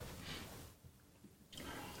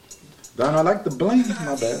Don, I like the bling.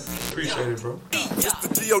 My bad. Appreciate it, bro. It's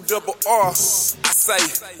the G-O-double-R. I say,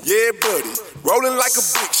 yeah, buddy. Rolling like a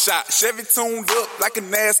big shot. Chevy tuned up like a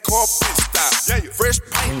NASCAR pit stop. Fresh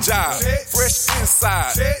paint job, fresh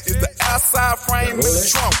inside. Is the outside frame in the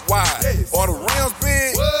trunk wide? Or the rims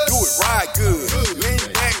big? Do it right good. Lean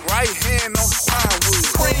back, right hand on the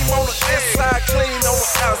plywood. Cream on the inside, clean on the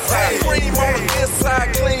outside. Cream on the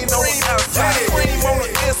inside, clean on the outside. Cream on the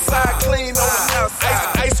inside, clean on the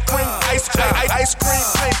outside. Ice cream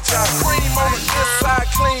paint job. Cream on the inside,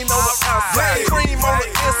 clean on the outside. Cream on the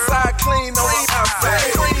inside, clean on the outside.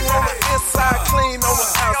 Cream on the inside, clean on the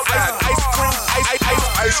outside. Ice cream paint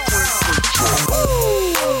job.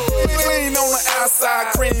 Clean on the outside,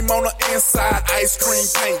 cream on the inside. Ice cream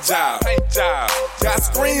paint job. Got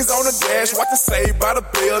screens on the dash, watching Saved by the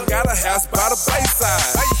Bell. Got a house by the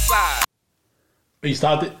Bayside. You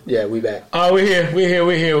stopped it? Yeah, we back. Oh, we're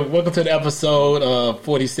here. Welcome to the episode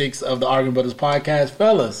 46 of the Arguing Brothers podcast.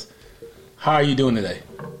 Fellas, how are you doing today?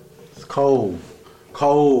 It's cold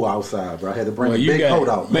outside, bro. I had to bring the big coat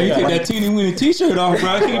out. Man, you take that teeny weeny t-shirt off,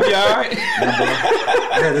 bro. You be all right. He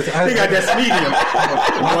got that medium.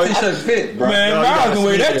 My t-shirt fit, bro. Man, I was gonna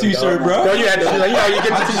wear that t-shirt, bro. No, you had to, you know, you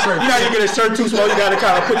get the t-shirt. You know, you get a shirt too small. You got to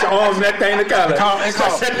kind of put your arms in that thing to kind of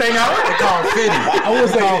set that thing out. It's called fitting. I would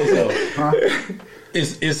say this though.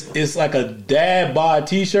 It's like a dad bod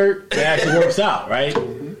t-shirt that actually works out, right?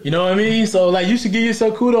 You know what I mean? So like, you should give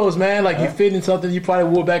yourself kudos, man. Like you fit in something you probably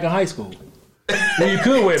wore back in high school. Well, you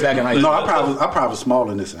could wear it back in high school. No, I probably was smaller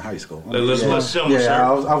than this in high school. Let's show me. Yeah,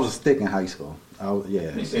 I was a stick in high school. Thick. I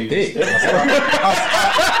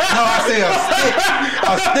say a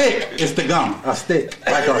stick is the gum. A stick.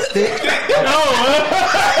 Like a stick.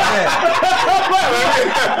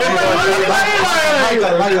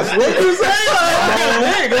 Like a stick. What you say?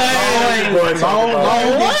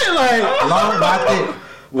 Long, not thick.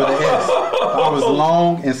 With an S. I was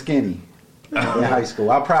long and skinny in high school.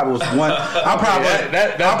 I probably was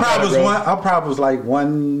like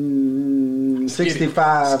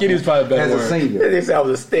 165. Skinny is probably a better as word. A senior. They said I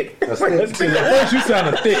was a stick. First you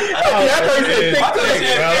sounded thick. I thought you said thick.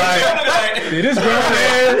 Did this grown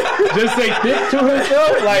man just say thick to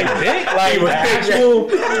himself? Like thick? Like the actual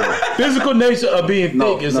physical nature of being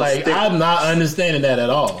thick is like, stick. I'm not understanding that at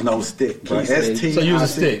all. No, stick. S-T-I-C. So you was a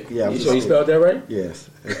stick. Yeah. You sure you spelled that right? Yes.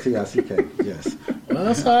 S-T-I-C-K. Yes. Well,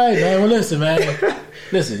 that's all right, man. Well, listen, man.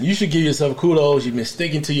 Listen, you should give yourself kudos. You've been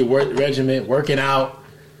sticking to your regimen, working out,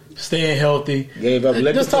 staying healthy. Gave up.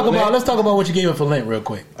 Let's talk about what you gave up for Lent real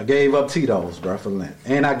quick. I gave up Tito's, bro, for Lent.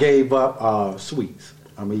 And I gave up sweets.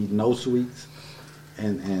 I'm eating no sweets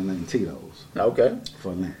and Tito's. Okay.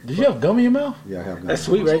 For Lent. Did you have gum in your mouth? Yeah, I have gum. That's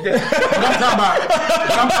sweet right there. But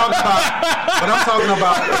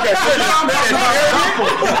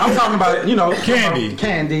I'm talking about, you know,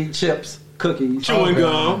 candy, chips, cookies, chewing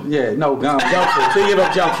gum. Yeah, no gum. Junk food. So you give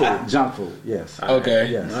up junk food. Junk food. Yes.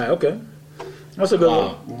 Okay. Yes. All right. Okay. That's a good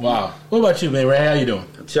one. Wow. What about you, man? Ray, how you doing?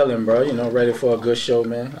 I'm chilling, bro. You know, ready for a good show,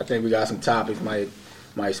 man. I think we got some topics might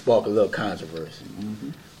spark a little controversy. Mm-hmm.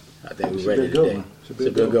 I think we're ready today. It's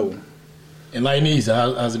a good one. Enlighten these.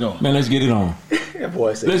 How's it going? Man, let's get it on. That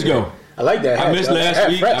boy said, let's go. I like that. I missed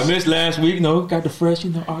last week. You know, got the fresh.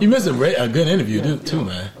 You know, you missed a good interview too,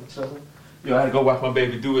 man. I had to go watch my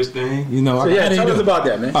baby do his thing. You know, tell us about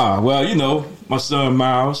that, man. Well, you know, my son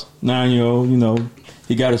Miles, 9-year-old. You know,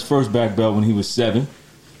 he got his first black belt when he was 7,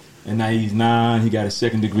 and now he's 9. He got a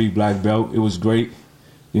 2nd-degree black belt. It was great.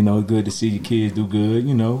 You know, good to see your kids do good.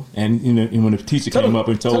 You know, and you know, and when the teacher came up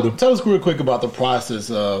and told him, tell us real quick about the process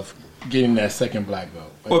of getting that 2nd black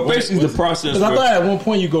belt. Like, well, basically the process. Because I thought at one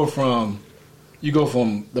point you go from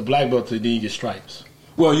the black belt to then you get stripes.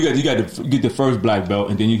 Well, you got to get the first black belt,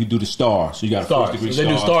 and then you can do the stars. So you got a stars. 1st-degree So they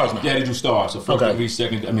do stars now. Yeah, they do stars. So 1st-degree,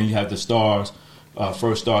 second. I mean, you have the stars,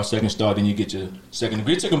 first star, 2nd star, then you get your 2nd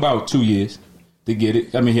degree. It took him about 2 years to get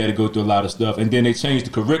it. I mean, he had to go through a lot of stuff, and then they changed the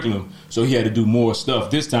curriculum, so he had to do more stuff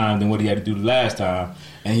this time than what he had to do the last time.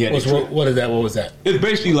 And he had what is that? What was that? It's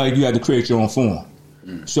basically like you had to create your own form.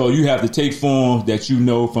 So you have to take forms that you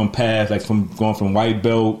know from past, like from going from white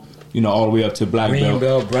belt, you know, all the way up to black Green belt,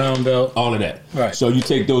 belt, brown belt, all of that. Right. So you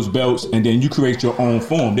take those belts and then you create your own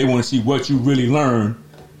form. They want to see what you really learn,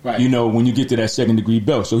 right, you know, when you get to that 2nd-degree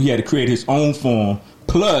belt. So he had to create his own form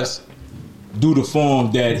plus do the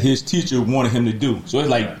form that his teacher wanted him to do. So it's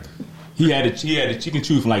like he can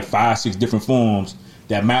choose from like 5-6 different forms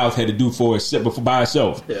that Miles had to do by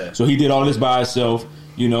himself. Yeah. So he did all this by himself,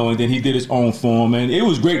 you know, and then he did his own form. And it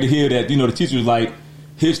was great to hear that, you know, the teacher was like,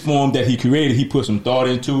 his form that he created, he put some thought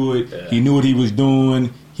into it. Yeah. He knew what he was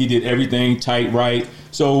doing. He did everything tight, right.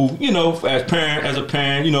 So, you know, as a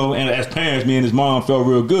parent, you know, and as parents, me and his mom felt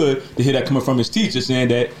real good to hear that coming from his teacher, saying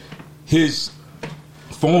that his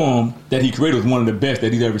form that he created was one of the best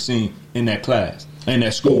that he's ever seen in that class, in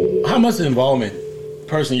that school. How much involvement,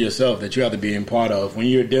 personally yourself, that you have to be in part of when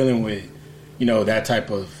you're dealing with, you know, that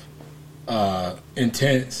type of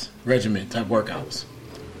intense regimen type workouts?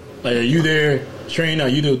 Like, are you there training? Are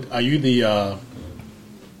you the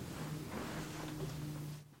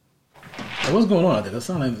what's going on out there? That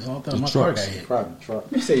sounded like my car got hit. Truck.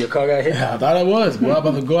 You say your car got hit? Yeah, I thought it was. Boy, I'm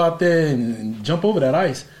about to go out there and jump over that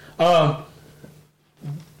ice.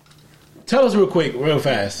 Tell us real quick, real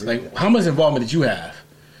fast, like how much involvement did you have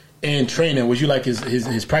in training? Was you like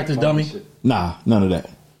his practice dummy? Nah, none of that.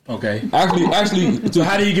 Okay. Actually, So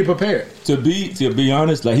how do you get prepared? To be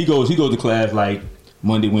honest, like he goes to class like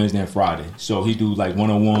Monday, Wednesday, and Friday. So he do like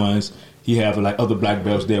 1-on-1s. He have like other black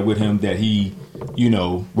belts there with him that he, you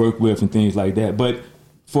know, work with and things like that. But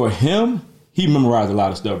for him, he memorized a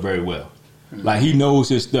lot of stuff very well. Like he knows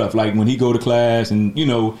his stuff. Like when he go to class and, you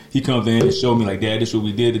know, he comes in and show me like, Dad, this is what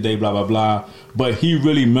we did today, blah, blah, blah. But he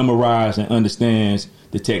really memorized and understands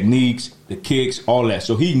the techniques, the kicks, all that.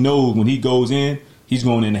 So he knows when he goes in, he's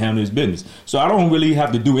going in to handle his business. So I don't really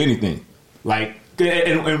have to do anything. Like,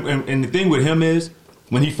 and the thing with him is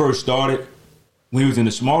when he first started, when he was in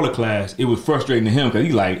the smaller class, it was frustrating to him because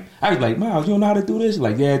I was like, Miles, you don't know how to do this?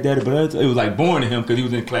 Like, yeah, Daddy, but it was like boring to him because he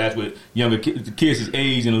was in class with younger kids his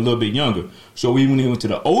age and a little bit younger. So when he went to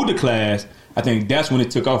the older class, I think that's when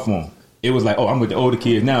it took off for him. It was like, oh, I'm with the older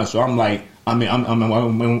kids now, so I'm like, I'm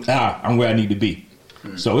where I need to be.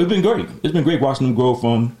 So it's been great. It's been great watching him grow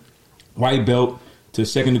from white belt to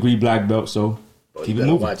second degree black belt. So keep it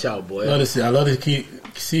moving. Watch out, boy. I love to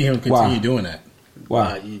see him continue doing that.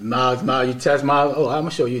 Wow. Miles, you test Miles. Oh, I'm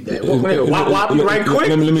gonna show you that. Wop you right quick.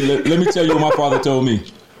 Let me tell you what my father told me.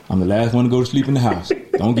 I'm the last one to go to sleep in the house.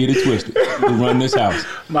 Don't get it twisted. We run this house.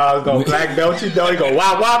 Miles gonna black belt you, dog. He gonna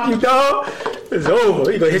wop you, dog. It's over.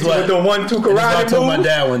 He gonna hit you with the 1-2 karate. I told my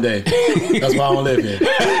dad one day. That's why I don't live here.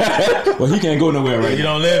 Well, he can't go nowhere right You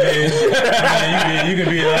now. don't live here. You can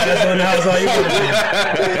be the last one in the house all you want to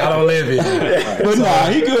be. I don't live here. But nah,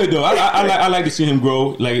 he good though. I like to see him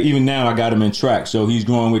grow. Like even now, I got him in track, so he's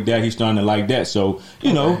growing with that. He's starting to like that. So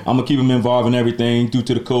you know, I'm gonna keep him involved in everything. Due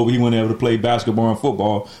to the COVID, he wasn't able to play basketball and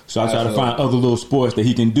football, so I try to find other little sports that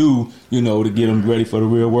he can do. You know, to get him ready for the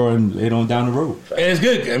real world and later on down the road. And it's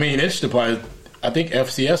good. I mean, interesting part. I think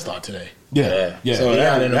FCS start today. Yeah. So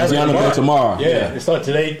that's play tomorrow. Yeah, it start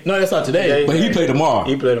today. No, that's not today. But he played tomorrow.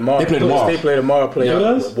 He played tomorrow. They play tomorrow. State play tomorrow.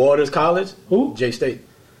 Play Waters College. Who? J State.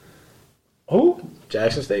 Who?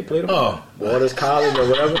 Jackson State played tomorrow. Waters College or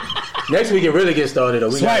whatever. Next week it really gets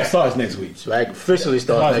started. Swag starts next week. Swag officially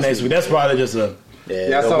starts next week. That's probably just a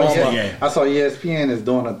I saw ESPN is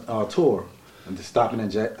doing a tour and just stopping in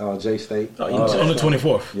J State. on the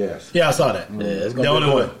 24th. Yes. Yeah, I saw that. Yeah, it's The gonna only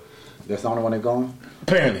be one. That's the only one they're going?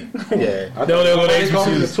 Apparently. Yeah. I they're going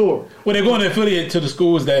to the tour. Well, they're going to affiliate to the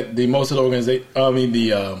schools that most of the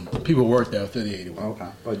the people work there affiliated with. Okay.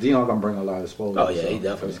 But Dion's going to bring a lot of exposure. Oh, yeah, he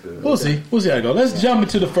definitely is good. We'll see. We'll see how it goes. Let's jump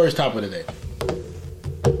into the first topic of the day.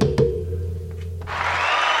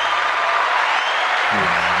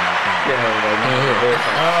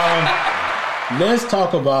 Let's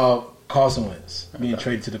talk about Carson Wentz being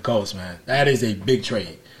traded to the Colts, man. That is a big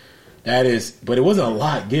trade. But it wasn't a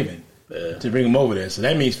lot given to bring him over there. So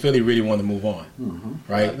that means Philly really wanted to move on,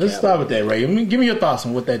 right? Let's start with that, Ray. Give me your thoughts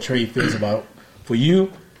on what that trade feels about for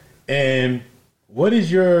you, and what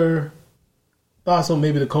is your thoughts on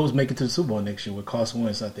maybe the Colts make it to the Super Bowl next year with Carson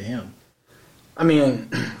Wentz after him? I mean,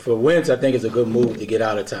 for Wentz, I think it's a good move to get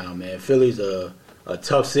out of town, man. Philly's a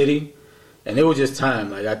tough city, and it was just time.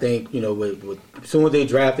 Like I think, with as soon as they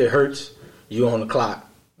drafted Hurts, you on the clock,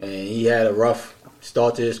 and he had a rough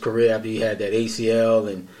start to his career after he had that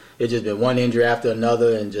ACL, and it's just been one injury after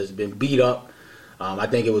another and just been beat up. I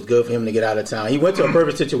think it was good for him to get out of town. He went to a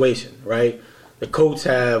perfect situation, right? The Colts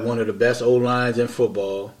have one of the best O-lines in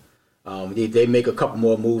football. They make a couple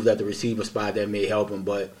more moves at the receiver spot that may help him,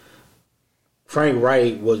 but Frank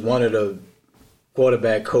Wright was one of the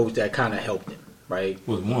quarterback coaches that kind of helped him, right?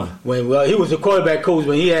 Was one. He was a quarterback coach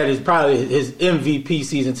when he had his MVP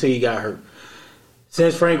season until he got hurt.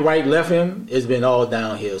 Since Frank Wright left him, it's been all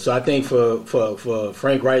downhill. So I think for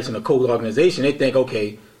Frank Wright and the Colts organization, they think,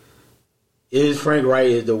 okay, is Frank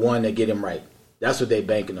Wright the one that get him right? That's what they're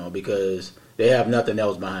banking on because they have nothing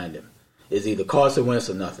else behind him. It's either Carson Wentz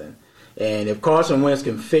or nothing. And if Carson Wentz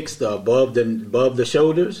can fix the above the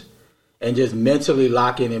shoulders and just mentally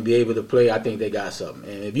lock in and be able to play, I think they got something.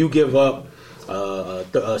 And if you give up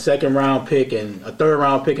a second round pick and a third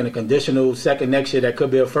round pick and a conditional second next year that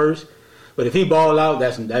could be a first. But if he ball out,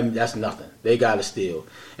 that's nothing. They got to steal.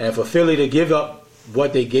 And for Philly to give up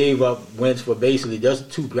what they gave up Wentz for basically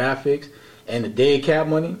just 2 draft picks and the dead cap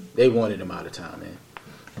money, they wanted him out of town, man.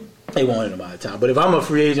 They wanted him out of town. But if I'm a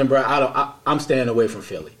free agent, bro, I'm staying away from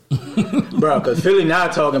Philly. Bro, because Philly now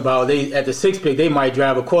talking about at the 6th pick, they might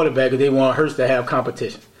drive a quarterback because they want Hurts to have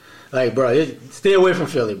competition. Like, bro, stay away from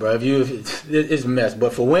Philly, bro. It's a mess.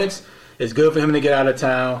 But for Wentz, it's good for him to get out of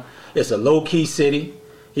town. It's a low-key city.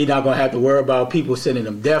 He's not going to have to worry about people sending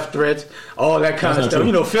him death threats, all that kind of stuff. True.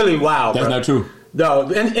 You know, Philly, wow, That's bro. not true. No,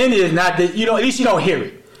 and it is not that, you know, at least you don't hear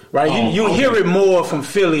it, right? You hear it more from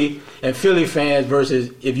Philly and Philly fans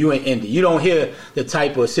versus if you in Indy. You don't hear the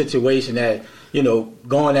type of situation that, you know,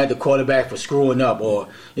 going at the quarterback for screwing up or,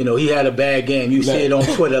 you know, he had a bad game. You see it on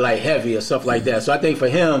Twitter like heavy or stuff like that. So I think for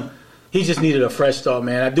him, he just needed a fresh start,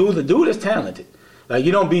 man. The dude is talented. Like,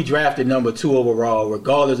 you don't be drafted number 2 overall,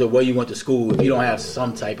 regardless of where you went to school, if you don't have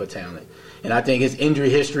some type of talent. And I think his injury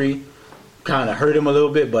history kind of hurt him a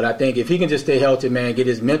little bit, but I think if he can just stay healthy, man, get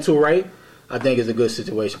his mental right, I think it's a good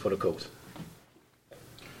situation for the coach.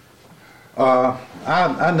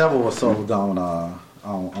 I never was sold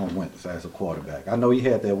on Wentz as a quarterback. I know he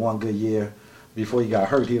had that one good year before he got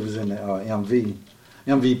hurt. He was in the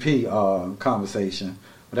MVP conversation,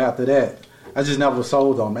 but after that, I just never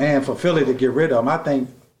sold on him. And for Philly to get rid of him, I think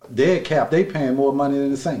dead cap, they paying more money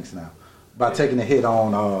than the Saints now by taking a hit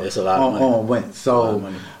on Wentz.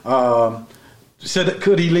 So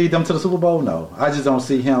could he lead them to the Super Bowl? No. I just don't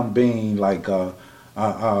see him being like a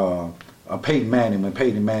Peyton Manning when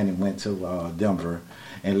Peyton Manning went to Denver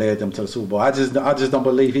and led them to the Super Bowl. I just don't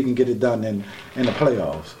believe he can get it done in the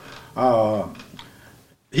playoffs.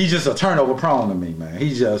 He's just a turnover prone to me, man.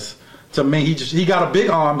 To me, he got a big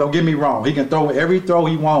arm. Don't get me wrong. He can throw every throw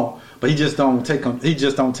he wants, but he just don't take care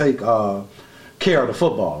of the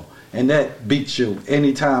football, and that beats you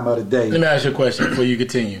any time of the day. Let me ask you a question before you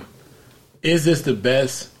continue. Is this the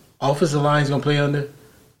best offensive line he's going to play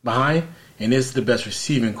behind, and is this the best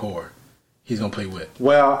receiving core he's going to play with?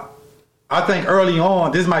 Well, I think early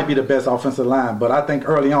on, this might be the best offensive line, but I think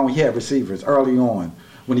early on he had receivers early on.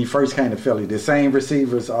 When he first came to Philly, the same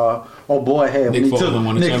receivers old boy had when Nick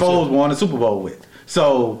Foles won the Super Bowl with.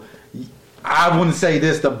 So I wouldn't say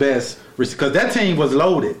this the best, because that team was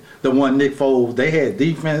loaded. The one Nick Foles, they had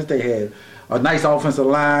defense, they had a nice offensive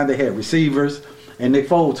line, they had receivers, and Nick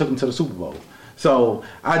Foles took them to the Super Bowl. So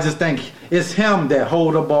I just think it's him that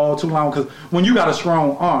hold the ball too long, because when you got a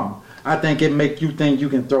strong arm, I think it make you think you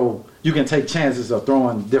can take chances of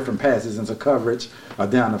throwing different passes into coverage or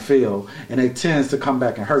down the field, and it tends to come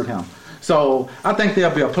back and hurt him. So I think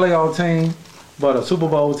there'll be a playoff team, but a Super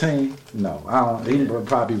Bowl team, no. He will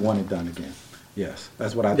probably won it done again. Yes,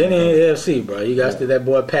 that's what I think. Then in the AFC, bro, you got to that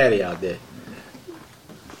boy Patty out there.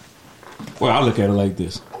 Well, I look at it like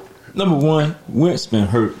this. Number one, Wentz been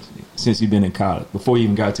hurt since he been in college, before he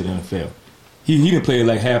even got to the NFL. He didn't play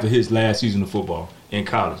like half of his last season of football in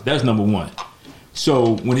college. That's number one.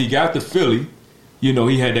 So when he got to Philly, you know,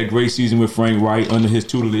 he had that great season with Frank Wright under his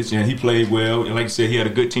tutelage, and he played well. And like you said, he had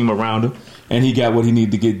a good team around him, and he got what he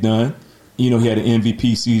needed to get done. You know, he had an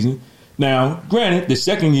MVP season. Now, granted, the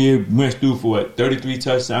second year went through for 33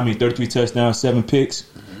 touchdowns, 7 picks.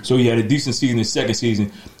 So he had a decent season the second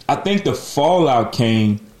season. I think the fallout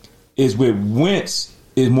came is with Wentz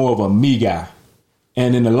is more of a me guy.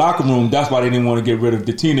 And in the locker room, that's why they didn't want to get rid of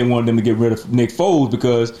the team. They wanted them to get rid of Nick Foles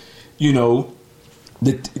because, you know,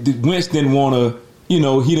 the Wentz didn't want to, you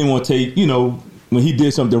know, he didn't want to take, you know, when he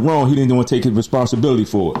did something wrong, he didn't want to take his responsibility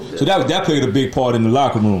for it. So that played a big part in the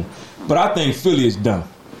locker room. But I think Philly is done.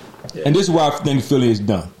 Yeah. And this is why I think Philly is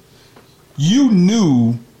done. You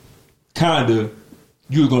knew kind of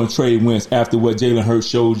you were going to trade Wentz after what Jalen Hurts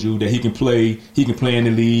showed you, that he can play in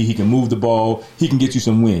the league, he can move the ball, he can get you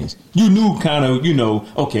some wins. You knew kind of, you know,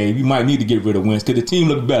 okay, we might need to get rid of Wentz because the team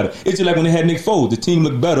looked better. It's just like when they had Nick Foles. The team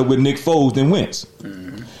looked better with Nick Foles than Wentz.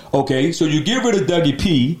 Mm-hmm. Okay, so you get rid of Dougie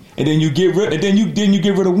P, and then you get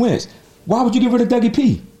rid of Wentz. Why would you get rid of Dougie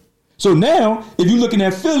P? So now, if you're looking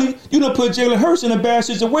at Philly, you don't put Jalen Hurts in a bad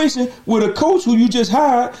situation with a coach who you just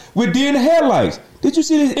hired with deer in the headlights. Did you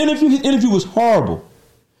see his interview? His interview was horrible.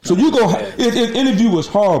 So his interview was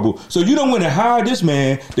horrible. So you don't want to hire this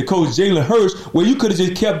man to coach Jalen Hurts where you could have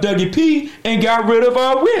just kept Dougie P and got rid of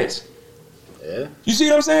Wentz. Yeah. You see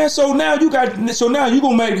what I'm saying? So now you're gonna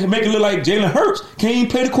make it look like Jalen Hurts can't even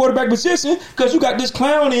play the quarterback position because you got this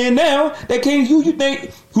clown in now that can't who they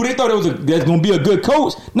thought that's gonna be a good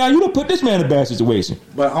coach. Now you don't put this man in a bad situation.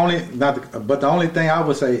 But the only thing I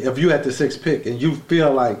would say, if you at the 6th pick and you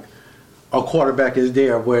feel like a quarterback is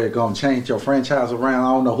there where it's going to change your franchise around,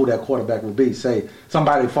 I don't know who that quarterback would be. Say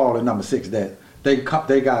somebody fall at number 6 that they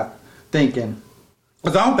got thinking.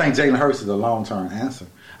 Because I don't think Jalen Hurts is a long-term answer.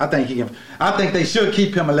 I think he can. I think they should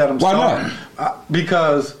keep him and let him start. Why not?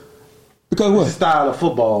 Because what? The style of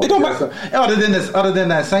football. Other than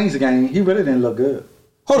that Saints game, he really didn't look good.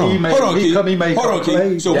 Hold on,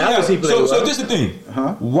 plays. So this is the thing.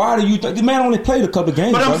 Why do you think the man only played a couple of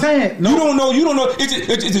games? But I'm saying you don't know.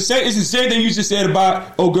 It's the same thing you just said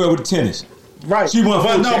about old girl with the tennis. Right. She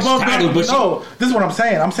won no, this is what I'm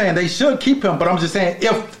saying. I'm saying they should keep him, but I'm just saying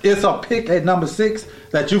if it's a pick at number 6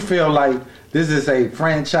 that you feel like this is a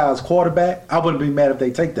franchise quarterback, I wouldn't be mad if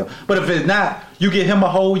they take them. But if it's not, you get him a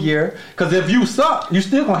whole year. Because if you suck, you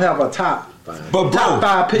still gonna have a top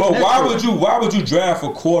 5 pick. But why would you draft a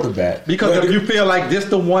quarterback? Because if you feel like this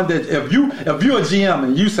the one that if you're a GM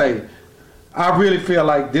and you say, I really feel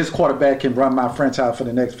like this quarterback can run my franchise for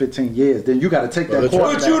the next 15 years, then you got to take that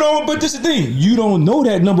quarterback. But this is the thing. You don't know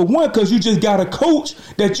that, number one, because you just got a coach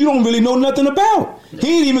that you don't really know nothing about.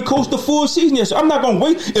 He ain't even coached the full season yet, so I'm not going to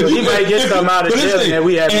wait. He might get something out of jail that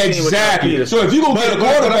we haven't seen. Exactly. So if you're going to get a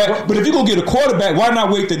quarterback, but if you're going to get a quarterback, why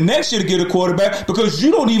not wait the next year to get a quarterback? Because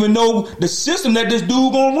you don't even know the system that this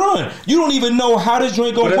dude going to run. You don't even know how this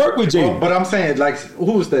joint going to work with Jalen. But I'm saying, like,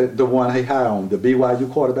 who's the one he high on? The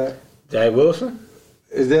BYU quarterback? Zach Wilson?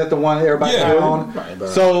 Is that the one everybody high on? Right,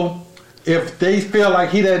 so if they feel like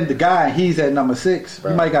he that the guy and he's at number 6, you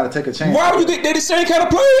might got to take a chance. Why would you think they're the same kind of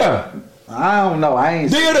player? I don't know.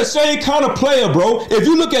 They're the same kind of player, bro. If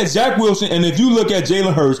you look at Zach Wilson and if you look at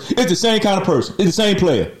Jalen Hurts, it's the same kind of person. It's the same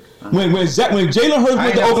player. When Jalen Hurts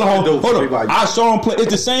went to Oklahoma, I saw him play.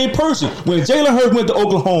 It's the same person. When Jalen Hurts went to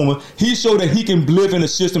Oklahoma, he showed that he can live in the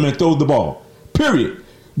system and throw the ball. Period.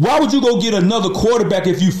 Why would you go get another quarterback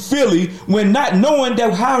if you Philly when not knowing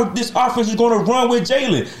that how this offense is going to run with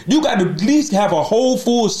Jalen? You got to at least have a whole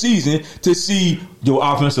full season to see your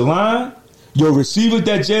offensive line, your receivers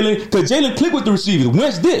that Jalen, because Jalen clicked with the receivers.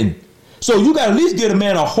 Wentz didn't. So you got to at least get a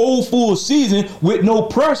man a whole full season with no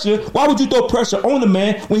pressure. Why would you throw pressure on the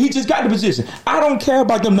man when he just got the position? I don't care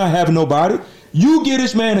about them not having nobody. You give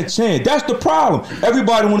this man a chance. That's the problem.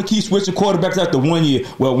 Everybody want to keep switching quarterbacks after 1 year.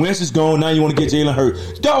 Well, Wentz is gone. Now you want to get Jalen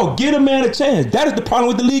Hurts. Dog, get a man a chance. That is the problem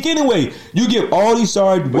with the league anyway. You give all these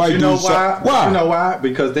sorry white dudes. Why? You know why?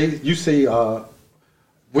 Because you see,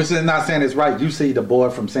 which is not saying it's right. You see the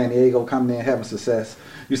boy from San Diego coming in having success.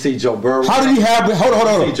 You see Joe Burrow. How did he have? Hold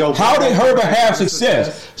on. How did Herbert have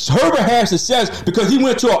success? Herbert had success because he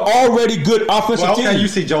went to an already good offensive team. You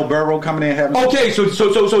see Joe Burrow coming in having. Okay, so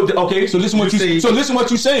listen what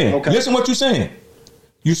you're saying. Okay. Listen what you're saying.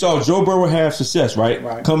 You saw Joe Burrow have success,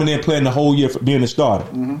 right? Coming in playing the whole year for being a starter.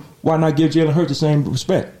 Mm-hmm. Why not give Jalen Hurts the same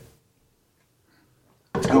respect?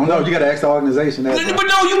 I don't know. You got to ask the organization. But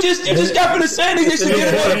no, you just got for the saying they should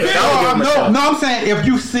get another. No, I'm saying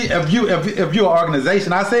if you're an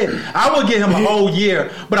organization, I said I would give him a whole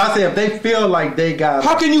year. But I said if they feel like they got.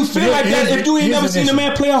 How can you feel like that if you ain't never seen a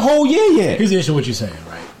man play a whole year yet? Here's the issue with what you're saying,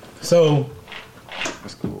 right? So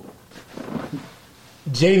that's cool.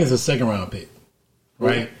 Jalen's a second round pick,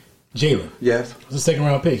 right? Jalen, yes, was a second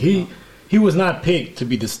round pick. He was not picked to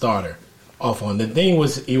be the starter off on. The thing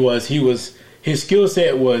was he was. His skill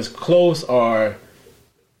set was close or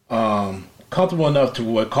comfortable enough to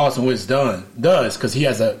what Carson Wentz does because he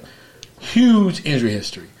has a huge injury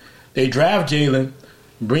history. They draft Jalen,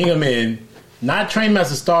 bring him in, not train him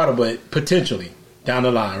as a starter, but potentially down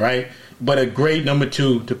the line, right? But a great number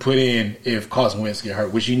 2 to put in if Carson Wentz get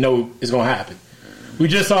hurt, which you know is going to happen. We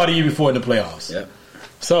just saw the year before in the playoffs. Yep.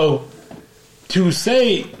 So you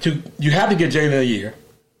have to get Jalen a year.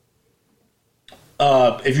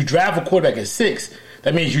 If you draft a quarterback at 6,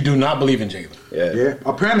 that means you do not believe in Jalen. Yeah.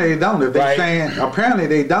 Apparently they don't. If they saying, apparently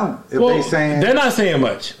they don't. If they saying, they're not saying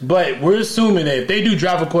much. But we're assuming that if they do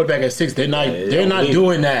draft a quarterback at 6, they're not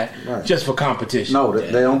doing that just for competition. No,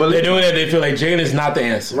 they don't believe. They're doing that. They feel like Jalen is not the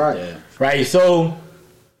answer. Right. Yeah. Right. So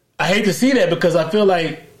I hate to see that because I feel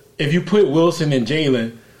like if you put Wilson and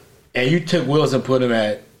Jalen, and you took Wilson, put him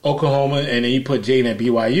at Oklahoma, and then you put Jalen at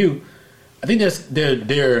BYU, I think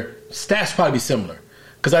their stats probably be similar.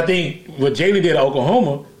 Because I think what Jalen did at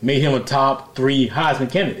Oklahoma made him a top 3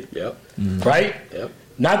 Heisman candidate. Yep. Mm-hmm. Right? Yep.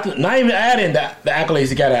 Not even adding the accolades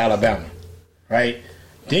he got at Alabama. Right?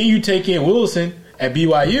 Then you take in Wilson at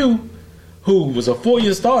BYU, who was a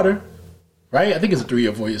 4-year starter. Right? I think it's a 3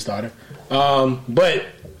 or 4-year starter. But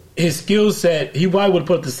his skill set, he probably would have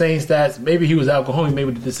put up the same stats. Maybe he was at Oklahoma,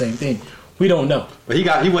 maybe did the same thing. We don't know. But he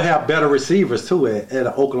would have better receivers too at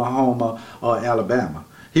Oklahoma or Alabama.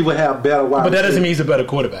 He would have better wide. But that doesn't mean he's a better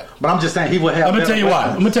quarterback. But I'm just saying he would have. I'm gonna tell you why.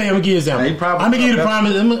 I'm gonna give you an example. I'm gonna give you the prime.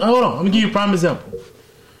 Hold on. I'm gonna give you a prime example.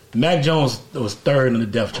 Mac Jones was third on the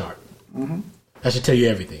depth chart. Mm-hmm. That should tell you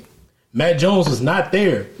everything. Mac Jones was not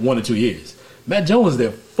there 1 or 2 years. Mac Jones was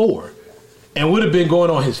there 4, and would have been going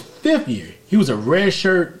on his 5th year. He was a red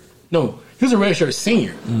shirt. No, he was a red shirt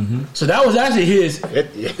senior. Mm-hmm. So that was actually his.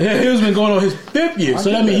 He was been going on his 5th year. So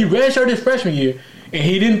that means he red shirted his freshman year. And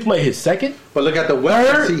he didn't play his second. But look at the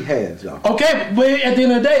weapons he has, y'all. Okay, but at the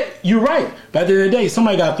end of the day, you're right. But at the end of the day,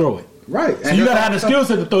 somebody got to throw it. Right. So you got to have the skill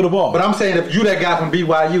set to throw the ball. But I'm saying if you that guy from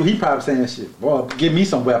BYU, he probably saying shit. Well, give me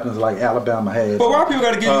some weapons like Alabama has. But why people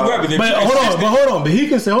got to give you weapons? But hold on. But he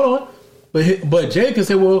can say, hold on. But Jay can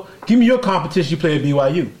say, well, give me your competition you play at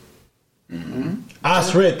BYU. Mm-hmm. I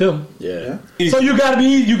shred them. Yeah. So you gotta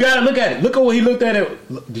look at it. Look at what he looked at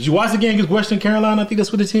it. Did you watch the game against Western Carolina? I think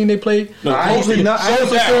that's what the team they played. No, I ain't seen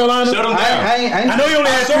nothing. Carolina. Shut him down. I know he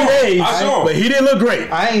only had 3 days, but he didn't look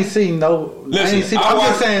great. I ain't seen no. Listen, I'm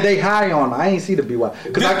just saying they high on him. I ain't see the BYU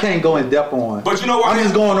because I can't go in depth on. But you know what? I'm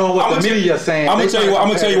just going on what the media saying. I'm gonna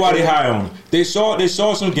tell you why they high on him. They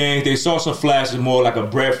saw some games. They saw some flashes more like a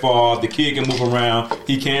Brett Favre. The kid can move around.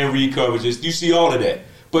 He can read coverages. You see all of that.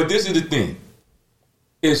 But this is the thing.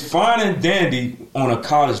 It's fine and dandy on a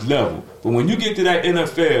college level, but when you get to that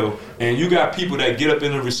NFL and you got people that get up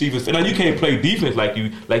in the receivers, now you can't play defense like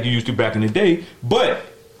you used to back in the day. But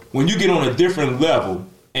when you get on a different level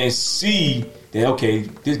and see that okay,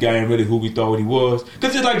 this guy ain't really who we thought he was,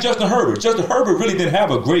 because it's like Justin Herbert. Justin Herbert really didn't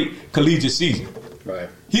have a great collegiate season. Right.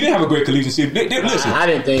 He didn't have a great collegiate season. Listen, I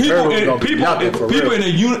didn't think Herbert was going to be nothing for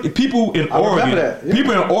real. People in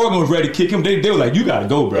Oregon was ready to kick him. They were like, "You got to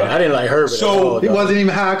go, bro." Yeah, I didn't like Herbert. So he wasn't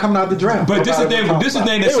even high coming out the draft. But this is the thing. This is the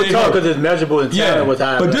thing that they were talking because his measurable and talent was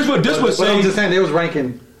high. But this was saying. I'm just saying they was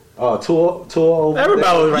ranking tour over.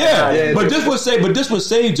 Everybody was ranking high. Yeah, but this would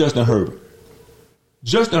say Justin Herbert.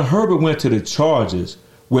 Justin Herbert went to the Chargers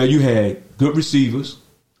where you had good receivers.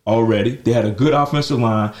 Already, they had a good offensive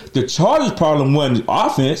line. The Chargers' problem wasn't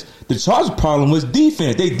offense. The Chargers' problem was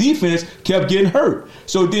defense. Their defense kept getting hurt.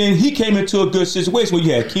 So then he came into a good situation where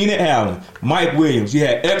you had Keenan Allen, Mike Williams, you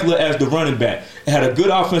had Eckler as the running back. It had a good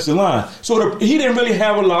offensive line. So he didn't really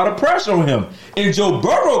have a lot of pressure on him. In Joe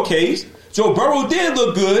Burrow's case, Joe Burrow did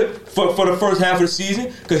look good for the first half of the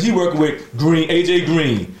season because he worked with AJ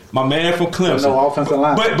Green, my man from Clemson. No offensive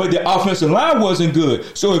line. But the offensive line wasn't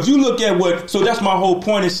good. So if you look at so that's my whole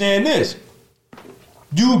point in saying this.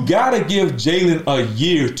 You got to give Jalen a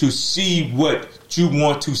year to see what you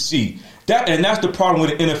want to see. That's the problem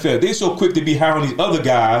with the NFL. They're so quick to be hiring these other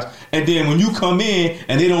guys, and then when you come in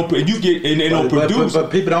and they don't produce.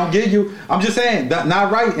 But people don't give you. I'm just saying, not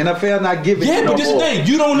right. NFL not giving. Yeah, but this is the thing.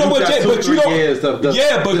 You don't know what. But you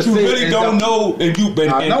don't. But you really don't know. And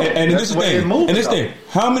this is the thing. And this thing.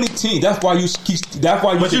 How many teams? That's why you keep. That's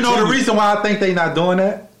why you. But you know the reason why I think they not doing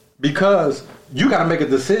that because. You got to make a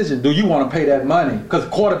decision. Do you want to pay that money? Because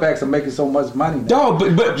quarterbacks are making so much money now.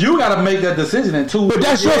 Dog, but you got to make that decision in 2 But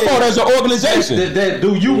that's your fault as an organization.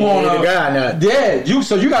 Do you want to? Yeah,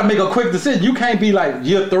 So you got to make a quick decision. You can't be like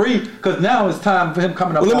year 3 because now it's time for him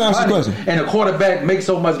coming up. Well, let me ask you a question. And the quarterback makes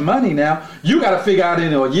so much money now. You got to figure out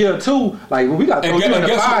in a year 2, like we got to throw you in the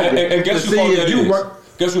fire to see if you work.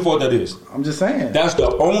 Guess whose fault that is? I'm just saying. That's the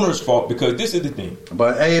owner's fault because this is the thing.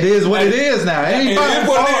 But hey, it is what it is now. It is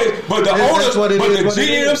what it is. But the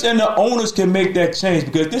GMs and the owners can make that change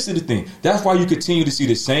because this is the thing. That's why you continue to see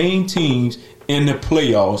the same teams in the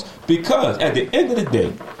playoffs because at the end of the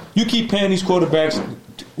day, you keep paying these quarterbacks.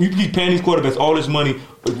 All this money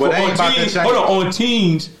on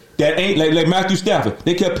teams. That ain't like Matthew Stafford.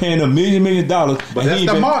 They kept paying him $1 million. But that's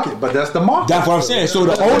the market. That's what I'm saying. So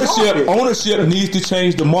the ownership needs to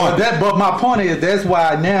change the market. But my point is that's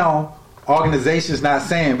why now organizations not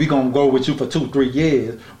saying we're gonna go with you for 2-3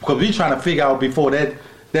 years because we trying to figure out before that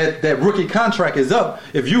rookie contract is up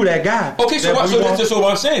if you that guy. Okay, so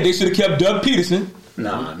what I'm saying they should have kept Doug Peterson.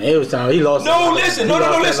 Nah, man, it was time he lost. No, listen.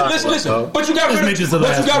 But you got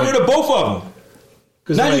rid of both of them.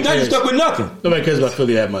 Now you're stuck with nothing. Nobody cares about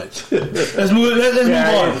Philly that much. Let's move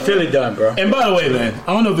on. Philly done, bro. And by the way, man, I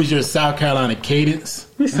don't know if it's your South Carolina cadence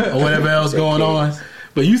or whatever else going on,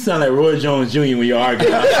 but you sound like Roy Jones Jr. when you're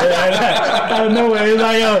arguing. Out of nowhere, it's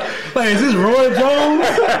like, is this Roy Jones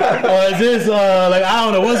or is this I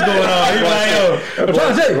don't know what's going on? He's like, I'm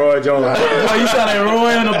trying to say Roy Jones. You sound like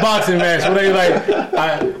Roy in a boxing match where they like,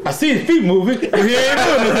 I see his feet moving, but he ain't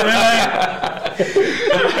doing nothing. Is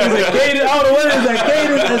it cadence? I don't know what is that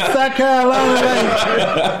cadence in South Carolina.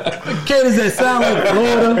 Cadence that sound like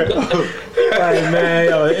Florida. right, man.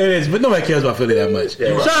 Yo, it is, but nobody cares about Philly that much.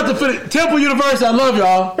 Yeah, shout out to Philly. Temple University, I love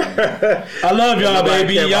y'all. I love y'all,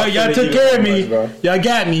 baby. Y'all took care of me. Y'all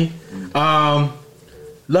got me.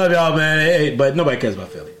 Love y'all, man. Hey, but nobody cares about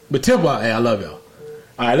Philly. But Temple, hey, I love y'all.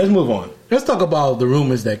 All right, let's move on. Let's talk about the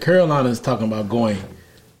rumors that Carolina is talking about going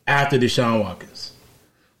after Deshaun Watkins.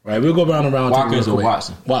 Right, we'll go around. Watkins or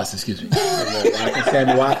Watson? Watson, excuse me.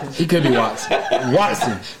 Sammy Watkins? He could be Watson.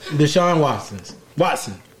 Watson. Deshaun Watson.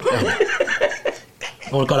 I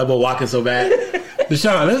want to call that boy Watkins so bad.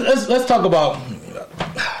 Deshaun, let's talk about. I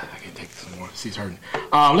can't take this anymore. He's hurting.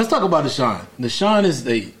 Let's talk about Deshaun. Deshaun is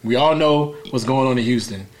we all know what's going on in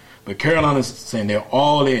Houston, but Carolina's saying they're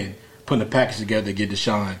all in, putting a package together to get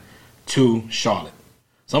Deshaun to Charlotte.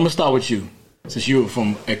 So I'm gonna start with you, since you were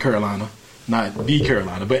from a Carolina, not the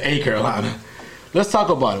Carolina, but a Carolina. Let's talk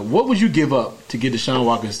about it. What would you give up to get Deshaun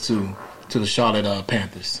Watkins to the Charlotte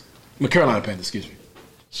Panthers? Carolina Panthers, excuse me.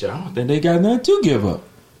 Shit, I don't think they got nothing to give up.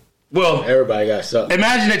 Well, everybody got something.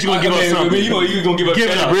 Imagine that you're gonna give up something. You're gonna give up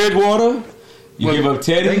Teddy Bridgewater. You give up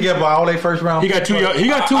Teddy. They give up all their first round. He got two.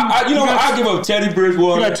 I'll give up Teddy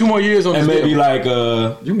Bridgewater. You got 2 more years on and this maybe deal. like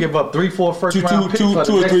you can give up 3-4 first round picks for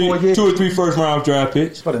the next 4 years. 2 or 3 first round draft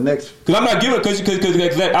picks for the next. Because I'm not giving because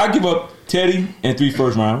I give up Teddy and 3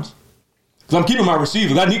 first rounds. Because I'm keeping my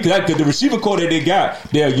receivers. I need because the receiver core that they got,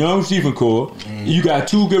 they're a young receiving core. You got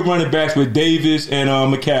 2 good running backs with Davis and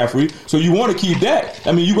McCaffrey. So you want to keep that.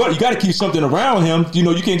 I mean, you got to keep something around him. You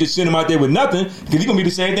know, you can't just send him out there with nothing because he's gonna be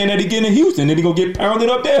the same thing that he getting in Houston. Then he's gonna get pounded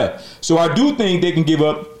up there. So I do think they can give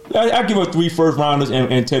up. I give up 3 first rounders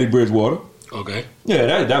and Teddy Bridgewater. Okay.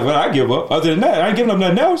 Yeah, that's what I give up. Other than that, I ain't giving up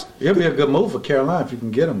nothing else. It'll be a good move for Carolina if you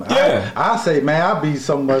can get him. Yeah. I say, man, I'd be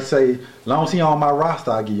somewhat say, as long as he on my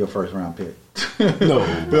roster, I'll give you a first round pick. No.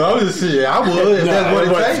 I'm just saying, I would if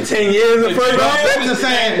that's what it takes. 10 years of first round pick? I'm just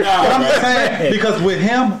saying, because with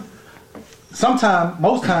him,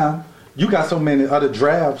 most time, you got so many other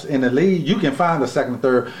drafts in the league, you can find a second and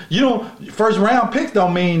third. First round picks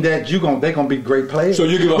don't mean that they're gonna be great players. So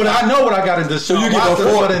you give up, but I know what I got to do. So you give up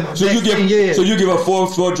 4. So you give up 4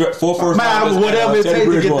 first rounders. Whatever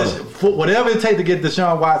it takes to get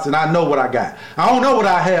Deshaun Watson, I know what I got. I don't know what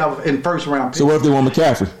I have in first round picks. So what if they want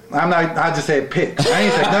McCaffrey? I just said pick. I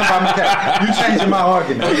ain't said nothing about McCaffrey. You changing my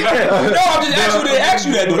argument. No, I'm just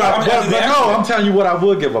asking you that. No, I'm telling you what I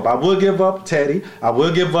would give up. I would give up Teddy. I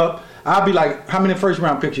will give up. I'll be like, how many first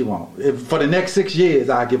round picks you want? For the next 6 years,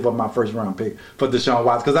 I'll give up my first round pick for Deshaun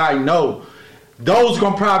Watson because I know those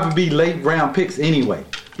going to probably be late round picks anyway.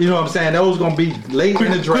 You know what I'm saying? Those going to be late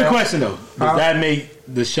in the draft. Quick question though. Does that make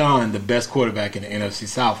Deshaun the best quarterback in the NFC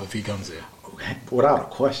South if he comes in? Without a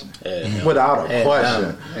question. Without a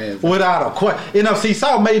question. NFC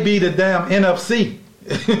South may be the damn NFC.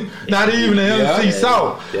 Not even the NFC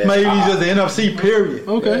South. Maybe just the NFC period.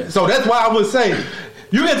 Okay. So that's why I would say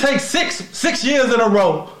you can take six years in a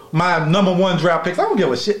row my number 1 draft picks. I don't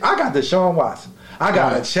give a shit. I got Deshaun Watson. I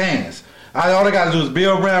got a chance. All I got to do is be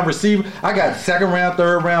a round receiver. I got 2nd round,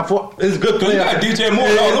 3rd round, 4th. It's good players. You got DJ Moore.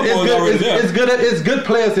 It's good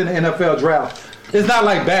players in the NFL draft. It's not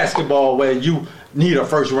like basketball where you need a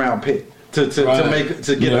first round pick to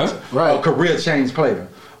get a career change player.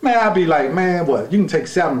 Man, I'd be like, man, what? You can take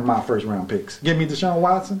 7 of my first round picks. Give me Deshaun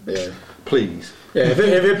Watson? Yeah. Please. Yeah, if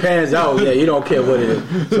it pans out, you don't care what it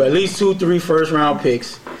is. So at least 2-3 first round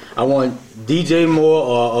picks. I want DJ Moore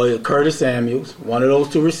or Curtis Samuels, one of those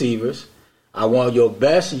 2 receivers. I want your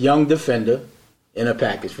best young defender in a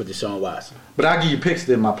package for Deshaun Watson. But I give you picks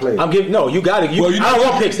in my players. You got it. I don't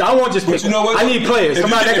want picks. I don't want just picks. You know what? I need players.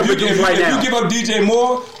 Somebody that can produce right now. If you give up DJ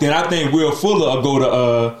Moore, then I think Will Fuller will go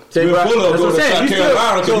to South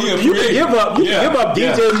Carolina. So you can give up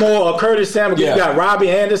DJ Moore or Curtis Samuel. You got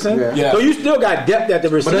Robbie Anderson. So you still got depth at the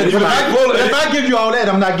receiver. If I give you all that,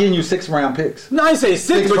 I'm not getting you 6 round picks. No, I ain't say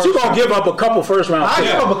 6, but you're going to give up a couple first round picks.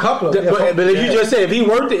 I give up a couple. But if you just say if he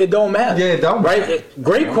worked it don't matter. Yeah, it don't matter. Right?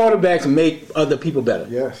 Great quarterbacks make other people better.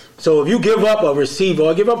 Yes. So if you give up a receiver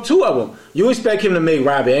or give up 2 of them, you expect him to make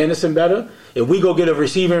Robbie Anderson better. If we go get a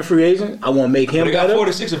receiver and free agent, I want to make him better. They got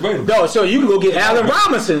 46 available. No, so you can go get Allen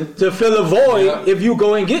Robinson to fill a void if you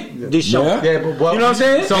go and get Deshaun. Yeah, but you know what I'm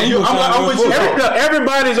saying? So I'm with you.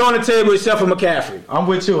 Everybody's on the table except for McCaffrey. I'm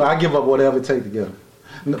with you. I give up whatever it takes to get him.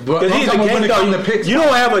 Because he's you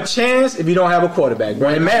don't have a chance if you don't have a quarterback,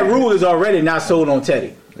 right? And Matt Rule is already not sold on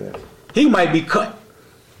Teddy. Yeah. He might be cut.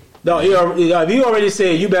 No, if he already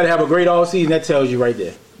said you better have a great all season, that tells you right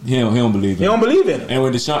there. He don't believe in him. He don't believe in him. And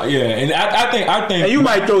with Deshaun, and I think. And you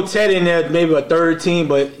might throw Teddy in there, maybe a 3rd team,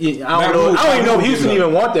 but I don't even know if Houston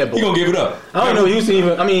even want that boy. He gonna give it up. I don't know Houston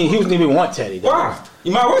even. I mean, Houston even want Teddy. Why?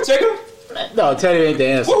 You might well take him. No, Teddy ain't the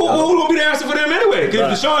answer. Who gonna be the answer for them anyway?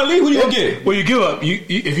 Because Deshaun Lee, who you gonna get? Well, you give up.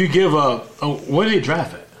 If you give up, where do they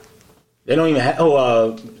draft at? They don't even have.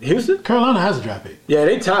 Houston, Carolina has a draft pick. Yeah,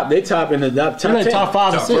 they top in the top 10. Top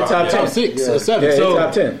 5 or 6, top 6 or 7. Yeah, so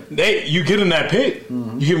top 10. You get them that pick.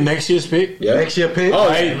 You give them next year's pick. Yeah. Next year pick. Oh,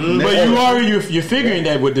 right. But you already you're figuring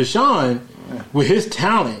that with Deshaun. With his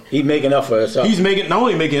talent, he's making up for himself. He's not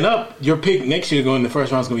only making up. Your pick next year going in the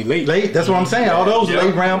first round is going to be late. Late. That's what I'm saying. All those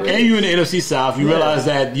late round picks. And you in the NFC South, you realize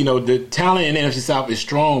that the talent in the NFC South is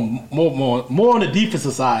strong more on the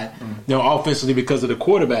defensive side than offensively because of the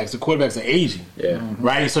quarterbacks. The quarterbacks are aging. Yeah.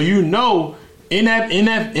 Right. So in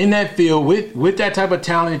that field with that type of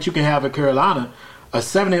talent that you can have at Carolina. A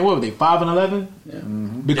 7-8, what were they? 5-11? Yeah.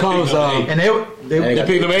 Because and they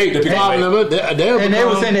picked them 8. They picked 5-11. And they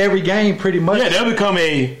was in every game pretty much. Yeah, they'll become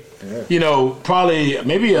probably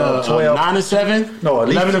maybe a 9-7. No, at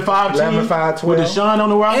least 11-5 team 11-5, 12. with Deshaun on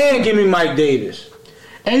the roster. And give me Mike Davis.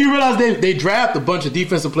 And you realize they draft a bunch of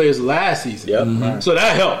defensive players last season. Yep. Mm-hmm. So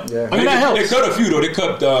that helped. Yeah. I mean, that helps. They cut a few, though. They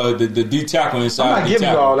cut the D tackle inside. I'm not giving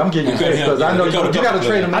you all. I'm giving you because I know you got to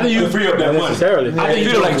trade them. I think you free up that money. I think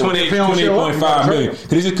you feel like $28.5 million. Because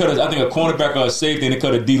they just cut I think a cornerback or a safety, and they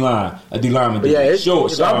cut a D-lineman. Yeah, it's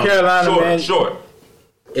short. I'm Carolina, man. Short.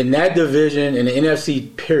 In that division, in the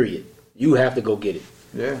NFC, period, you have to go get it.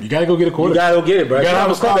 Yeah, you gotta go get a quarterback. You gotta go get it, bro.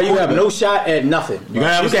 You have no shot at nothing. You can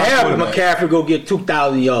have McCaffrey go get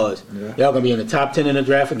 2,000 yards. Yeah. Y'all gonna be in the top 10 in the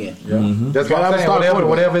draft again. Yeah. Mm-hmm. That's what I'm saying.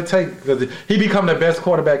 Whatever it takes, because he become the best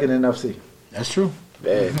quarterback in the NFC. That's true.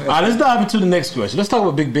 All right, let's dive into the next question. Let's talk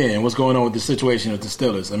about Big Ben and what's going on with the situation with the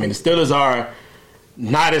Steelers. I mean, the Steelers are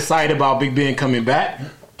not excited about Big Ben coming back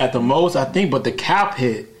at the most, I think, but the cap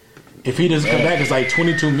hit. If he doesn't come back, it's like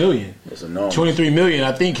 $22 million. It's enormous. $23 million.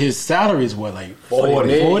 I think his salary is what, like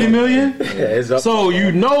 $40 million? Yeah, it's up so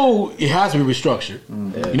it has to be restructured.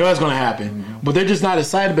 Mm-hmm. You know that's going to happen. Mm-hmm. But they're just not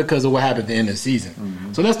excited because of what happened at the end of the season.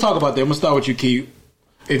 Mm-hmm. So let's talk about that. I'm going to start with you, Keith.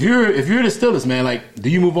 If you're the Steelers, man, like, do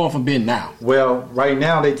you move on from Ben now? Well, right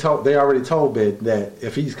now they already told Ben that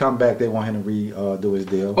if he's come back, they want him to redo his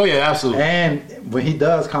deal. Oh yeah, absolutely. And when he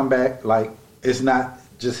does come back, like, it's not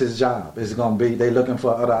just his job. It's going to be, they looking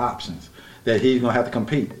for other options that he's going to have to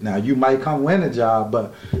compete. Now, you might come win a job,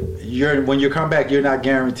 but when you come back, you're not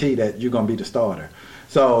guaranteed that you're going to be the starter.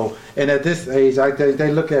 So, and at this age,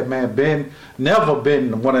 they look at, man, Ben never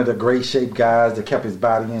been one of the great shape guys that kept his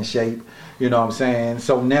body in shape. You know what I'm saying?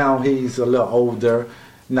 So now he's a little older,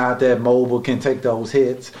 not that mobile, can take those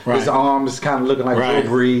hits. Right. His arm is kind of looking like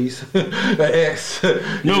Drew Brees.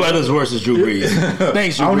 Nobody's worse than Drew Brees.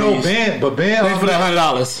 Thanks, Drew Brees. I don't know, Ben. Thanks for that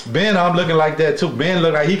 $100. Ben, I'm looking like that too. Ben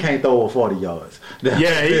look like he can't throw over 40 yards. Yeah.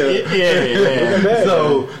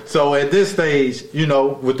 So at this stage,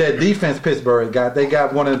 with that defense Pittsburgh got, they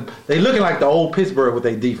looking like the old Pittsburgh with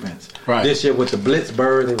their defense. Right. This year with the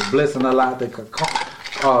Blitzburgh, they were blitzing a lot. They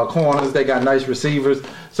corners, they got nice receivers.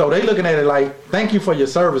 So they looking at it like, thank you for your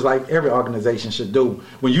service, like every organization should do.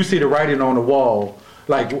 When you see the writing on the wall,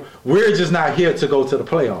 like, we're just not here to go to the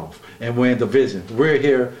playoff and win division. We're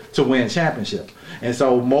here to win championship. And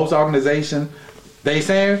so most organizations, they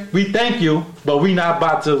saying, we thank you, but we not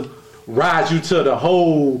about to ride you to the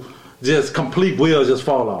whole just complete wheels just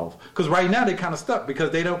fall off. Because right now they kind of stuck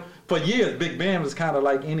because they don't, for years, Big Ben was kind of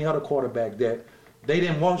like any other quarterback that they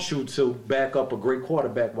didn't want you to back up a great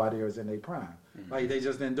quarterback while they was in their prime. Like, they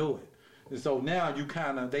just didn't do it. And so now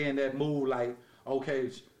they in that mood like,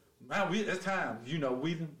 okay, now it's time.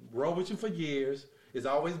 We've been roll with you for years. It's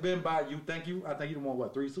always been by you. Thank you. I think you won,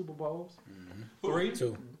 3 Super Bowls? Mm-hmm. 3?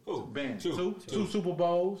 2. Ben, two Super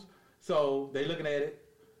Bowls. So they looking at it.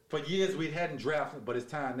 For years we hadn't drafted, but it's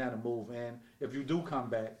time now to move. And if you do come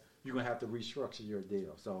back, you're going to have to restructure your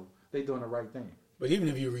deal. So they doing the right thing. But even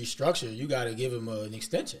if you restructure, you got to give him an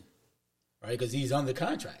extension, right? Because he's under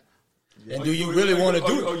contract. Yeah. And do you really want to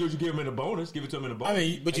do it? Or you give him in a bonus? Give it to him in a bonus. I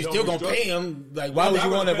mean, but you're still gonna pay him. Like, why would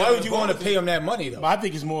you want to pay him that money though? But I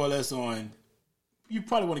think it's more or less on. You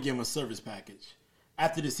probably want to give him a service package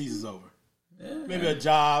after the season's over. Yeah. Maybe a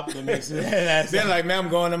job that makes it. Then like, man,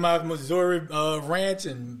 I'm going to my Missouri ranch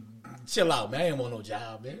and chill out, man. I ain't want no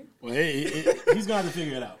job, man. Well, he's gonna have to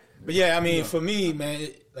figure it out. But yeah, I mean, for me, man,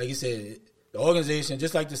 like you said, the organization,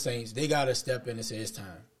 just like the Saints, they got to step in and say it's time,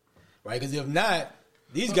 right? Because if not,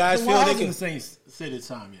 these guys feel they can. The Saints said it's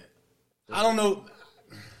time yet? I don't know.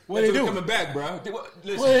 What they doing? Coming back, bro.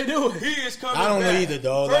 Listen, what they doing? He is coming back. I don't know either,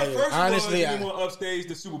 dog. First honestly, he went upstage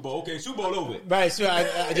the Super Bowl. Okay, Super Bowl over. Right, so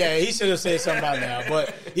he should have said something about now.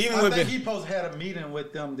 But even I think he supposed to had a meeting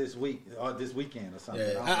with them this week or this weekend or something.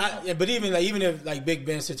 Yeah, but even if like Big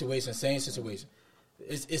Ben situation, same situation,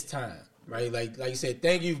 it's time, right? Like you said,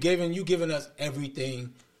 thank you, given us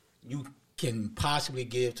everything you can possibly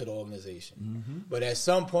give to the organization. But at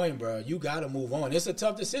some point, bro, you got to move on. It's a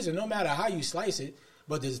tough decision, no matter how you slice it.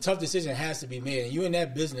 But there's a tough decision has to be made, and you're in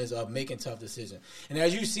that business of making tough decisions. And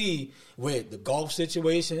as you see with the golf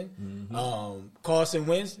situation, Carson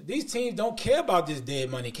Wentz, these teams don't care about this dead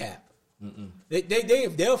money cap.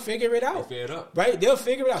 They'll figure it out. They'll figure it out. Right? They'll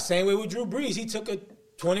figure it out. Same way with Drew Brees. He took a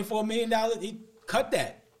 $24 million. He cut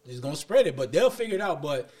that. He's going to spread it, but they'll figure it out.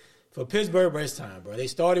 But for Pittsburgh, bro, it's time, bro. They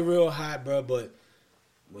started real hot, bro, but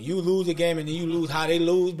when you lose a game and then you lose how they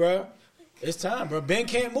lose, bro, it's time, bro. Ben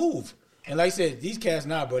can't move. And like I said, these cats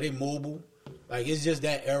now, bro, they mobile. Like, it's just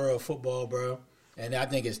that era of football, bro. And I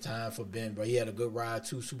think it's time for Ben, bro. He had a good ride,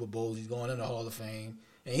 2 Super Bowls. He's going in the Hall of Fame.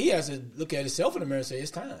 And he has to look at himself in the mirror and say,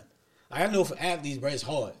 it's time. Like, I know for athletes, bro, it's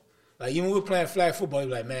hard. Like, even when we're playing flag football,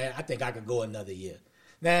 you're like, man, I think I could go another year.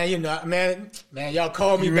 Now, you know, man, y'all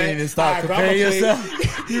call me you back. You ready to start comparing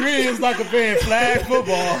yourself? You ready to start comparing flag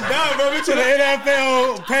football to the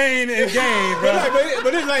NFL pain and gain, bro?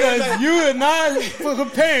 But it's like you are not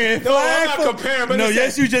comparing flag football. I'm not comparing. But no,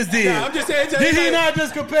 yes, you just did. I'm just saying. Did he not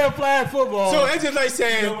just compare flag football? So it's just like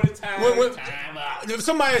saying, if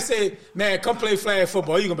somebody say, man, come play flag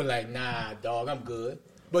football, you're going to be like, nah, dog, I'm good.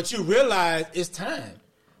 But you realize it's time.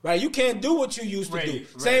 Right, you can't do what you used to do.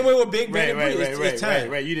 Same way with Big Ben. It's time.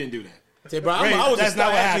 Right, you didn't do that. Say, bro, I was that's a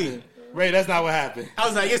not what athlete. happened. Ray, that's not what happened. I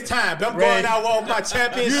was like, it's time. I'm going out with my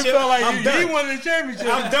championship. You felt like I'm done. He won the championship.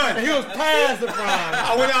 I'm done. And he was past the prime.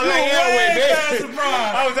 I went out like Elway, baby. Past the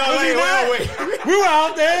prime. I was out like Elway. We were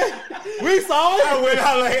out there. We saw it. I went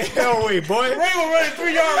out like Elway, boy. Ray was running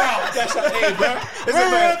 3-yard route. That's a hey, bro. Is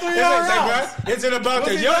it about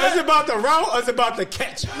the route or is it about the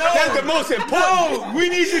catch? No. That's the most important. No,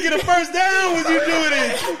 we need you to get a first down when you do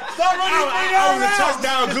it. Stop running 3-yard route. I was a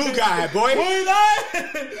touchdown glue guy, boy. Why you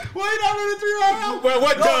not running 3-yard route? Well,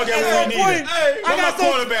 what Doug at where we need it? Where my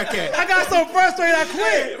quarterback at? I got so frustrated I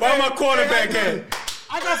quit. Where my quarterback at?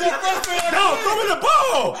 I got so frustrated. No, throw me the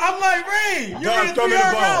ball. I'm like, Ray, you're running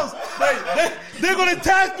 3-yard routes. They're going to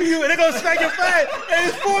tackle you, and they're going to strike your flag, and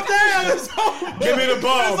it's 4th down. It's over. Give me the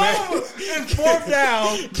ball, man. It's 4th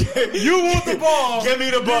down. You want the ball. Give me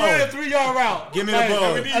the ball. You ran a 3-yard route. Give me the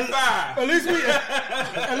ball. We need 5. At least we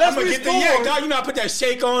get the yak, dog. You know I put that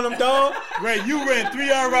shake on them, dog. Ray, you ran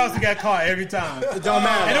 3-yard routes and got caught every time. It don't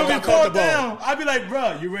matter. And it'll be 4th down. I'd be like,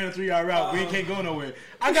 bro, you ran a 3-yard route. We can't go nowhere.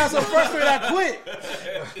 I got so frustrated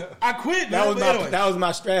I quit. That was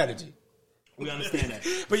my strategy. We understand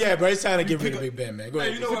that. But yeah, bro, it's time to get rid of Big Ben, man. Go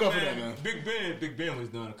ahead. You know what, man? Big Ben was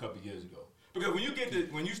done a couple of years ago. Because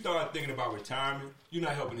when you start thinking about retirement, you're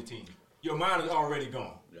not helping the team. Your mind is already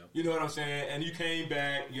gone. Yeah. You know what I'm saying? And you came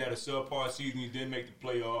back, you had a subpar season, you didn't make the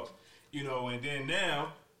playoffs, you know, and then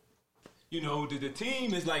now, you know, the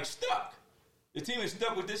team is like stuck. The team is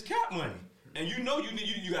stuck with this cap money. And you know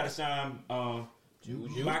you got to sign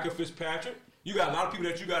Michael Fitzpatrick. You got a lot of people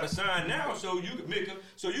that you got to sign now, so you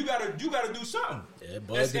got to do something. Yeah,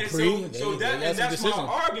 Bud Dupree. That's my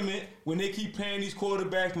argument when they keep paying these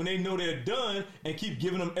quarterbacks when they know they're done and keep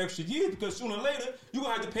giving them extra years because sooner or later you're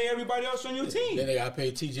gonna have to pay everybody else on your team. Then they got to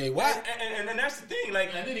pay T.J. Watt, and that's the thing.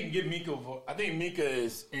 Like, I think they can get Mika. I think Mika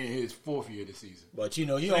is in his 4th year this season. But you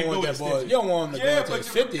know you don't want that boy. You don't want him to go into his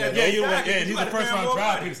 50th. Yeah, he's the first round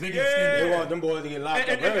draft pick. They want them boys to get locked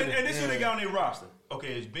up early. And this is what they got on their roster.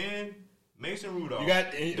 Okay, it's Ben, Mason Rudolph. You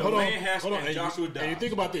got hold on, and Joshua Dobbs. And you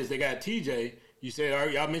think about this. They got TJ. You said, all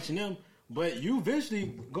right, y'all mentioned them, but you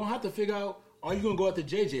eventually gonna have to figure out, are you gonna go after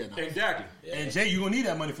JJ or not? Exactly. Yeah. And Jay, you gonna need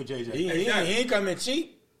that money for JJ. He ain't coming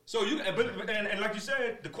cheap. So and like you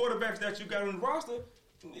said, the quarterbacks that you got on the roster,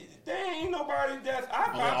 they ain't nobody that's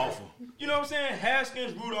awful. You know what I'm saying?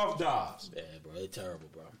 Haskins, Rudolph, Dobbs. Yeah, bro, they terrible,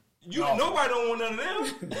 bro. Nobody don't want none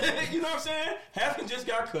of them. You know what I'm saying? Haskins just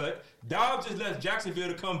got cut. Dobbs just left Jacksonville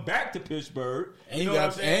to come back to Pittsburgh. And you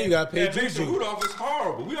got to pay Juju. Mason Rudolph is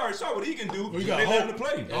horrible. We already saw what he can do. They let him to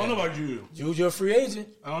play. I don't know about Juju. Juju a free agent.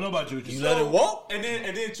 I don't know about Juju. You let it walk. And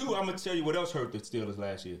then too, I'm gonna tell you what else hurt the Steelers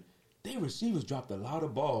last year. Their receivers dropped a lot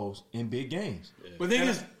of balls in big games. Yeah. But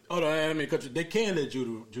then hold on, they can let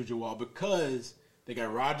Juju walk because they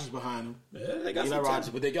got Rodgers behind them. Yeah, they got Rodgers,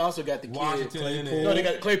 but they also got the kid Washington. No, they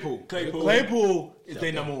got Claypool. Claypool is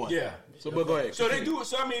their number one. Yeah. So, but go ahead. So they do.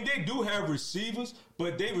 So I mean, they do have receivers,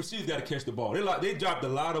 but they receivers got to catch the ball. They dropped a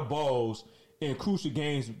lot of balls in crucial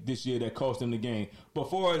games this year that cost them the game.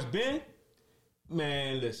 But far as Ben,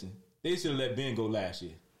 man, listen, they should have let Ben go last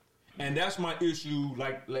year, and that's my issue.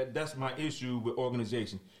 That's my issue with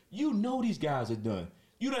organization. You know these guys are done.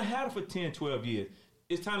 You done had it for 10, 12 years.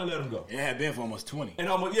 It's time to let him go. It had been for almost 20. And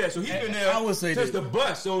so he's been there since the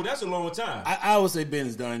bus, so that's a long time. I would say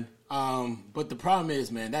Ben's done. But the problem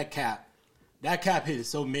is, man, that cap hit is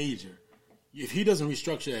so major if he doesn't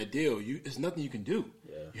restructure that deal, there's nothing you can do.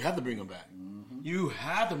 Yeah. You have to bring him back. Mm-hmm. You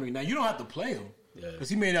have to bring. Now you don't have to play him because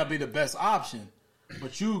he may not be the best option,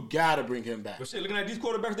 but you got to bring him back. But shit, looking at these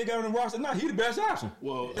quarterbacks they got on the roster, now he's the best option.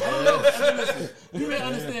 Well, listen, you may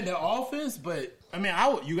understand their offense, but I mean,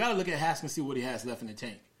 you got to look at Haskins and see what he has left in the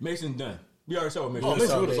tank. Mason's done. We already saw what Mason. Oh,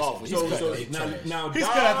 Mason was awful. Now he's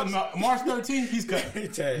cut after March 13th. He's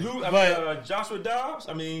cut. Joshua Dobbs.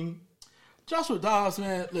 I mean, Joshua Dobbs,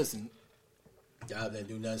 man. Listen, Dobbs didn't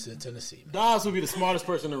do nothing since Tennessee. Man. Dobbs will be the smartest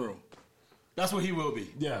person in the room. That's what he will be.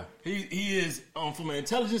 Yeah, he is. From an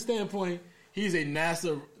intelligence standpoint, he's a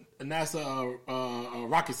NASA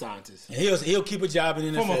rocket scientist. And he'll keep a job in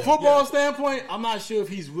the NFL. From a football standpoint, I'm not sure if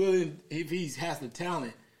he's willing, if he has the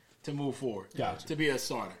talent to move forward, to be a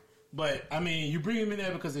starter. But, I mean, you bring him in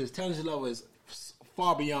there because his intelligence level is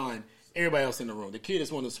far beyond everybody else in the room. The kid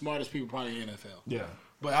is one of the smartest people probably in the NFL. Yeah.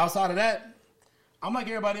 But outside of that, I'm like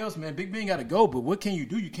everybody else, man. Big Ben got to go, but what can you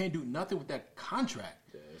do? You can't do nothing with that contract.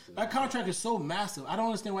 Yeah, that contract is so massive. I don't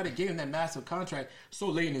understand why they gave him that massive contract so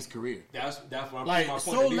late in his career. That's what I'm like,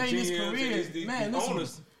 so late in his career, man,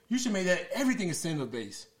 listen, you should make that everything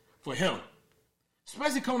incentive-based for him.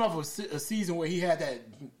 Especially coming off a season where he had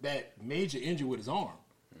that major injury with his arm.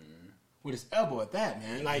 With his elbow at that,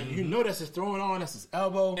 man. Like, you know that's his throwing on, that's his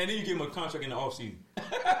elbow. And then you give him a contract in the offseason.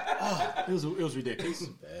 It was ridiculous.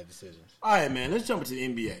 Bad decisions. All right, man, let's jump into the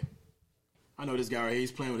NBA. I know this guy right here,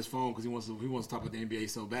 he's playing with his phone because he wants to talk about the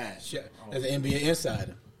NBA so bad. Sure. As an NBA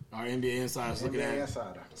insider. Our NBA insider's looking at it.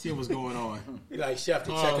 See what's going on. He like Chef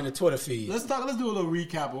to checking the Twitter feed. Let's do a little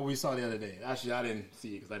recap of what we saw the other day. Actually, I didn't see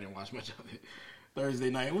it because I didn't watch much of it.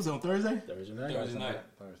 Thursday night. It was on Thursday? Thursday night.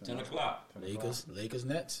 10 o'clock. Lakers,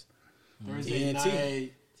 Nets. Thursday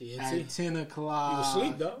night at 10 o'clock. You was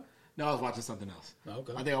asleep, though? No, I was watching something else.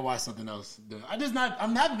 Okay. I think I watched something else.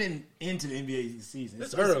 I'm not been into the NBA season.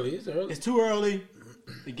 It's early. It's too early.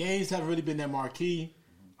 The games haven't really been that marquee.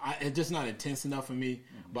 It's just not intense enough for me.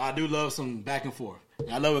 But I do love some back and forth.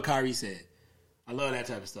 I love what Kyrie said. I love that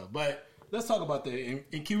type of stuff. But let's talk about that.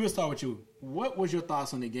 And Q, we'll start with you. What was your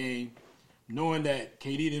thoughts on the game, knowing that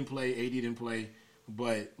KD didn't play, AD didn't play,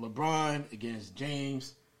 but LeBron against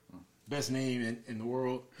James, best name in the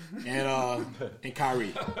world, and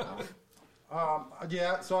Kyrie.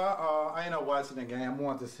 So I ended up watching the game. I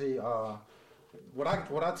wanted to see what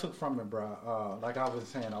I took from it, bro. Like I was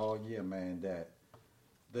saying all year, man, that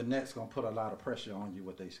the Nets gonna put a lot of pressure on you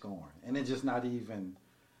with their scoring, and it's not even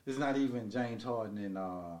James Harden and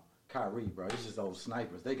Kyrie, bro. It's just those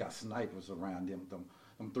snipers. They got snipers around them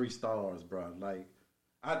 3 stars, bro. Like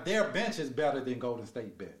their bench is better than Golden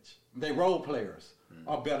State bench. They role players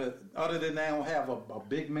are better, other than they don't have a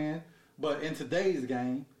big man. But in today's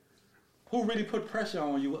game, who really put pressure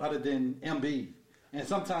on you other than Embiid? And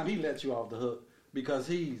sometimes he lets you off the hook because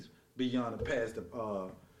he's beyond the past the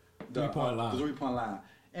 3-point line. The 3-point line.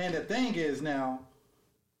 And the thing is now,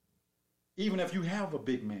 even if you have a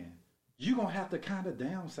big man, you're going to have to kind of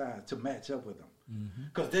downsize to match up with them.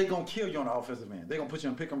 Because they're going to kill you on the offensive end. They're going to put you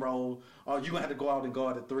in pick and roll, or you're going to have to go out and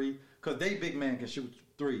guard at 3. Because they big man can shoot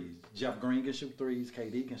threes. Jeff Green can shoot threes.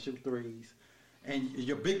 KD can shoot threes. And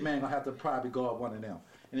your big man going to have to probably guard one of them.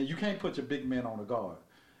 And you can't put your big man on the guard.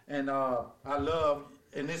 And I love,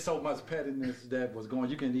 and there's so much pettiness that was going,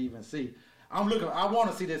 you can even see. I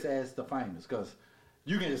want to see this as the finals, because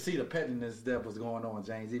you can see the pettiness that was going on,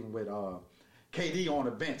 James, even with KD on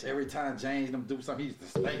the bench. Every time James them do something, he's the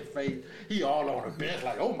snake face. He all on the bench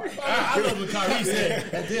like, oh my God. I love what Kyrie said.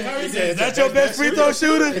 Kyrie said, is that your best free throw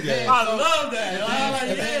shooter? Yeah. I love that. I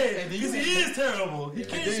like that. Because he is terrible. He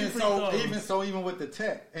can't shoot free throws. Even with the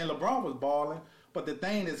tech, and LeBron was balling, but the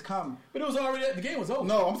thing is coming. But it was already, the game was over.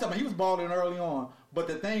 No, I'm talking about he was balling early on. But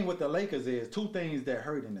the thing with the Lakers is 2 things that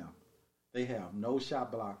hurting them. They have no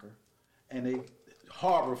shot blocker, and they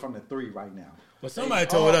harbor from the 3 right now. Well, somebody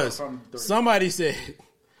told us. Somebody said,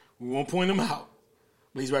 we won't point him out,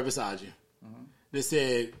 but he's right beside you. They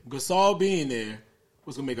said Gasol being there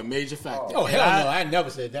was going to make a major factor. Oh, hell no. I never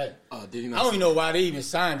said that. Did he not? I don't even know why they even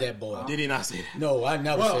signed that boy. Did he not say that? No, I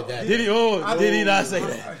never said that. Did he? Did he not say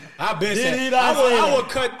that? I've been saying I would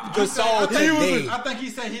cut Gasol today. I think he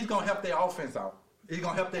said he's going to help their offense out. He's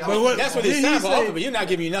going to help their offense. That's what he signed for, but you're not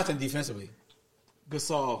giving you nothing defensively.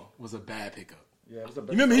 Gasol was a bad pickup. Yeah, you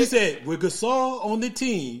remember he said, with Gasol on the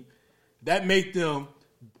team, that make them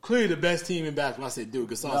clearly the best team in basketball. I said, dude,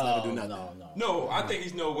 Gasol's not going to do nothing. No, I think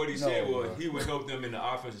he's know what he said was he would help them in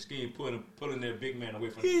the offensive scheme, pulling their big man away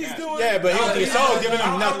from the basket. Yeah, but Gasol's giving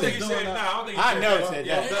them nothing. I never said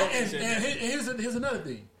that. And here's another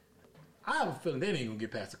thing. I have a feeling they ain't going to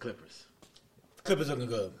get past the Clippers. The Clippers looking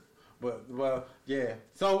good. But well, yeah.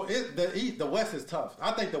 So the West is tough.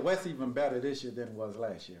 I think the West even better this year than it was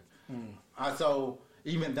last year. So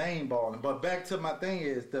even they ain't balling. But back to my thing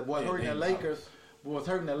is that what's hurting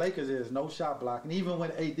the Lakers is no shot blocking. Even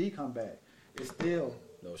when AD come back, it's still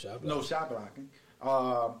no shot blocking.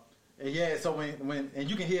 And yeah, so when and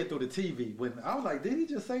you can hear it through the TV. When I was like, did he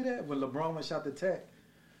just say that when LeBron went shot the tech?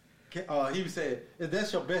 He said,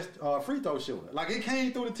 "That's your best free throw shooter." Like it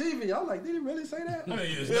came through the TV. I was like, "Did he really say that?" I mean,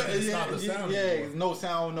 it's nothing to stop the sound. Yeah, no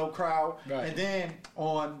sound, no crowd. Right. And then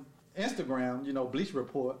on Instagram, Bleacher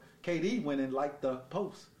Report, KD went and liked the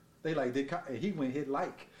post. They like he went and hit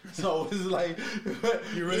like. So it's like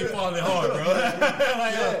you're really falling hard, bro.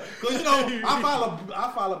 Because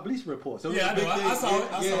I follow Bleacher Report. So yeah, I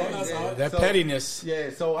saw it. That pettiness.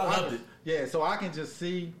 Yeah, so I loved it. Yeah, so I can just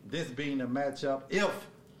see this being a matchup if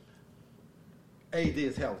AD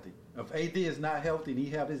is healthy. If AD is not healthy and he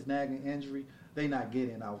have his nagging injury, they not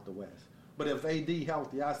getting out the West. But if AD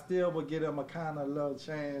healthy, I still would give him a kind of little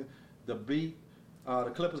chance to beat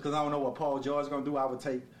the Clippers because I don't know what Paul George is going to do. I would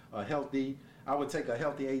take a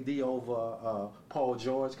healthy AD over Paul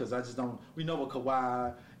George because I just don't. We know what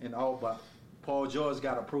Kawhi and all, but Paul George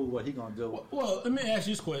got to prove what he going to do. Well, let me ask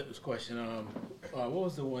you this question. What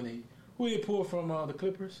was the one who he pulled from the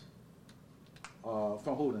Clippers?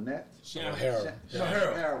 From who? The Nets?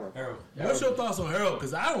 Harold. What's your thoughts on Harold?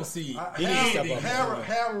 Because I don't see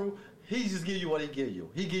Harold. He just give you what he give you.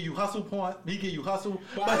 He give you hustle point. He give you hustle,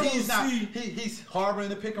 but he's not. He's harboring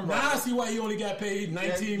the pick and roll. Now I see why he only got paid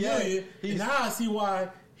 $19 million. And now I see why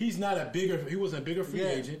he's not he wasn't a bigger free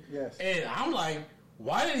agent. Yes. And I'm like,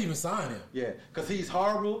 why didn't he even sign him? Yeah, because he's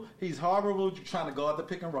horrible. He's horrible trying to guard the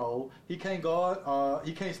pick and roll. He can't guard.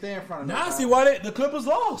 He can't stay in front of. Now I see why the Clippers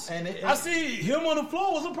lost. And I see him on the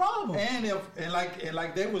floor was a problem. And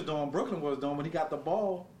like they was doing, Brooklyn was doing when he got the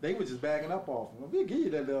ball, they were just bagging up off him. We'll give you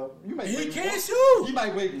that little. He can't shoot. You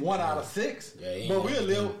might wait 1 out of 6,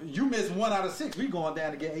 but you miss 1 out of 6. We going down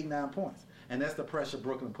to get 8-9 points, and that's the pressure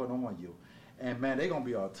Brooklyn put on you. And man, they're gonna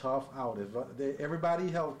be a tough out if everybody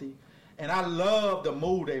healthy. And I love the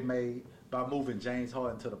move they made by moving James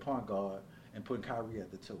Harden to the point guard and putting Kyrie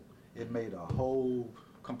at the 2. It made a whole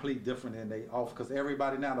complete difference in they off because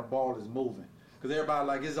everybody now the ball is moving. Because everybody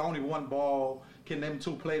like it's only one ball. Can them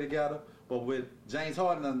two play together? But with James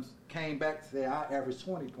Harden came back to say I average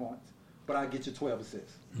 20 points, but I get you 12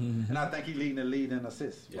 assists. Mm-hmm. And I think he's leading the lead in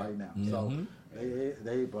assists right now. Mm-hmm. So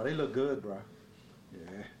they look good, bro.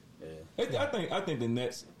 Yeah. I think the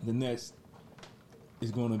Nets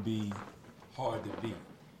is going to be hard to beat.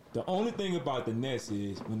 The only thing about the Nets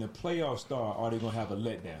is when the playoffs start, are they going to have a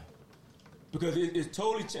letdown? Because it's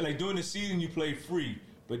totally like during the season you play free,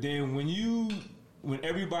 but then when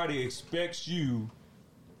everybody expects you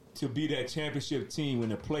to be that championship team when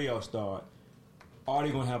the playoffs start, are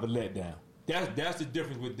they going to have a letdown? That's the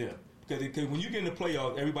difference with them. Because when you get in the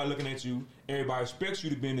playoffs, everybody looking at you, everybody expects you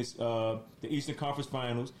to be in the Eastern Conference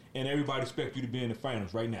Finals, and everybody expects you to be in the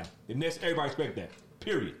finals right now. The Nets, everybody expects that.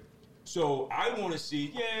 Period. So I want to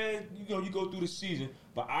see, you go through the season,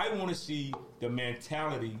 but I want to see the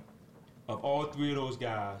mentality of all three of those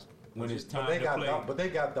guys when it's time to play. But they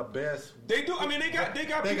got the best. They do. I mean, they got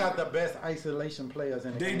the best isolation players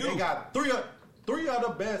in the game. They do. They got three of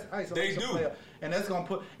the best isolation players, and that's gonna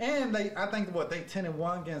put. And I think they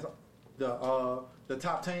 10-1 against the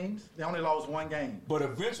top teams. They only lost one game. But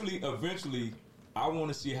eventually, I want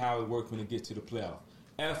to see how it works when it gets to the playoffs.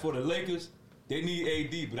 As for the Lakers, they need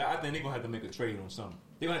AD, but I think they're gonna have to make a trade on something.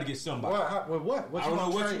 They're gonna have to get somebody. What? I don't know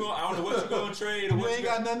what you're gonna trade. You ain't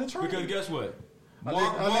got nothing to trade. Because guess what?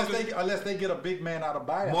 Unless they get a big man out of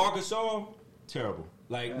buyout. Marc Gasol, terrible.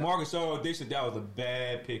 Marc Gasol, they said that was a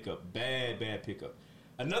bad pickup. Bad pickup.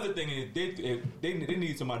 Another thing is they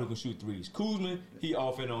need somebody who can shoot threes. Kuzma, he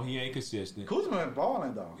off and on. He ain't consistent. Kuzma ain't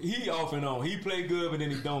balling though. He off and on. He play good, but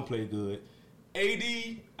then he don't play good. AD,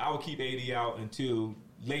 I would keep AD out until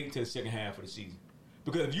late into the second half of the season.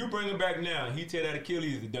 Because if you bring him back now and he tear that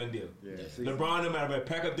Achilles, it's a done deal. Yeah, LeBron, no matter what,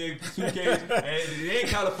 pack up their suitcase, and they in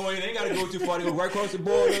California, they ain't got to go too far. They go right across the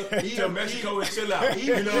border to Mexico and chill out.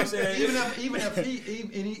 You know what I'm saying?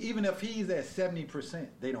 Even if he's at 70%,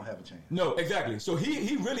 they don't have a chance. No, exactly. So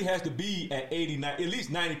he really has to be at 89, at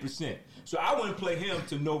least 90%. So I wouldn't play him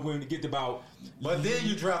to know when to get about. But then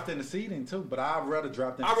you draft in the seeding too. But I'd rather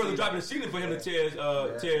draft in. I'd rather drop in the seeding for him to tear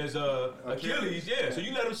his Achilles. Yeah. So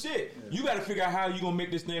you let him sit. Yeah. You got to figure out how you gonna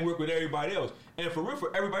make this thing work with everybody else. And for real,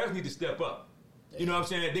 everybody else need to step up. You know what I'm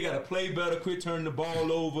saying? They got to play better, quit turning the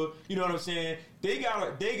ball over. You know what I'm saying? They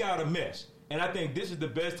got to mesh. And I think this is the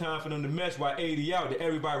best time for them to mesh while AD out, that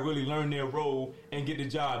everybody really learn their role and get the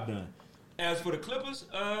job done. As for the Clippers,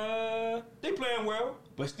 they playing well,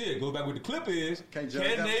 But still, go back with the clip is, can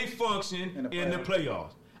they function in the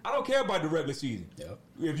playoffs? I don't care about the regular season. Yep.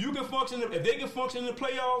 If you can function, if they can function in the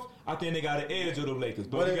playoffs, I think they got an edge of the Lakers.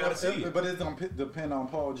 But you got to see it. But it's going to depend on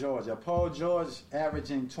Paul George. If Paul George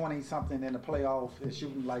averaging 20-something in the playoffs and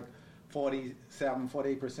shooting like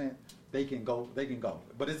 48%, they can go.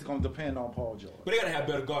 But it's going to depend on Paul George. But they got to have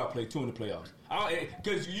better guard play, too, in the playoffs.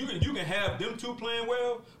 Because you can have them two playing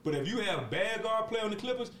well, but if you have bad guard play on the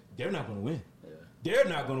Clippers, they're not going to win. Yeah. They're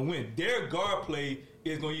not going to win. Their guard play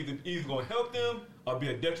is going to either going to help them or be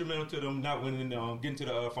a detrimental to them not winning, getting to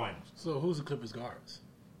the finals. So who's the Clippers guards?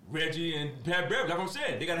 Reggie and Pat Bev. That's what I'm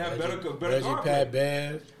saying. They got to have better Reggie, guard Pat play.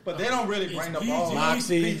 Bev. But they don't really bring the ball.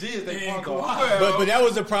 Moxie. PG is their point guard. But that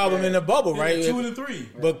was the problem in the bubble, right? 2 and 3.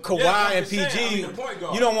 But Kawhi and PG,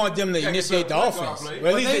 you don't want them to initiate the offense. Well,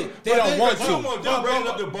 at least they don't want to. You don't want them bringing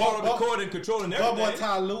up the ball on the court and controlling everything. But what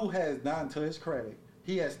Ty Lue has done, to his credit,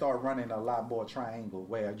 he has started running a lot more triangle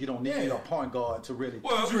where you don't need a point guard to really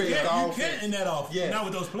create the offense. You can't in that offense. Yeah. Not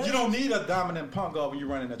with those players. You don't need a dominant point guard when you're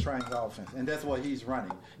running a triangle offense. And that's what he's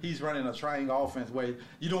running. He's running a triangle offense where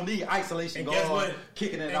you don't need isolation guard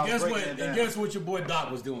kicking it out. And guess what your boy Doc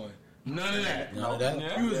was doing? None of that.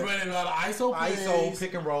 He was running a lot of ISO plays. ISO,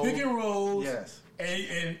 pick and rolls. Yes.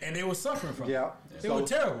 And they were suffering from it. They were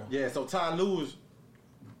terrible. Yeah, so Ty Lue is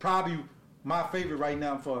probably my favorite right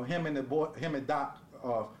now for him and Doc.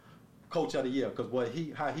 Coach of the year, because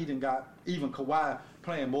how he done got even Kawhi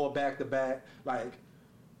playing more back to back. Like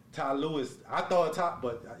Ty Lewis, I thought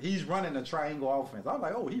but he's running a triangle offense. I was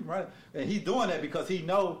like, he's running, and he's doing that because he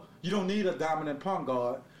know you don't need a dominant point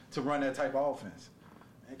guard to run that type of offense.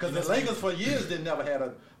 Because the Lakers for years never had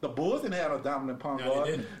the Bulls didn't have a dominant point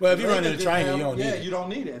guard. Well, if you run in a triangle, you don't need it. You don't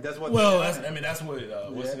need it. And that's what. That's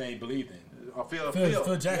what what's his name believed in.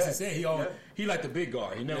 Phil Jackson said he liked the big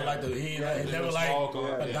guard. He never liked he never liked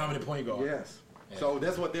a dominant point guard. Yes. Yeah. So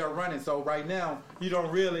that's what they're running. So right now you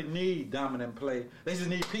don't really need dominant play. They just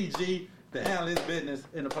need PG to handle his business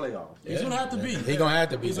in the playoffs. He's gonna have to be. He's gonna have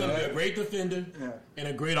to be. He's gonna be a great defender and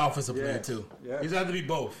a great offensive player too. Yes. He's gonna have to be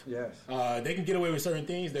both. Yes. They can get away with certain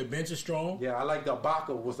things. Their bench is strong. Yeah, I like the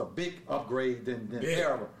Ibaka was a big upgrade than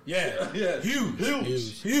Terrell. Yeah. Huge.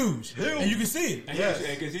 And you can see it.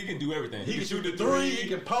 Because he can do everything. He can shoot the three. He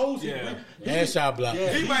can post. And shot block.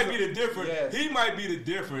 Yeah, he might be the difference. Yes. He might be the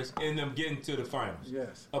difference in them getting to the finals.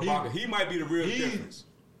 Yes. Ibaka. He might be the real difference.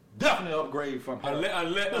 Definitely upgrade from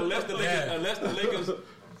unless the Lakers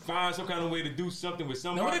find some kind of way to do something with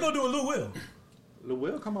somebody. Now what they gonna do with Lou Will? Lou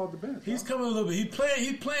Will come off the bench. He's coming a little bit.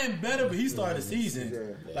 He's playing better, but he started the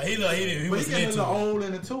season. Like he was getting a little old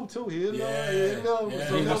in the too. He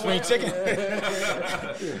was swing chicken.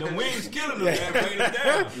 The wings killing him, man. Bringing it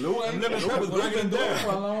down. Lou been doing for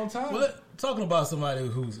a long time. Well, talking about somebody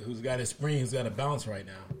who's got his spring, who's got a bounce right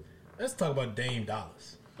now. Let's talk about Dame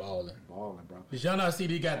Dollars. Balling, bro. Did y'all not see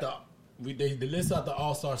they got they list out the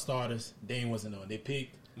All-Star starters? Dame wasn't on. They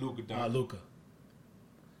picked Luka.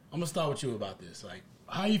 I'm gonna start with you about this. Like,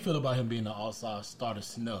 how you feel about him being the All-Star starter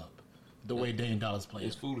snub? The way Dame Dollars playing.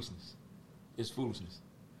 It's foolishness.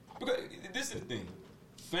 Because this is the thing.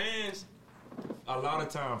 Fans, a lot of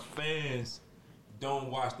times, fans don't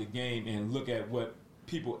watch the game and look at what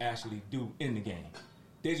people actually do in the game.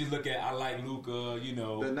 They just look at, I like Luka,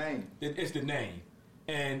 the name. It's the name.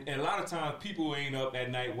 And a lot of times people ain't up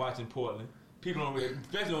at night watching Portland. People don't really,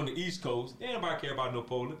 especially on the East Coast, they ain't nobody care about no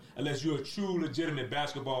Portland unless you're a true, legitimate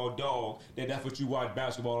basketball dog. That's what you watch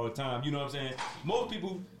basketball all the time. You know what I'm saying? Most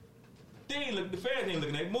people, the fans ain't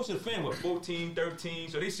looking at it. Most of the fans were 14, 13,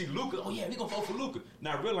 so they see Luka. Oh yeah, we gonna vote for Luka.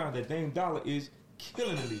 Now I realize that Dame Dollar is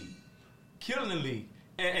killing the league,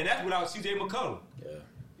 and that's without CJ McCollum. Yeah.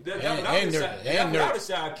 Without a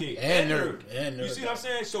sidekick. And Nurk. You see what I'm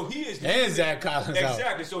saying? So he is... And Zach Collins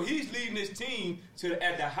Exactly. So he's leading his team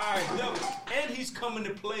at the highest level. And he's coming to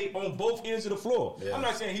play on both ends of the floor. Yeah. I'm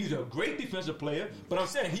not saying he's a great defensive player, but I'm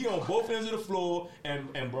saying he on both ends of the floor.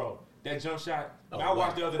 And bro, that jump shot... I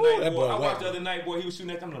watched the other night, boy. He was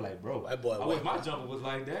shooting that. I'm like, bro, I wish my jumper was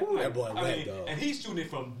like that. That boy wet, dog. And he's shooting it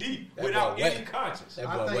from deep without any conscience.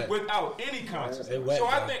 Without any conscience. So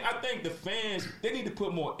I think the fans, they need to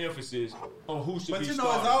put more emphasis on who should be starting.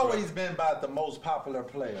 But it's always been about the most popular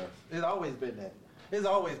player. It's always been that. It's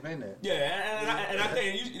always been that. Yeah, and I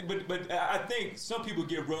think, but I think some people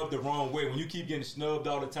get rubbed the wrong way when you keep getting snubbed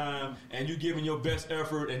all the time and you giving your best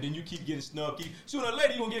effort and then you keep getting snubbed. Sooner or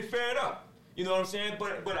later, you're going to get fed up. You know what I'm saying?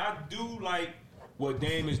 But I do like what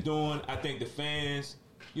Dame is doing. I think the fans,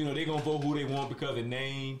 they're going to vote who they want because of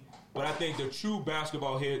name. But I think the true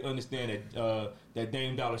basketball heads understand that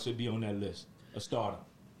Dame Dollar should be on that list, a starter.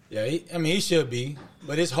 Yeah, he should be.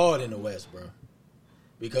 But it's hard in the West, bro.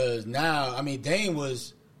 because now, I mean, Dame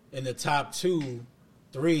was in the top 2,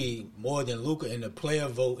 3 more than Luka in the player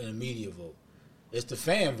vote and the media vote. It's the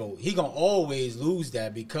fan vote. He gonna always lose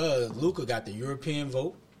that because Luka got the European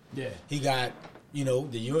vote. Yeah, he got the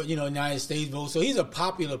United States vote. So he's a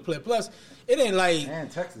popular player. Plus, it ain't like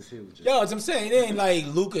and Texas huge. Yo, as I'm saying, it ain't like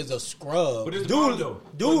Luka's a scrub. But it's dude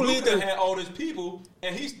Luka had all these people,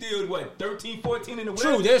 and he's still 13, 14 in the West.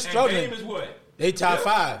 True, they're struggling. And Dame is what? They top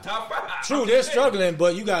 5. Top 5. True, they're struggling,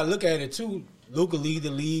 but you gotta look at it too. Luka lead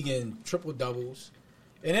the league in triple doubles.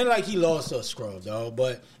 And then, like, he lost a scrub, dog.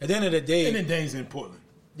 But at the end of the day... And then Dame's in Portland.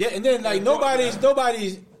 Yeah, and then, like,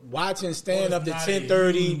 nobody's watching stand up to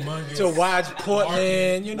 10:30 to watch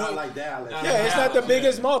Portland, you know. Not like Dallas. Yeah, it's not the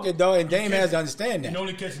biggest market, dog, and Dame has to understand that. You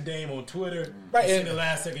only catching Dame on Twitter. Right. In the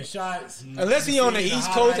last-second shots. Unless he on the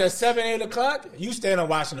East Coast at 7, 8 o'clock, you stand up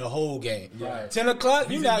watching the whole game. Right. 10 o'clock,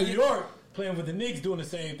 He's you not... in New York playing with the Knicks doing the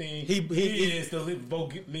same thing. He is the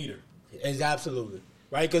vote leader. Is absolutely.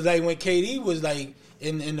 Right? Because, like, when KD was, like,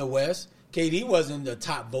 in the West, KD wasn't the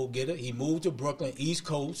top vote getter. He moved to Brooklyn, East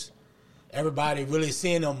Coast. Everybody really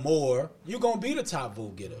seeing him more. You're going to be the top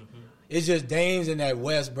vote getter. Mm-hmm. It's just Dame's in that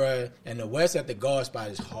West, bruh, and the West at the guard spot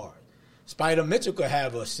is hard. Spider Mitchell could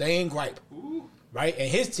have a same gripe, right? And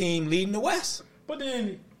his team leading the West. But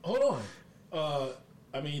then, hold on.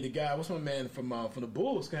 I mean, the guy, what's my man from the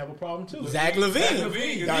Bulls, can have a problem too. Zach LaVine.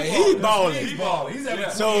 He's balling. He's having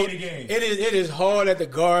so a game. It is hard at the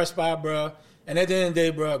guard spot, bro. And at the end of the day,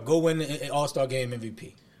 bro, go win the All-Star Game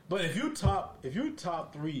MVP. But if you're a top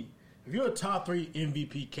 3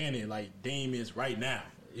 MVP candidate like Dame is right now,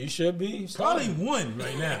 you should be probably one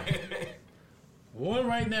right now. One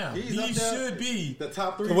right now. He should be the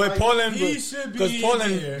top 3. With Portland, he should be because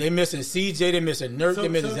Portland, there. they missing CJ, they missing Nurk, they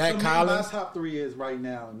missing Zach Collins. My top 3 is right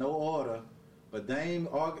now, no order, but Dame,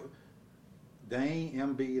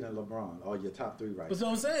 Embiid, and LeBron are your top 3 right now. That's what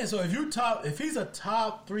I'm saying. So if he's a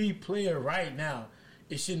top 3 player right now,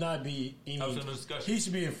 it should not be any discussion. He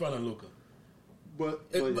should be in front of Luka. But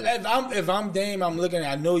if I'm Dame, I'm looking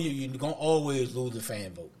at. I know you're gonna always lose the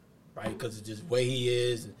fan vote, right? Because it's just where he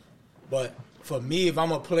is. But for me, if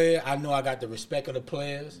I'm a player, I know I got the respect of the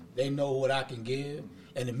players. They know what I can give,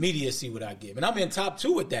 and the media see what I give. And I'm in top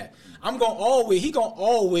 2 with that. He gonna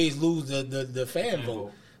always lose the fan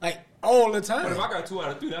vote, like all the time. But if I got 2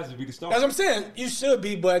 out of 3, that should be the start. That's what I'm saying. You should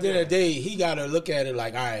be, but at the end of the day, he gotta look at it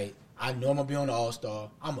like, all right, I know I'm gonna be on the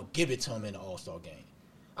All-Star. I'm gonna give it to him in the All-Star game.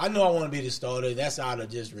 I know I want to be the starter. That's out of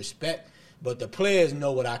just respect. But the players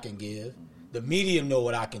know what I can give. The media know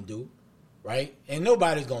what I can do. Right? And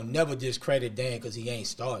nobody's going to never discredit Dan because he ain't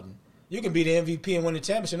starting. You can be the MVP and win the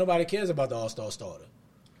championship. Nobody cares about the All-Star starter.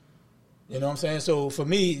 You know what I'm saying? So, for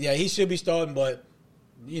me, yeah, he should be starting, but,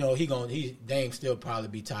 you know, Dame still probably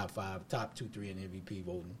be top 5, top 2, 3 in MVP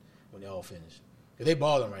voting when they all finish. Because they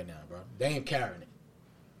balling right now, bro. Dame carrying it.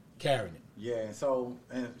 Yeah,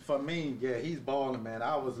 and for me, yeah, he's balling, man.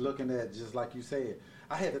 I was looking at, just like you said,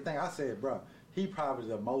 I had to think, I said, bro, he probably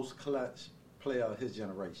the most clutch player of his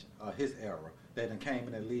generation, his era, that done came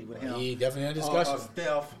in the league with him. He definitely had discussion.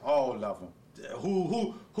 Steph, all of them.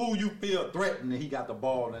 Who you feel threatened, and he got the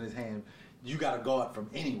ball in his hand. You got to guard from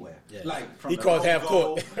anywhere. Yeah. Like from he calls half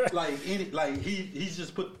court. He's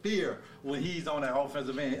just put fear when he's on that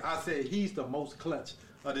offensive end. I said he's the most clutch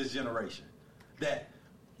of this generation. That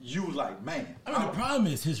you like, man. I mean, the problem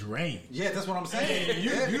is his range. Yeah, that's what I'm saying.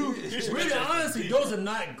 Really, honestly, those are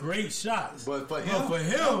not great shots. But for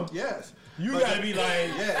him, yes. You gotta be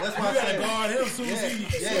like, that's why you gotta guard him soon as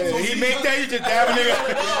he make that, you just dab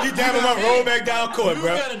him, he dab him up, roll back down court,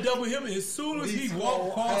 bro. You gotta double him as soon as he walk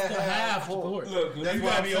across the half court. Look, you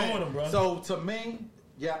gotta be on him, bro. So to me,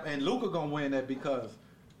 yeah, and Luka gonna win that because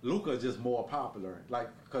Luka is just more popular, like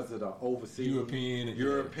because of the overseas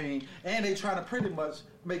European, and they try to pretty much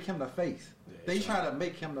make him the face. They try to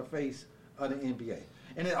make him the face of the NBA.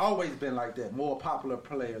 And it always been like that. More popular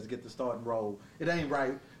players get the starting role. It ain't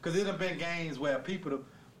right. Because it have been games where people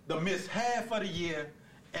have missed half of the year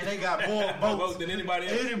and they got more votes than anybody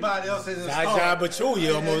else. Anybody else in the start. John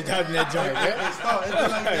Pachulia almost got in that joint. It's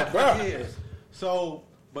been like that for years. So,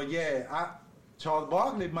 but yeah, Charles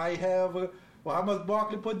Barkley might have how much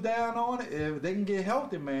Barkley put down on it? If they can get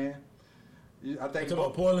healthy, man. I think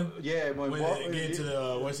about Portland? Yeah, when they get to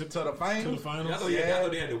the to the finals. To the finals. That's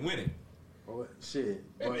what they had to win it. Oh, shit.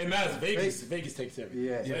 It matters. Vegas takes everything.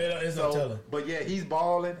 Yeah. It's no telling. But yeah, he's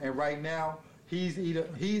balling, and right now he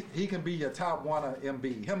can be your top one of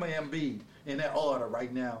Embiid. Him or Embiid in that order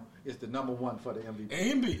right now is the number one for the MVP.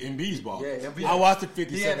 And Embiid's balling. Yeah, Embiid. I watched the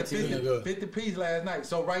 50 He had the 50 piece last night.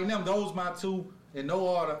 So right now, those my two in no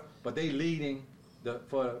order, but they leading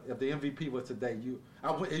if the MVP was today,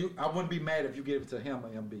 I wouldn't be mad if you gave it to him or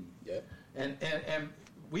Embiid. Yeah. And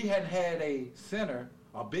we hadn't had a center,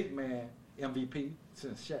 a big man MVP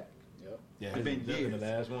since Shaq. Yep. Yeah, It's been years. the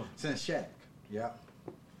last one. Since Shaq. Yeah.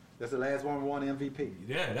 That's the last one we won MVP.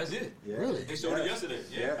 Yeah, that's it. Yeah. Really? They showed it yesterday.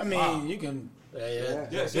 Yeah. I mean, you can. Yeah,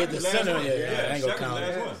 Get Shaq the the last center. one. Yeah, Yeah, ain't gonna Shaq count. the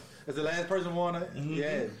last one. It's the last person won it.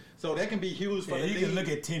 Yeah. So that can be huge for the you league. can look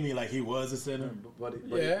at Timmy like he was a center, but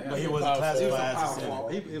but he He wasn't was classified powerful. as a center.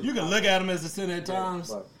 Powerful. You can look at him as a center at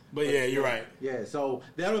times, but yeah, you're right. Yeah, so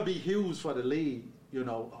that'll be huge for the league. You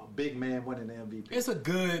know, a big man winning the MVP. It's a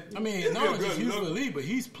good. I mean, It's not a only good just huge for look. the league, but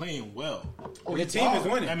he's playing well. Oh, The team is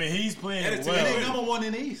winning. I mean, he's playing And the team And they well, number one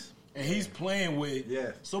in the East. and he's playing with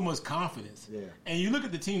Yeah. so much confidence. Yeah. And you look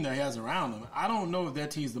at the team that he has around him. I don't know if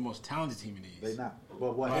that team's the most talented team in the East. They not.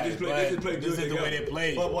 But what Right, just play- but they just play this good is the together. way they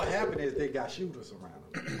play. But what happened is they got shooters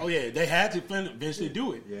around them. Oh yeah, they had to eventually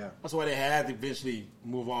do it. Yeah. That's why they had to eventually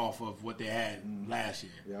move off of what they had last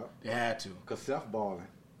year. Yeah. They had to. Cause Seth balling.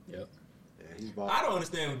 Yep. Yeah, he's balling. I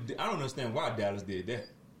don't understand why Dallas did that.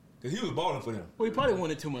 Because he was balling for them. Well, he probably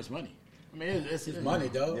wanted too much money. I mean, it's Money,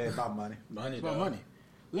 dog. Yeah, about money. Money, It's about dog. money.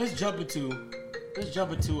 Let's jump into.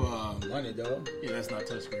 Money, dog. Yeah, that's not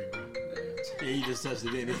touchscreen, bro. Yeah, he just touched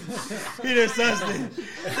it, didn't he? He just touched it.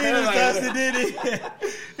 He just touched it, didn't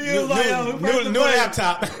he? He was like, "Oh, New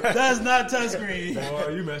laptop. That's not touchscreen."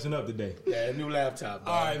 Boy, you messing up today. Yeah, new laptop.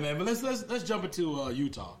 All right, man. But let's jump into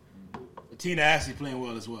Utah. A team that actually playing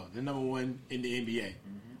well as well. They're number one in the NBA.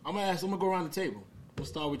 I'm gonna go around the table. We'll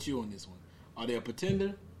start with you on this one. Are they a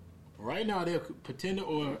pretender? Right now, are they a pretender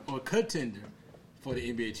or contender for the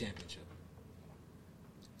NBA championship?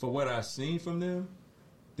 For what I've seen from them,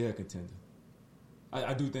 they're a contender.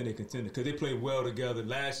 I do think they're contender because they played well together.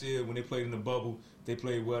 Last year when they played in the bubble, they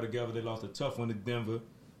played well together. They lost a tough one to Denver.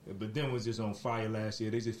 But Denver was just on fire last year.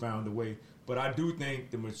 They just found a way. But I do think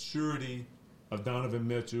the maturity of Donovan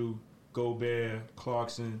Mitchell, Gobert,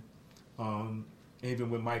 Clarkson, even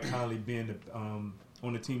with Mike Conley being on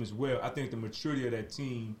the team as well, I think the maturity of that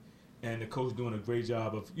team and the coach doing a great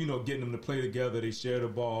job of, getting them to play together. They share the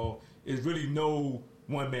ball. There's really no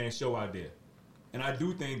one-man show out there. And I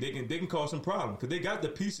do think they can cause some problems because they got the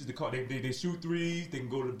pieces to call. They shoot threes. They can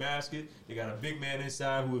go to the basket. They got a big man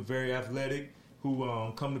inside who is very athletic,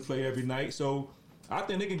 who come to play every night. So I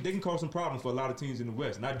think they can cause some problems for a lot of teams in the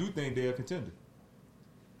West. And I do think they're a contender.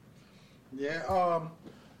 Yeah.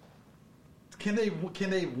 Can they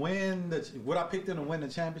win? Would I pick them to win the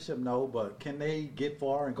championship? No, but can they get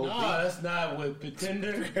far and go No, deep? that's not what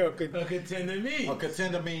pretender a contender means. A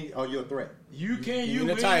contender mean, you're a threat. You win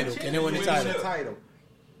the title. Can they win the Win title? the title.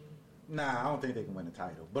 Nah, I don't think they can win the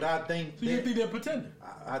title. But I think So you think they're a pretender?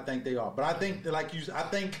 I think they are. But I think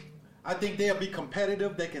I think they'll be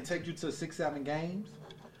competitive. They can take you to 6-7 games.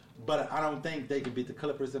 But I don't think they can beat the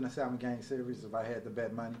Clippers in a 7-game series if I had to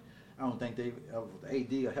bet money. I don't think a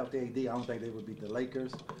healthy AD, I don't think they would beat the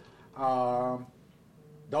Lakers.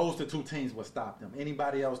 Those the two teams would stop them.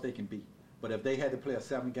 Anybody else they can beat. But if they had to play a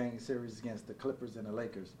 7-game series against the Clippers and the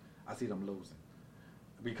Lakers, I see them losing.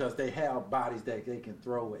 Because they have bodies that they can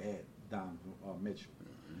throw at Donovan Mitchell.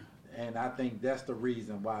 And I think that's the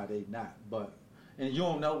reason why they not. And you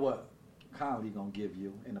don't know what Conley going to give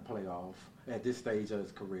you in the playoff at this stage of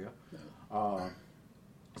his career.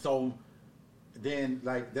 So then,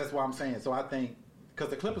 that's what I'm saying. So I think, because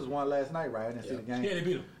the Clippers won last night, right? I didn't see the game. Yeah, they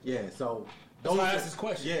beat them. Yeah, so. That's why I asked this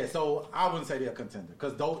question. Yeah, so I wouldn't say they're a contender.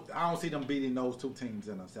 Because I don't see them beating those two teams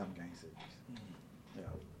in a 7-game series. Yeah.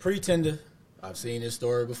 Pretender. I've seen this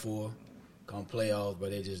story before. Come playoffs,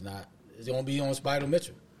 but they just not. It's going to be on Spider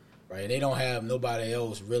Mitchell, right? They don't have nobody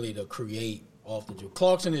else really to create off the dribble.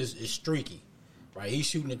 Clarkson is streaky, right? He's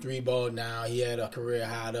shooting the 3-ball now. He had a career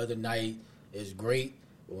high the other night. It's great.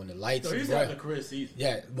 But when the lights he's are bright, having a career season.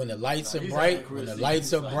 yeah, when the lights are he's bright, having a career when the season.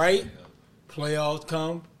 lights are He's bright, like- playoffs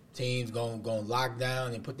come. Teams going lock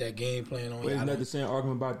down and put that game plan on. But you. isn't that the same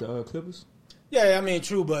argument about the Clippers? Yeah, I mean,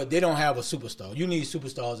 true, but they don't have a superstar. You need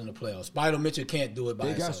superstars in the playoffs. Spider Mitchell can't do it by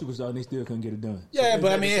They got himself. superstars and they still couldn't get it done. Yeah, So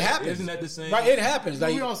but I isn't mean, that it the same- happens. Isn't that the same? Right, it happens. But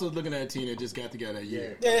Like, we're also looking at a team that just got together a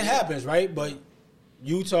year. yeah, it happens, right? But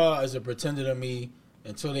Utah is a pretender to me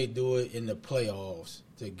until they do it in the playoffs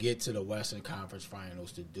to get to the Western Conference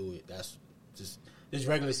Finals to do it. That's just this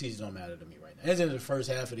regular season don't matter to me right now. It's in the first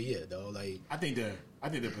half of the year, though. Like, I think they're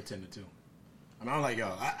pretender too. I mean, I'm like,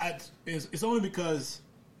 yo, it's only because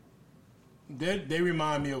they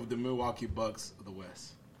remind me of the Milwaukee Bucks of the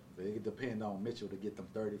West. They depend on Mitchell to get them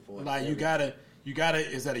 34. Like you gotta.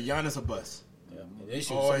 Is that a Giannis a bust? yeah, they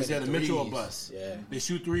shoot Or so is that many a Mitchell a threes. bust? Yeah, They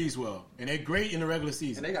shoot threes well, and they're great in the regular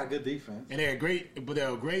season. And they got good defense. And they're great in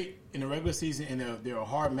the regular season, and they're a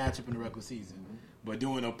hard matchup in the regular season. But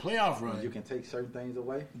doing a playoff run, you can take certain things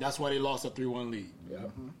away. That's why they lost a 3-1 lead. Yeah.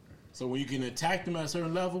 Mm-hmm. So when you can attack them at a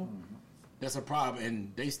certain level, that's a problem.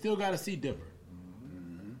 And they still got to see Denver.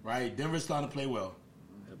 Right? Denver's starting to play well.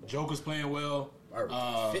 Joker's playing well.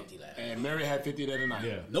 50 last. And Murray had 50 the other night.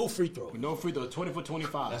 Yeah. No free throw. No free throw, 20 for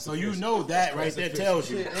 25. So you know that right there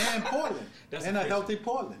tells you. And Portland. And a healthy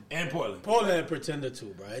Portland. And Portland. Portland a pretender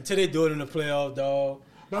too, bro. Until they do it in the playoffs, dog.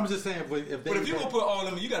 But I'm just saying, if you're gonna put all of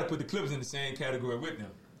them, you got to put the Clippers in the same category with them.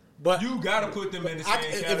 But you got to put them in the same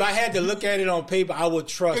category. If I had to look at it on paper, I would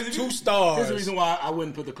trust 2 stars. Here's the reason why I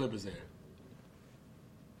wouldn't put the Clippers there.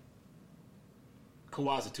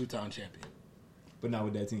 Kawhi's a 2-time champion. But not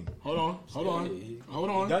with that team. Hold on.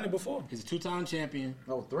 He's done it before. He's a 2-time champion.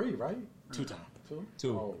 Oh, 3, right? 2-time.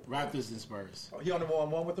 2. Oh. Raptors and Spurs. Oh, he only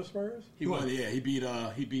won 1 with the Spurs? He won. Yeah, he beat.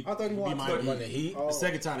 I thought he won the Heat. The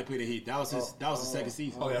second time they played the Heat. That was his. That was his second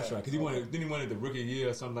season. Oh, that's right. Because he won. Then he won the rookie year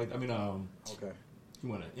or something like that. I mean, okay. He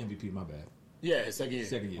won an MVP. My bad. Yeah, his second year.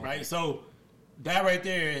 Second year. Right. So that right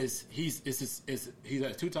there is he's a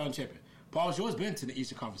 2-time champion. Paul George's been to the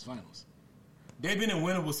Eastern Conference Finals. They've been in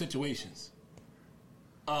winnable situations.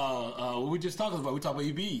 We just talked about. We talked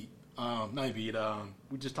about Embiid. Not Embiid.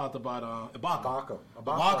 We just talked about Ibaka.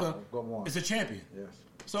 Ibaka is a champion. Yes.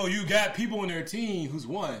 So you got people on their team who's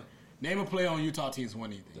won. Name a player on Utah team's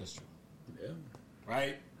won anything. That's true. Yeah.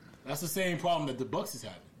 Right. That's the same problem that the Bucks is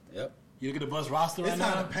having. Yep. You look at the Bucks roster right now.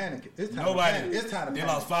 It's time to panic. It's time to panic. They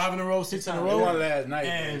lost 5 in a row, 6 in a row. They won last night,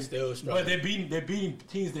 and still struggling. But they're beating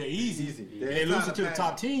teams that are easy. They're losing to the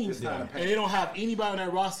top teams, and panic. they don't have anybody on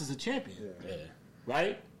that roster as a champion. Yeah.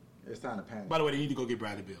 Right? It's time to panic. By the way, they need to go get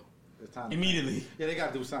Bradley Beal. It's time to immediately. Panic. Yeah, they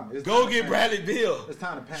got to do something. It's go get Bradley Beal. It's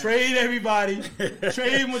time to panic. Trade everybody.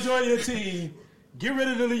 Trade majority of the team. Get rid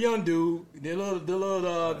of the young dude,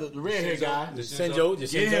 the red hair guy.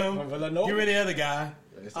 Get him. Get rid of the other guy.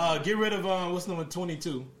 Get rid of what's number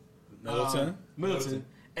 22? Middleton.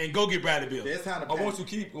 And go get Bradley Beal. It's time to panic.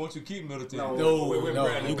 Once you keep Middleton. No,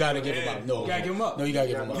 you got to give him up. No, you got to give him up. No, you got to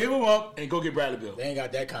give him up. Give him up and go get Bradley Beal. They ain't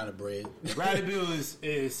got that kind of bread. Bradley Beal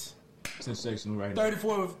is sensational right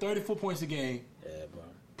 34 points a game. Yeah, bro.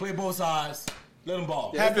 Play both sides. Let them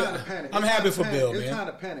ball. Yeah, I'm happy for Bill, man. It's time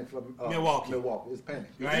to panic for Milwaukee. It's panic.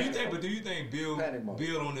 Right? Do you think Bill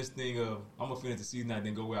on this thing of I'm gonna finish the season, I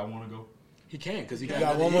didn't go where I want to go? He can because he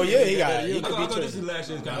got one more year. He I thought this is last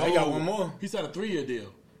year's He got one more. He signed a 3-year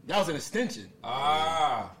deal. That was an extension.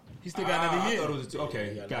 He still got another year. I thought it was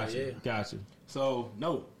okay. Gotcha. So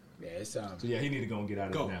no. Yeah, it's time. So he need to go and get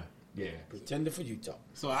out of it now. Yeah, pretender for Utah.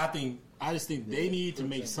 So I just think they need to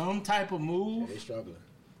make some type of move. Yeah, they're struggling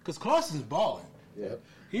because Carson's balling. Yeah,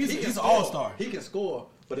 he's an all-star. He can score,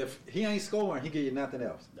 but if he ain't scoring, he give you nothing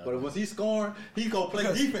else. But once he's scoring, he go play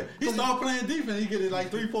defense. He start playing defense. He get it like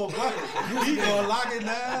 3-4 buckets. He gonna lock it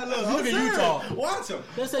down. Look at Utah. Watch him.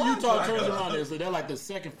 Let's say Utah turns around there, so they're like the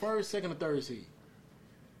second or third seed.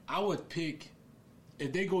 I would pick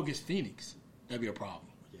if they go against Phoenix. That'd be a problem.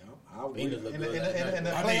 In the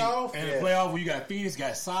playoff, in the playoff, where you got Phoenix,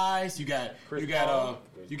 got size, you got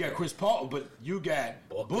Chris Paul, but you got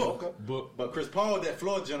Book. But Chris Paul, that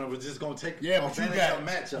floor general, was just going to take advantage of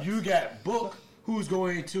matchups. You got Book, who's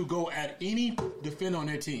going to go at any defender on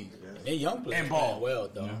their team. They young players and ball well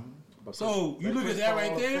though. Yeah. So you look at that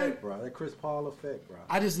right there, effect, bro. That Chris Paul effect, bro.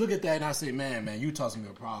 I just look at that and I say, man, Utah's gonna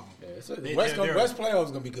be a problem. Yeah, West playoffs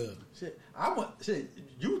gonna be good.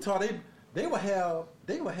 Utah, they will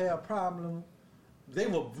have problem. They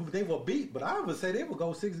will beat, but I would say they will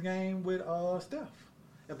go 6 games with Steph.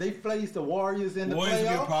 If they face the Warriors in the playoffs,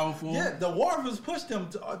 be a problem for them. Yeah, the Warriors push them.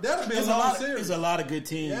 That'll be a long series. There's a lot of good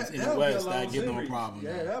teams in the West that give them a problem.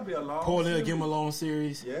 Yeah, that'll be a long. Portland will give them a long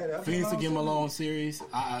series. Yeah, Phoenix will give them a long series.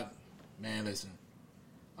 Man, listen.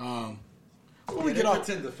 Before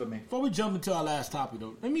we jump into our last topic,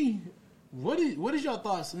 though, what is your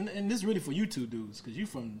thoughts? And this is really for you two dudes, because you're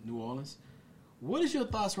from New Orleans. What is your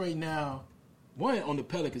thoughts right now? One on the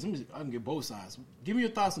Pelicans. I can get both sides. Give me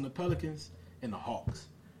your thoughts on the Pelicans and the Hawks,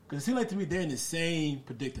 because it seems like to me they're in the same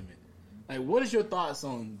predicament. Like, what is your thoughts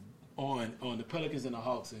on the Pelicans and the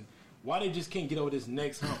Hawks, and why they just can't get over this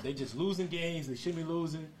next hump? They just losing games they shouldn't be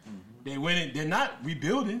losing. Mm-hmm. They winning. They're not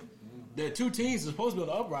rebuilding. Mm-hmm. They're 2 teams that are supposed to be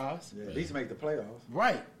able to uprise. Yeah, at least make the playoffs.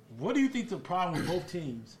 Right. What do you think the problem with both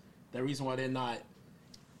teams? The reason why they're not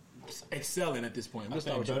excelling at this point. I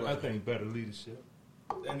think better leadership.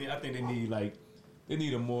 I think they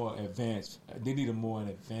need a more advanced. They need a more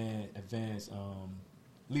advanced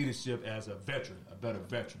leadership as a veteran, a better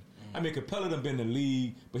veteran. Mm-hmm. I mean, Capella done been in the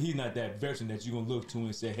league, but he's not that veteran that you're gonna look to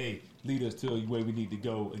and say, "Hey, lead us to where we need to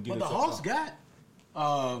go and get." But the Hawks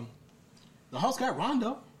got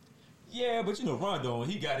Rondo. Yeah, but Rondo,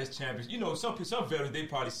 he got his championships. Some veterans, they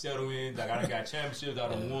probably settle in. Like, I done got championships, I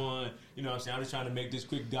done won. You know what I'm saying? I'm just trying to make this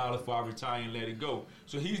quick dollar before I retire and let it go.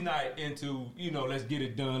 So he's not into, let's get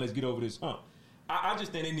it done, let's get over this hump. I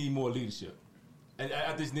just think they need more leadership. And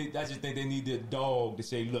I just think they need the dog to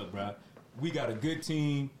say, look, bro, we got a good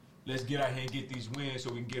team. Let's get out here and get these wins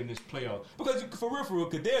so we can get in this playoff. Because for real,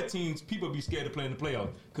 because their teams, people be scared to play in the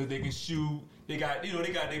playoffs because they can shoot. They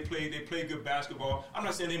play good basketball. I'm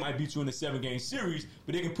not saying they might beat you in a 7-game series,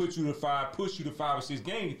 but they can push you to 5 or 6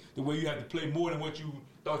 games the way you have to play more than what you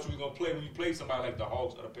thought you were going to play when you played somebody like the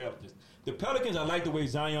Hawks or the Pelicans. The Pelicans, I like the way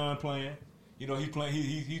Zion playing.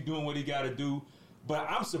 He's doing what he got to do. But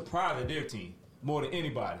I'm surprised at their team more than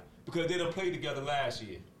anybody because they done played together last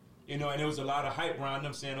year. And there was a lot of hype around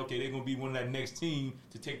them saying, okay, they're going to be one of that next team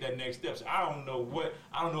to take that next step. So I don't know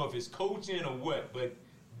if it's coaching or what, but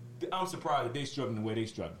I'm surprised that they struggling the way they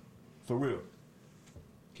struggling. For real.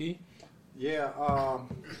 Key? Yeah, I'm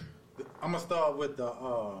going to start with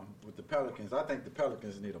the Pelicans. I think the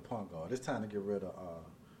Pelicans need a point guard. It's time to get rid of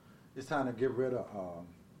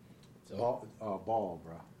Ball,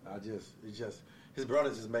 bro. His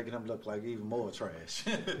brother's just making him look like even more trash.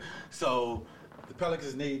 So the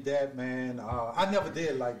Pelicans need that, man. I never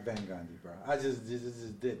did like Van Gundy, bro. I just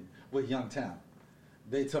didn't with young talent.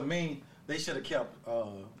 They should have kept.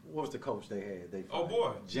 What was the coach they had?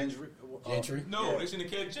 Gentry. No, they should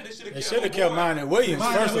have kept. They should have kept Monty Williams.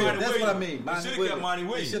 That's what I mean. They should have kept Monty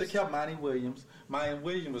Williams. They should have kept Monty Williams. Monty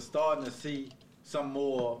Williams was starting to see some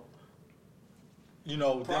more.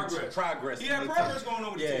 Progress. He had progress going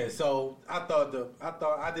on with the team. Yeah, so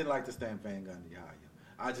I didn't like to stand Van Gundy higher.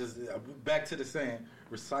 I just back to the saying,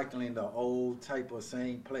 recycling the old type of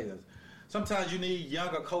same players. Sometimes you need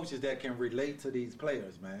younger coaches that can relate to these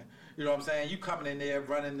players, man. You know what I'm saying? You coming in there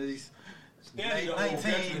running these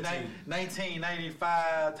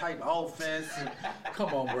 1995 type offense.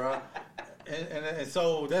 Come on, bro. And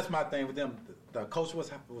so that's my thing with them. The coach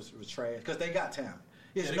was trash because they got talent.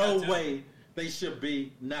 There's no way they should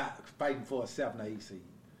be not fighting for a 7 or 8 seed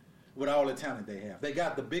with all the talent they have. They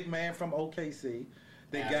got the big man from OKC.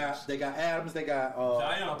 They got Adams. They got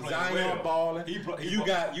Zion balling. You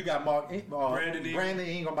got Mark Brandon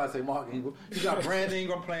Ingram. I'm about to say Mark Ingram. You got Brandon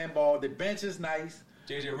Ingram playing ball. The bench is nice.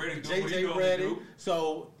 JJ Redick.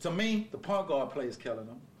 So to me, the point guard play is killing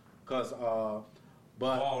them.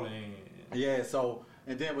 Balling. Yeah. So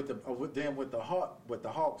and then with the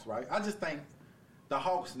Hawks, right? I just think the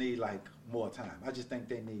Hawks need like more time. I just think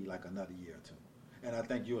they need like another year or two. And I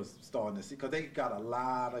think you're starting to see, because they got a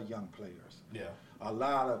lot of young players. Yeah. A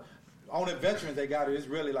lot of, only veterans they got is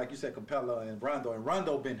really, like you said, Capella and Rondo. And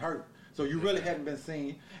Rondo been hurt. So you really hadn't been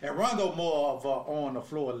seen. And Rondo more of a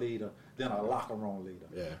on-the-floor leader than a locker-room leader.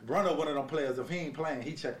 Yeah. Rondo one of them players, if he ain't playing,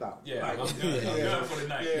 he checked out. Yeah, like, I'm done for the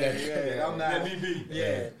night. Yeah. I'm not. Let me be.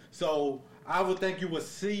 Yeah. So I would think you would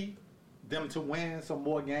see them to win some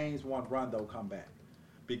more games once Rondo come back.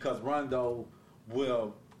 Because Rondo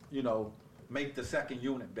will, make the second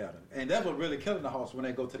unit better. And that was really killing the Hawks when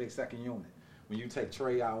they go to their second unit. When you take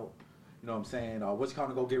Trey out, you know what I'm saying? What's going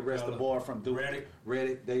to go get rest the boy from Duke?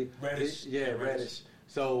 Reddish. Reddish.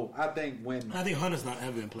 So I think Hunter's not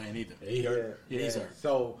ever been playing either. He's hurt.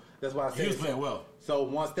 So that's why I said he was playing well. So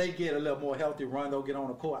once they get a little more healthy, Rondo get on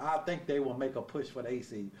the court, I think they will make a push for the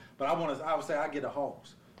AC. But I would say I get the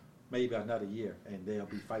Hawks maybe another year, and they'll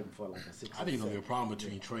be fighting for like a 6. I think it's gonna be a problem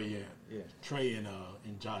between Trey and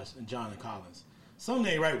Josh and John and Collins.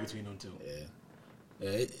 Something ain't right between them two. Yeah.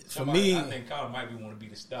 For me, I think Collins might want to be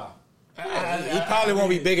the star. He probably won't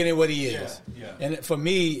be bigger than what he is. Yeah. And for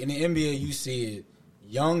me, in the NBA, you see it.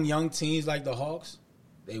 Young teams like the Hawks,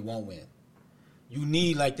 they won't win. You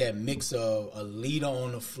need like that mix of a leader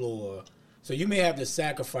on the floor. So you may have to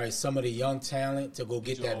sacrifice some of the young talent to go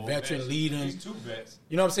get that veteran leader. These 2 vets.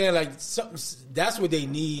 You know what I'm saying? Like that's what they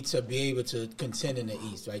need to be able to contend in the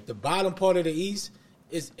East. Right, the bottom part of the East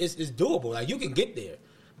is doable. Like you can get there,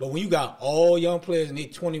 but when you got all young players and they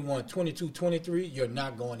 21, 22, 23, you're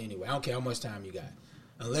not going anywhere. I don't care how much time you got,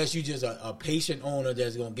 unless you just a patient owner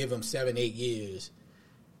that's going to give them 7, 8 years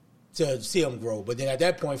to see them grow. But then at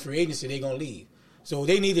that point, free agency, they're going to leave. So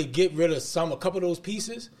they need to get rid of a couple of those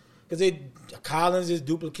pieces. Because Collins is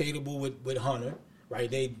duplicatable with Hunter, right?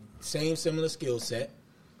 They similar skill set,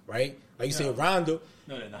 right? Like you said, Rondo.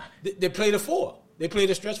 No, they're not. They play the 4. They play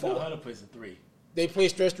the stretch 4. No, Hunter plays the 3. They play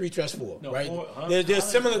stretch 3, stretch 4, no, right? They're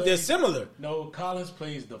similar. They're similar. No, Collins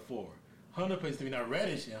plays the 4. Hunter plays 3. Now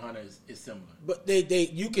Reddish and Hunter is similar. But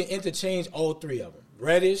you can interchange all 3 of them: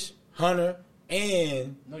 Reddish, Hunter,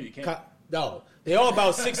 and no, you can't. No, they all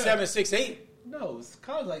about 6'7", 6'8". No, it's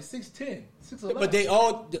college like 6'10", 6'11". But they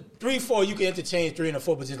all 3-4. You can interchange 3 and a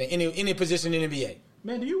 4 position any position in the NBA.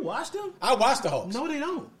 Man, do you watch them? I watch the Hawks. No, they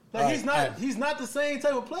don't. Like he's not the same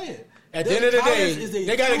type of player. At the end of the day,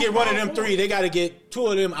 they got to get one of them 3. They got to get 2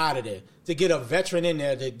 of them out of there to get a veteran in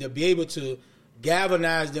there to be able to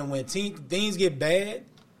galvanize them when things get bad.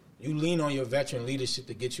 You lean on your veteran leadership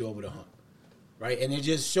to get you over the hump, right? And it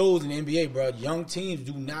just shows in the NBA, bro. Young teams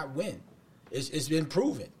do not win. It's been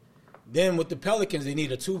proven. Then with the Pelicans, they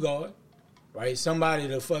need a 2 guard, right? Somebody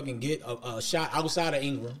to fucking get a shot outside of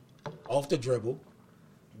Ingram, off the dribble.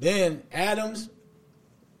 Then Adams,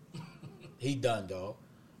 he done, dog.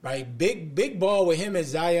 Right? Big ball with him and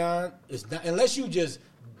Zion is not, unless you just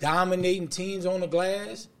dominating teams on the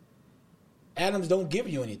glass. Adams don't give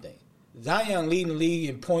you anything. Zion leading the league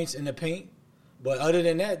in points in the paint, but other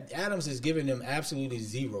than that, Adams is giving them absolutely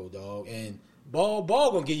 0, dog. And Ball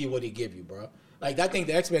gonna give you what he give you, bro. Like, I think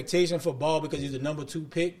the expectation for Ball, because he's the number 2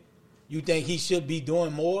 pick, you think he should be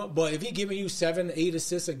doing more. But if he giving you 7, 8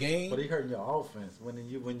 assists a game, but he hurting your offense when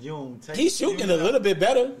you don't take. He's shooting a little bit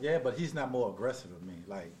better. Yeah, but he's not more aggressive than me.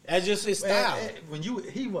 Like, that's just his style.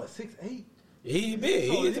 He was 6'8". He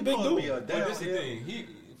big. He's a big dude. But this is the thing.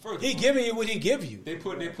 He giving you what he give you. They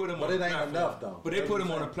put him on. But it ain't enough though. But they put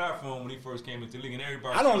him on a platform when he first came into the league, and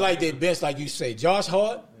everybody. I don't like their bench like you say. Josh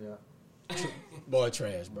Hart, yeah, boy,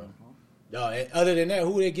 trash, bro. No, other than that,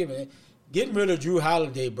 who they giving? Getting rid of Drew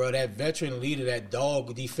Holiday, bro, that veteran leader, that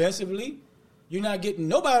dog defensively, you're not getting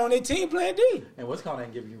nobody on their team playing D. And what's going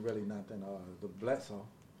to give you really nothing? The Bledsoe.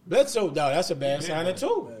 Bledsoe, dog, that's a bad signing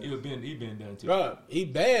too. He been done too. Bro, he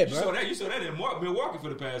bad, bro. You saw that in Milwaukee for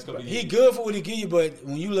the past couple of years. He good for what he give you, but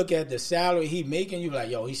when you look at the salary he making, you like,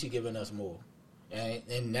 yo, he should giving us more.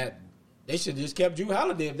 And that they should just kept Drew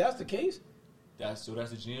Holiday if that's the case. That's the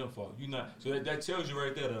GM fault. That tells you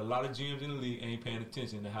right there that a lot of GMs in the league ain't paying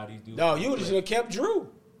attention to how these dudes. No, you should have kept Drew.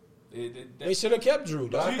 They should have kept Drew.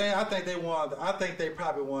 I think they wanted. I think they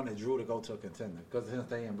probably wanted Drew to go to a contender because since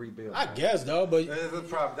they in rebuild. I guess though, but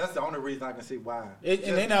that's the only reason I can see why. And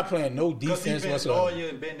they're not playing no defense whatsoever. Because he's been loyal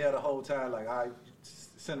and been there the whole time. Like, I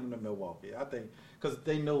send him to Milwaukee. I think because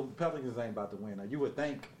they know Pelicans ain't about to win. Now, you would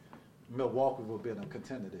think Milwaukee would have been a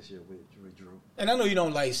contender this year with Drew. And I know you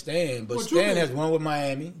don't like Stan, but Stan has won with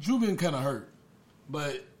Miami. Drew been kind of hurt,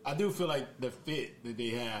 but I do feel like the fit that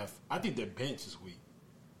they have. I think their bench is weak.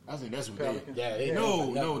 I think that's what Pelicans?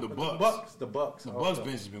 the Bucks. The Bucks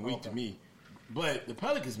bench has been weak to me. But the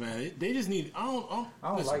Pelicans, man, they just need. I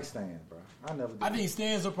don't like Stan, bro. I think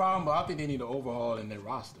Stan's a problem, but I think they need an overhaul in their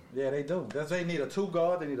roster. Yeah, they do. They need a 2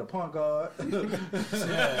 guard. They need a point guard. You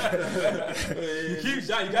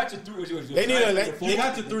got your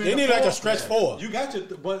 3. They need like a stretch 4. You got your.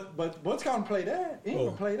 But what's going to play that?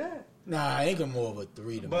 Ingram play that. Nah, Ingram more of a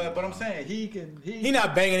 3 to me. But I'm saying he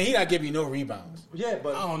not banging. He not giving you no rebounds. Yeah,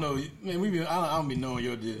 but I don't know. Man, I don't be knowing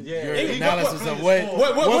your analysis of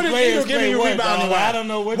what is Ingram giving you rebounding? I don't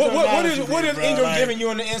know what is Ingram giving you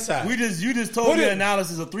on the inside. You just told me the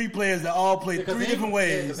analysis of 3 players that all play 3 different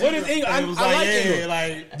ways. What is Ingram? I like Ingram.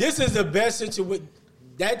 Like, this is the best situation.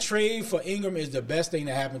 That trade for Ingram is the best thing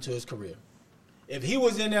that happened to his career. If he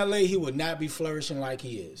was in LA, he would not be flourishing like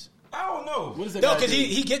he is. I don't know. No, because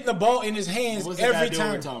he getting the ball in his hands every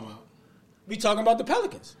time. We talking about the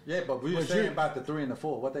Pelicans. Yeah, but we were saying about the 3 and the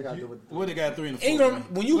 4. What they got to do with what they got 3 and the 4? Ingram, man?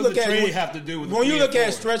 when you look at trade have to do with when you look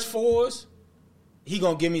at stretch 4s, he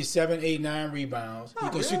gonna give me 7, 8, 9 rebounds. He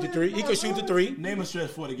can shoot the 3. He can shoot the 3. Name a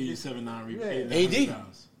stretch 4 to give you 7, 9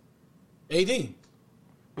 rebounds. AD.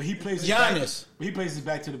 But he plays Giannis. He plays it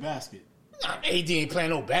back to the basket. AD ain't playing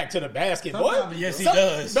no back to the basket, boy. Yes, he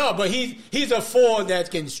does. No, but he's a 4 that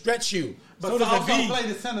can stretch you. But so does a B. Play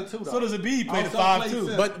the center too, though. So does a B. Play the 5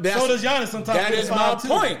 too. But so does Giannis sometimes. That is my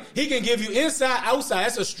point. He can give you inside, outside.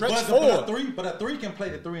 That's a stretch 4. But a 3 can play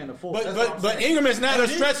the 3 and the 4. But Ingram is not a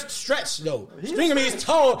stretch though. Ingram is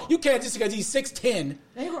tall. You can't just because he's 6'10".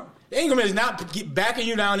 Ingram is not backing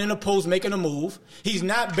you down in the post, making a move. He's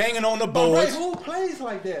not banging on the boards. Who plays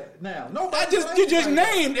like that now? Nobody. You just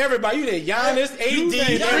named everybody. You did Giannis, AD, 3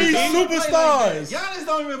 superstars. Giannis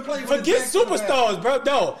don't even play. Forget superstars, bro.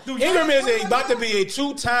 No, Ingram is about to be a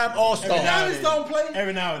 2-time All-Star. Giannis don't play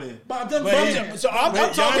every now and then. So I'm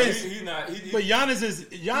talking. But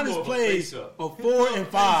Giannis plays a 4 and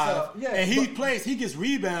 5, and he gets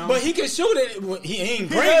rebounds. But he can shoot it. He ain't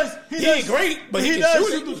great. He ain't great, but he can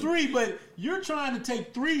shoot the 3. But you're trying to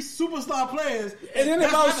take 3 superstar players. It ain't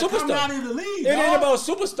about superstar. Out of the league. It ain't about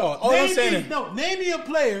superstar. All I'm saying. Name me a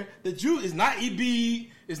player that is not EB.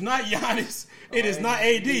 It's not Giannis. It is not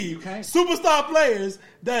AD. Superstar players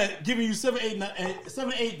that giving you 7,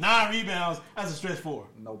 8, 9 rebounds as a stretch 4.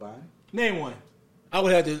 Nobody. Name one. I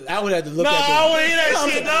would have to look at the. No, I want to hear that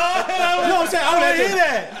shit, dog. No, I'm saying I would hear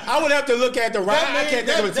that. I would have to look at the round. I can't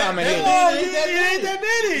think of the time of It ain't that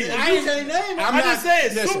many. I ain't saying name. I'm just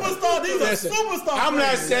saying, superstar. These are superstar. I'm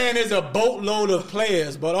not saying there's a boatload of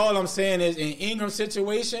players, but all I'm saying is in Ingram's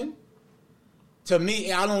situation, to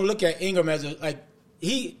me, I don't look at Ingram as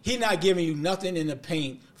he not giving you nothing in the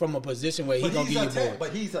paint from a position where he's gonna give you more.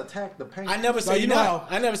 But he's attacked the paint. I never say you not.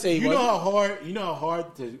 I never say he wasn't. You know how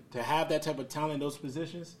hard to have that type of talent in those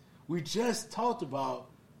positions. We just talked about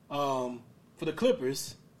for the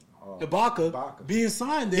Clippers, Ibaka being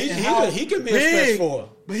signed there. He can be a stretch four,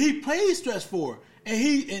 but he played stretch four,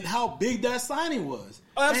 and how big that signing was.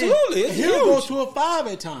 Oh, absolutely, it's he'll huge. go to a 5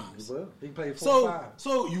 at times. He played 4-5.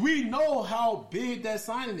 So we know how big that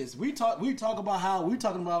signing is. We talking about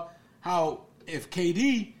how if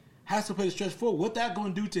KD has to play the stretch four, what that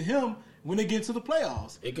going to do to him when they get to the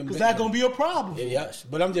playoffs? Because that's going to be a problem. Yes,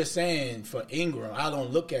 but I'm just saying for Ingram, I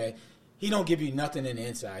don't look at. He don't give you nothing in the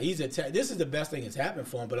inside. This is the best thing that's happened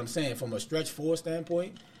for him. But I'm saying from a stretch four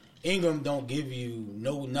standpoint, Ingram don't give you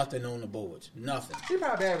nothing on the boards. Nothing. He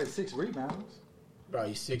probably averaged 6 rebounds. Bro,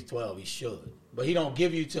 he's 6'12". He should. But he don't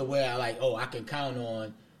give you to where I can count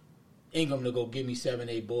on Ingram to go give me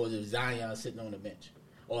 7-8 boards if Zion's sitting on the bench.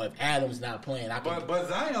 Or if Adams not playing, But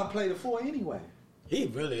Zion played the 4 anyway. He's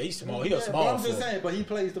small. He's a small. But I'm just saying, but he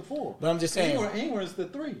plays the 4. But I'm just saying, Ingram's the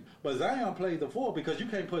 3. But Zion played the 4 because you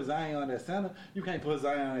can't put Zion at center. You can't put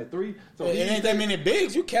Zion at 3. So it ain't that many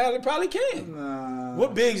bigs. You probably can. Nah.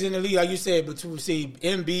 What bigs in the league, like you said, between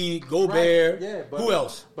Embiid, Gobert, who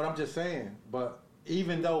else? But I'm just saying,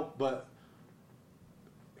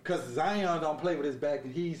 because Zion don't play with his back,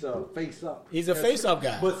 he's a face-up. He's a face-up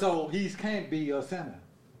guy. But so he can't be a center.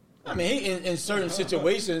 I mean, in certain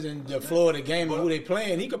situations in the floor of the game and who they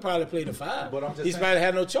playing, he could probably play the 5. But he's probably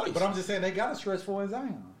had no choice. But I'm just saying they got a stretch 4 in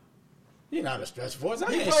Zion. He's not a stretch 4.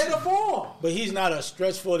 Zion. He played the 4. But he's not a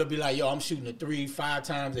stretch 4 to be like, yo, I'm shooting a 3 5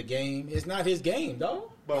 times a game. It's not his game,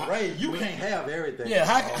 though. But Ray, you can't have everything. Yeah,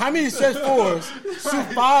 how many stretch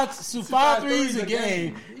 4s? shoot 5 threes a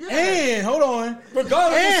game. Yeah. And hold on,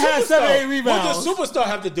 regardless, and have 7-8 rebounds. What does superstar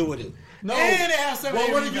have to do with it? No. And they have 7-8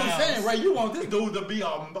 rebounds. What are you saying, Ray? You want this dude to be a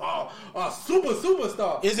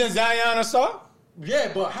superstar? Isn't Zion a star?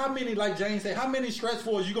 Yeah, but how many, like James said, how many stretch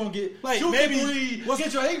 4s you gonna get? Like shoot maybe 3,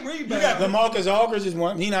 get your 8 rebounds. You got LaMarcus Aldridge is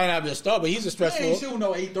one. He not even a star, but he's a stretch 4. He ain't shooting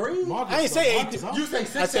no 8 3s. I ain't say 8. You say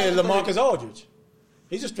 6. I said LaMarcus Aldridge.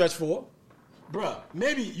 He's a stretch 4. Bruh,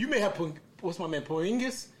 maybe you may have what's my man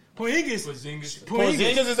Porzingis? Porzingis is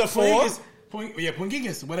a 4.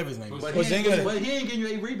 Porzingis, whatever his name is. But he ain't getting you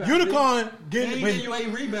 8 rebounds. Unicorn getting you 8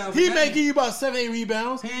 rebounds. He may give you about 7-8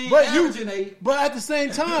 rebounds. He ain't averaging 8. But at the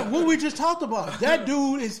same time, what we just talked about, that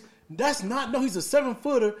dude he's a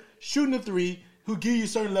 7-footer shooting a 3 who give you a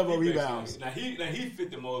certain level of rebounds. Now he fit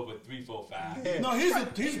the more of a 3, 4, 5. Yeah. No, he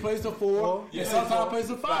plays the 4. Yeah, sometimes plays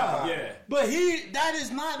the 5. Yeah, but that is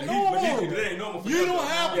not normal. It ain't normal for you him. don't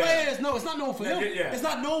have players. No, it's not normal for him. Yeah. It's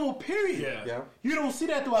not normal. Period. Yeah. You don't see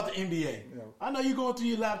that throughout the NBA. Yeah. I know you going through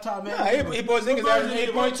your laptop, man. Nah, he Porzingis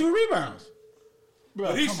averaging 8.2 rebounds. Bro,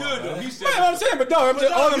 but he should though. He said. Right, I'm saying, but all I'm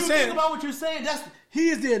saying. Think about what you're saying. He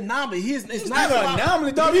is the anomaly. It's not an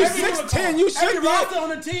anomaly, dog. He's 6'10". You should every be. roster on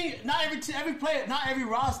the team. Not every player. Not every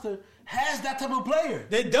roster has that type of player.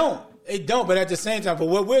 They don't. But at the same time, for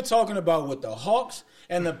what we're talking about with the Hawks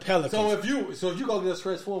and the Pelicans. So if you go get a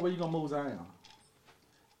stretch 4, where you gonna move Zion?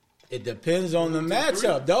 It depends on the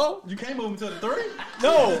matchup, dog. You can't move him to the 3.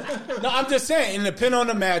 No. I'm just saying. It depends on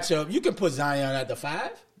the matchup. You can put Zion at the 5.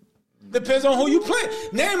 Depends on who you play.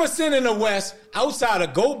 Name a center in the West outside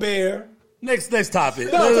of Gobert. Next topic.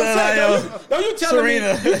 Don't you tell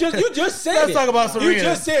Serena. me? You just said Let's talk about Serena. You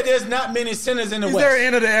just said there's not many centers in the West. Is there an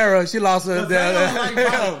end of the era? She lost her.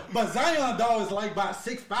 But Zion, though, is like about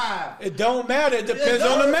 6'5". It don't matter. It depends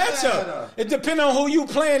on the matchup. It depends on who you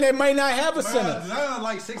playing. They might not have a center. Zion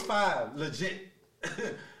like 6'5", legit.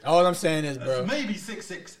 All I'm saying is, bro, maybe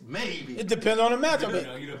 6'6", maybe. It depends on the matchup. He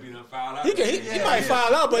foul out. He might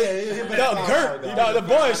foul out, but the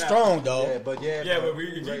boy is strong, though. If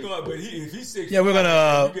he's 6'5",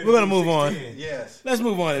 we're gonna move on. Yes, let's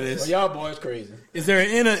move on to this. Well, y'all boys crazy. Is there an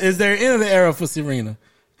end of the era for Serena?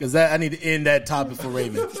 Because I need to end that topic for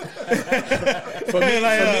Raymond. for me,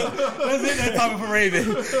 let's end that topic for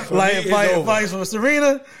Raymond. Fights for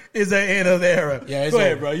Serena is the end of the era. Yeah, go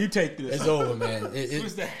ahead, bro. You take this. It's over, man.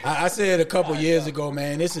 I said a couple years ago,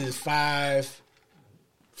 man. This is 4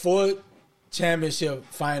 championship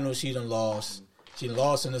finals she done lost. She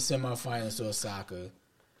lost in the semifinals to Osaka.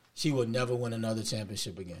 She would never win another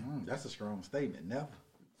championship again. That's a strong statement. Never.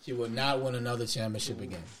 She would not win another championship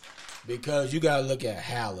again. Because you got to look at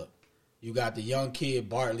Halep. You got the young kid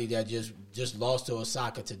Bartley that just lost to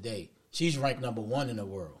Osaka today. She's ranked number 1 in the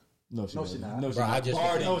world. No, she's not. No, she's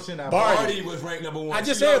not. Barty was ranked number 1. I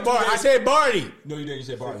just said Barty. I said Barty. No, you didn't. You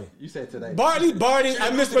said Barty. You said today. Barty.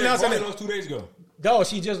 I mispronounced it. Barty lost 2 days ago. No,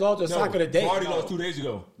 she just lost to Osaka today. Barty lost 2 days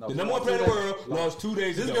ago. The number 1 player in the world lost 2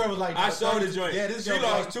 days ago. This girl was like, I saw the joint. Yeah, this girl she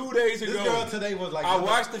lost 2 days ago. This girl today was like, I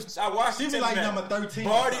watched she was like number 13.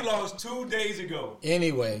 Barty lost 2 days ago.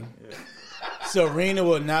 Anyway, Serena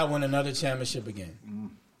will not win another championship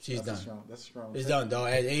again. She's done. That's strong. It's done, dog.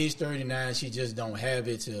 At age 39, she just don't have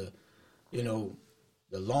it to, the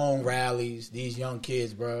long rallies. These young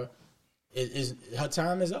kids, bro. Her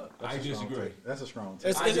time is up. I disagree. That's a strong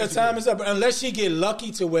take. Her time is up. Unless she get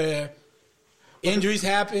lucky to where injuries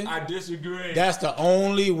happen. I disagree. That's the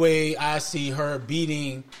only way I see her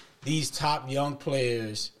beating these top young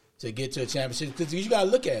players to get to a championship. Because you got to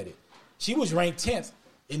look at it. She was ranked 10th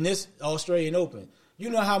in this Australian Open.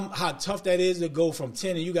 You know how tough that is to go from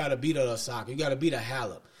 10 and you got to beat a Osaka. You got to beat a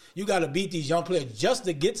Halep. You got to beat these young players just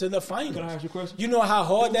to get to the finals. Can I ask you a question? You know how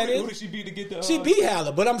hard that is? Who did she beat to get the... She beat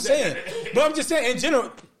Halep, but I'm just saying, in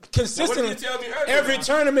general, consistently, every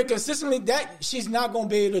tournament, consistently, that she's not going to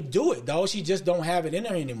be able to do it, though. She just don't have it in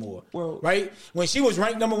her anymore. Well, right? When she was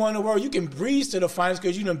ranked number 1 in the world, you can breeze to the finals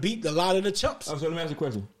because you done beat a lot of the chumps. So let me ask you a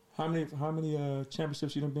question. How many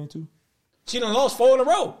championships she done been to? She done lost 4 in a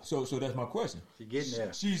row. So that's my question. She's getting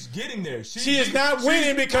there. She's getting there. She is not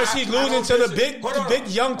winning because she's losing to the big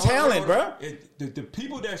young talent, bro. The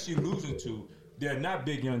people that she's losing to, they're not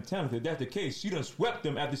big young talent. If that's the case, she done swept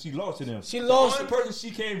them after she lost to them. She lost. The only person she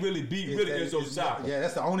can't really beat is Osaka. Yeah,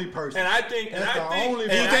 that's the only person. And I think,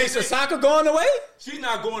 you think Osaka going away? She's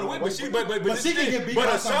not going away, but she can get beat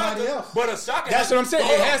by somebody else. But Osaka. That's what I'm saying.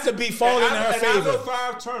 It has to be falling in her favor. Out of the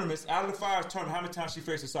 5 tournaments, how many times she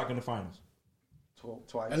faced Osaka in the finals?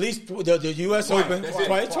 Twice. At least the U.S. Open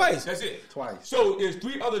twice. That's it. Twice. So there's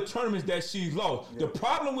 3 other tournaments that she lost. Yeah. The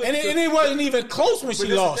problem with and it wasn't even close when she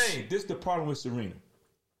lost. This is the problem with Serena.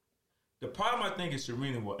 The problem I think is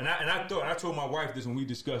Serena was, and I told my wife this when we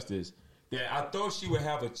discussed this, that I thought she would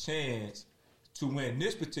have a chance to win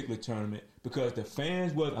this particular tournament because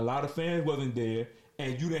a lot of fans wasn't there,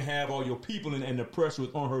 and you didn't have all your people and the pressure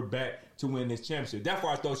was on her back to win this championship. That's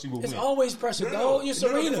why I thought she would win. It's always pressure, though. You're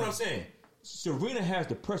Serena. That's what I'm saying. Serena has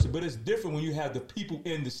the pressure, but it's different when you have the people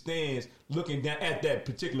in the stands looking down at that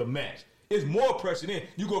particular match. It's more pressure then.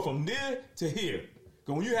 You go from there to here.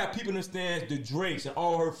 Because when you have people in the stands, the Drakes and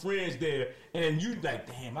all her friends there, and you like,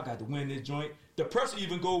 damn, I got to win this joint. The pressure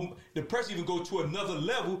even go to another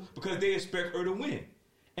level because they expect her to win.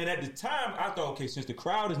 And at the time, I thought, okay, since the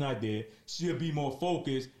crowd is not there, she'll be more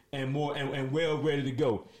focused and more and well ready to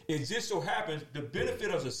go. It just so happens the benefit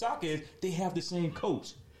of Osaka is they have the same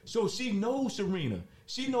coach. So she knows Serena.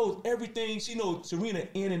 She knows everything. She knows Serena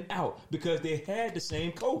in and out because they had the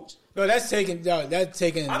same coach. No, that's taking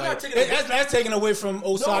away from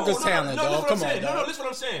Osaka's talent, dog. Come on, no, listen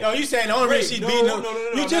what I'm saying. No, you saying the only reason she beat them?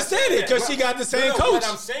 You just said it because she got the same coach.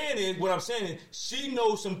 What I'm saying is, she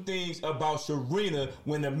knows some things about Serena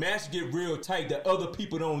when the match get real tight that other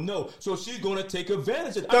people don't know. So she's gonna take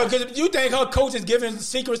advantage of that. Because you think her coach is giving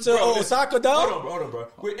secrets to Osaka, dog? Hold on, bro.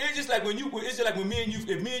 It's just like when me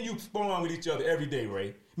and you spawn with each other every day,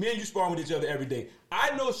 right? Me and you sparring with each other every day.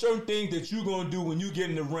 I know certain things that you're going to do when you get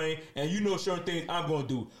in the ring, and you know certain things I'm going to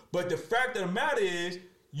do. But the fact of the matter is,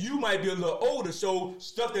 you might be a little older, so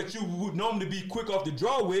stuff that you would normally be quick off the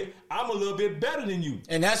draw with, I'm a little bit better than you.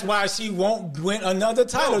 And that's why she won't win another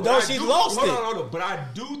title, though. She lost it. Hold on. But I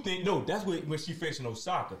do think, that's when she facing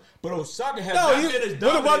Osaka. But Osaka has not been as dominant.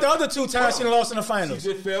 What about the other 2 times she lost in the finals?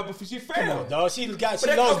 She just fell before she failed. Come on, dog. She lost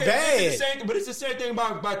bad. But it's the same thing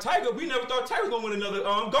about Tiger. We never thought Tiger was going to win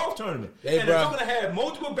another golf tournament. Hey, and they're going to have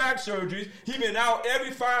multiple back surgeries. He been out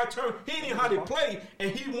every 5 tournaments. He didn't even know how to play,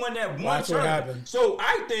 and he won that one tournament. So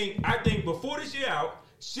I think before this year out,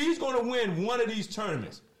 she's going to win one of these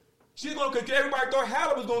tournaments. She's going to, because everybody thought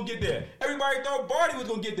Halep was going to get there. Everybody thought Barty was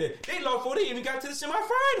going to get there. They lost before they even got to the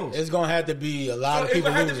semifinals. It's going to have to be a lot of people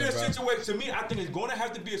losing, bro. Situation. To me, I think it's going to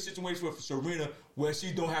have to be a situation for Serena where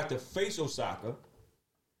she don't have to face Osaka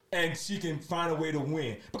and she can find a way to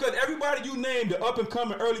win. Because everybody you named, the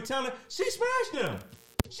up-and-coming early talent, she smashed them.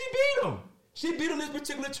 She beat them. She beat them this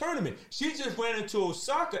particular tournament. She just ran into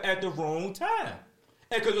Osaka at the wrong time.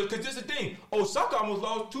 And because this is the thing, Osaka almost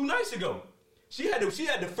lost 2 nights ago. She had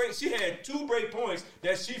 2 break points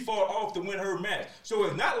that she fought off to win her match. So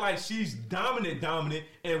it's not like she's dominant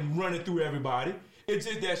and running through everybody. It's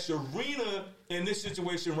just that Serena in this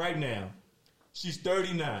situation right now, she's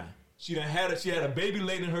 39. She had a baby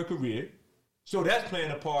late in her career, so that's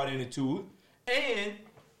playing a part in it too. And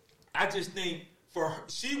I just think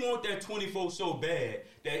she want that 24 so bad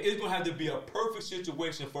that it's gonna have to be a perfect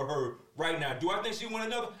situation for her right now. Do I think she win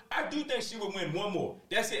another? I do think she would win one more.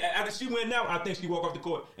 That's it. After she win now, I think she walk off the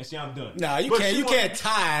court and say I'm done. Nah, you can't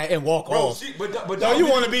tie and walk off. But you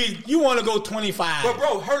want to go 25. But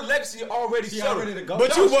bro, her legacy already set.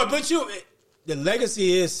 The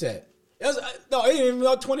legacy is set. No, it ain't even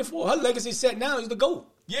about 24. Her legacy set now is the GOAT.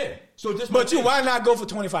 Yeah. So just why not go for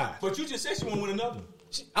 25? But you just said she won't win another.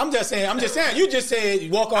 I'm just saying. You just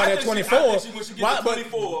said walk out at 24.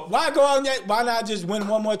 Why go out there? Why not just win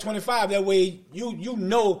one more 25? That way you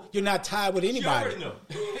know you're not tied with anybody. She already know.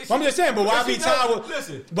 I'm just saying. But why be tied with?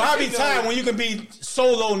 Listen. Why be tied when you can be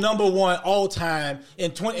solo number one all time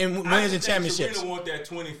in wins and championships? Serena want that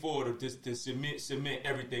 24 to cement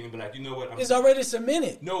everything and be like, you know what? It's already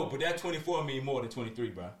cemented. No, but that 24 means more than 23,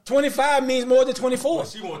 bro. 25 means more than 24. Well,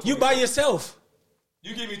 she want 24. You by yourself.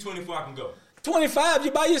 You give me 24, I can go. 25,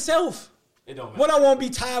 you by yourself. It don't matter. What I won't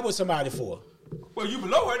be tied with somebody for? Well, you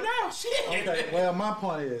below her now. Shit. Okay. Well, my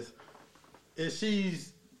point is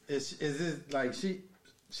she's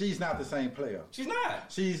not the same player. She's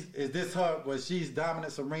not. Is this her? Was she's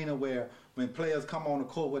dominant Serena? Where when players come on the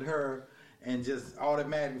court with her and just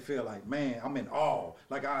automatically feel like, man, I'm in awe.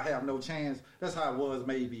 Like I have no chance. That's how it was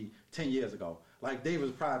maybe 10 years ago. Like they was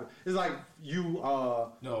private. It's like you.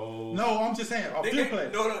 No, I'm just saying. A few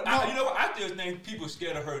players. No. You know what? I just think people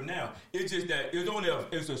scared of her now. It's just that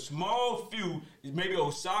it's a small few, maybe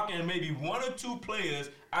Osaka and maybe one or two players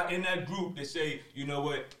in that group that say, you know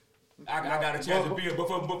what, I got a chance to be here. But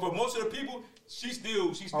for most of the people, she's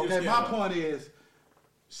still. Okay, my point is,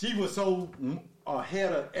 she was so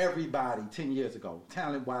ahead of everybody 10 years ago,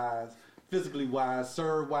 talent wise, physically wise,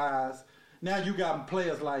 serve wise. Now you got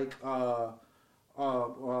players like.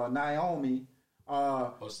 Naomi.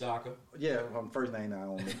 Osaka. Yeah, first name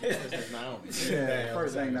Naomi.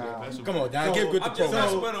 First name Naomi. Come on, Don, get with the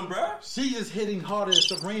program. Bro. She is hitting harder than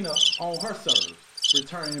Serena on her serve,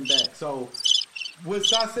 returning back. So, would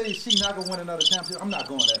I say she's not going to win another championship? I'm not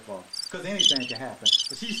going that far because anything can happen.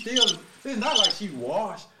 But she still, it's not like she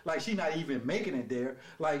washed, like she not even making it there.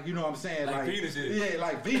 Like, you know what I'm saying? Like Venus is. Yeah,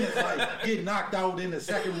 like Venus, like getting knocked out in the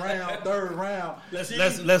second round, third round.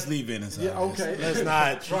 Let's leave Venus out. Yeah, okay. Let's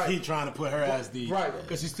not keep trying to put her as the right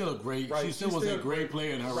because she's still a great. Right. She still was a great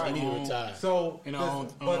player in her own. So,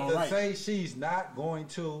 to say she's not going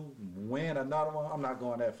to win another one, I'm not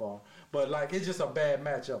going that far. But like, it's just a bad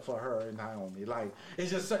matchup for her and Naomi. Like,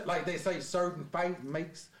 it's just like they say, certain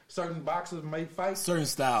certain boxers make fights. Certain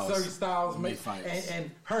styles make fights.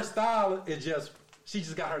 And her style is just, she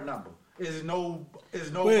just got her number. There's no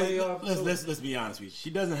way of. Let's be honest with you. She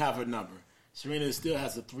doesn't have her number. Serena still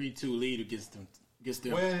has a 3-2 lead against them.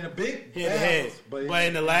 Well, in a big head, but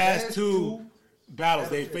in the last two battles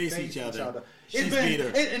they face each other. She's beat her.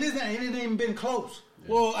 And it ain't even been close.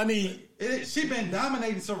 Well, I mean, she been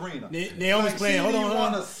dominating Serena. Naomi's playing. Hold on.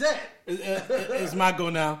 On a set. It's my go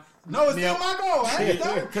now. No, it's still my goal. I ain't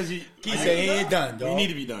done. Because he ain't done, dog. You need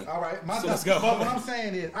to be done. All right, so let's go. But what I'm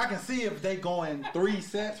saying is, I can see if they go in 3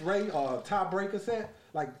 sets, right, or tiebreaker set.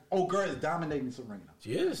 Like, girl is dominating Serena.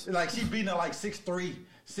 She is. Like, she beating her like 6-3.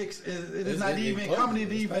 It is not even coming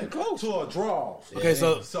to a draw. Okay,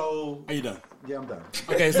 so are you done? Yeah, I'm done.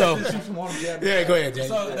 Okay, so yeah, go ahead, James.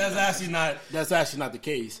 So that's actually not the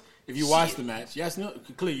case. If you watched the match, yes, no,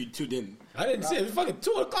 clearly you two didn't. I didn't see it. It was fucking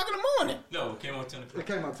 2 o'clock in the morning. No, it came on 10 o'clock. It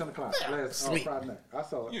came on 10 o'clock last Friday night. I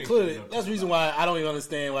saw it. Clearly, that's the reason why I don't even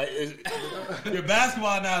understand. Like, your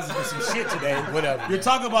basketball analysis is some shit today. Whatever. You're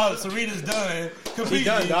talking about Serena's done completely. She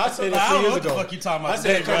done. I said it 2 years ago. I don't know what the fuck you talking about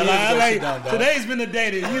today, bro. Today's been the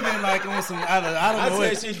day that you've been like on some. I don't know.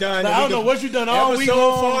 I said she done. I don't know what you done all week.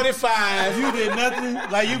 Episode 45. You did nothing.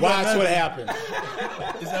 Like you watch what happened.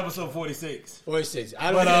 It's episode 46. 46.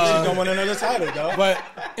 I don't think she's gonna win another title, though. But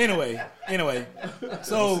anyway.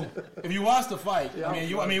 So if you watch the fight,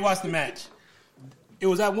 you watch the match. It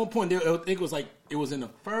was at one point. I think it was in the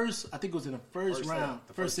first round,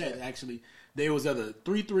 first set actually. There was either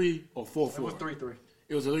 3-3 or 4-4. It was 3-3.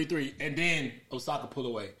 It was a 3-3, and then Osaka pulled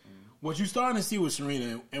away. What you're starting to see with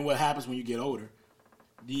Serena and what happens when you get older,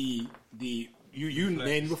 you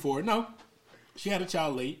named before. No, she had a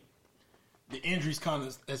child late. The injuries kind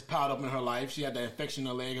of has piled up in her life. She had that infection in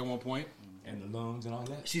her leg at one point. And the lungs and all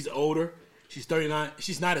that. She's older. She's 39.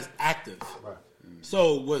 She's not as active. Right.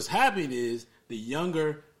 So what's happening is the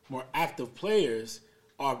younger, more active players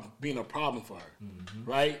are being a problem for her. Mm-hmm.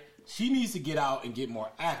 Right? She needs to get out and get more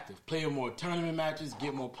active. Play more tournament matches,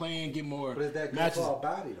 get more playing, get more but is that matches. For our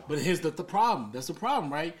body, though? But here's the problem. That's the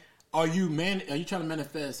problem, right? Are you trying to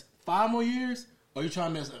manifest 5 more years? Or are you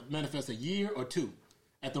trying to manifest a year or 2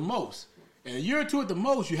 at the most? And a year or 2 at the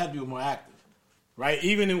most, you have to be more active. right?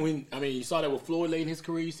 Even when you saw that with Floyd late in his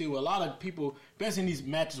career. You see with a lot of people, especially in these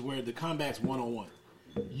matches where the combat's 1-on-1.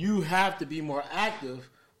 You have to be more active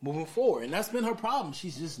moving forward, and that's been her problem.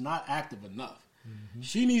 She's just not active enough. Mm-hmm.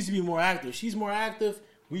 She needs to be more active. She's more active.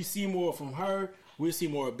 We see more from her. We see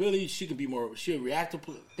more ability. She can be more. She'll react to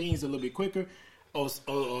things a little bit quicker.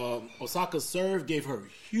 Osaka's serve gave her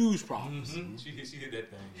huge problems. Mm-hmm. She did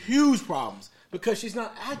that thing. Huge problems because she's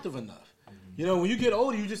not active enough. Mm-hmm. When you get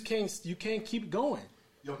older, you just can't keep going.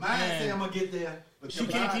 Your mind say I'm gonna get there, but she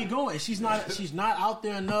can't keep going. She's not out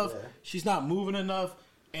there enough. Yeah. She's not moving enough.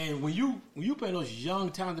 And when you play those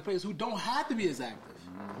young, talented players who don't have to be as active,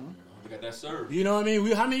 they got that serve. You know what I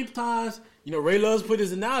mean? How many times? Ray loves put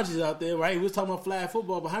his analogies out there, right? We was talking about flag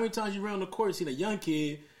football, but how many times you ran on the court and seen a young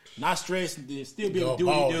kid not stressed and then still be able to do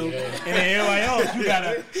what he do, and then everybody else you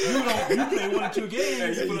play 1 or 2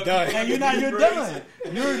 games and you're done.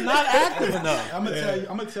 You're not active enough. I'm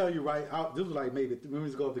gonna tell you right. This was like maybe when we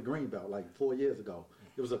was going to Greenbelt like 4 years ago.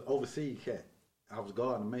 It was an overseas cat. I was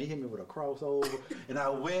guarding him. Man, he hit me with a crossover, and I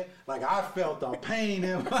went like I felt the pain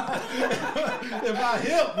in my hip,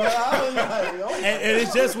 man. I was like, oh. And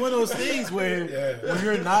it's just one of those things where when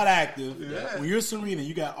you're not active, when you're Serena,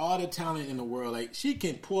 you got all the talent in the world. Like she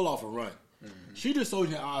can pull off a run. Mm-hmm. She just told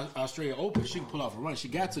you in Australia Open she can pull off a run. She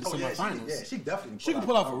got to the semifinals. She definitely. She can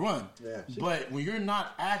pull off a run. Yeah, but when you're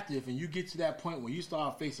not active and you get to that point where you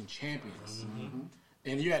start facing champions,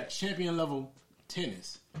 and you're at champion level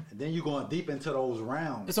tennis. And then you're going deep into those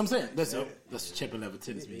rounds. That's what I'm saying. That's champion level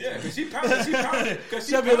tennis. Yeah, because she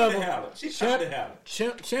champion level.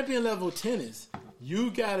 Champion level tennis.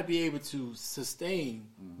 You got to be able to sustain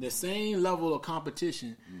the same level of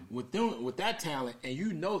competition with that talent,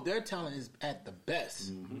 and their talent is at the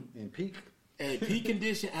best, in peak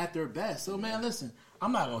condition at their best. So man, listen,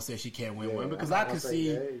 I'm not gonna say she can't win because I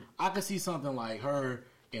can see something like her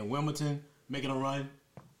in Wimbledon making a run.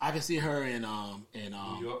 I can see her in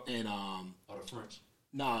New York? Or the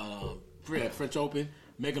French. French Open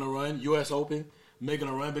making a run, U.S. Open making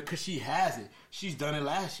a run because she has it. She's done it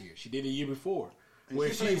last year. She did it the year before. And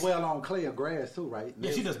she plays well on clay or grass too, right?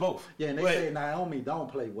 Yeah, she does both. Yeah, and they say Naomi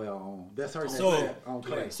don't play well on. That's her on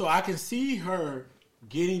clay. So I can see her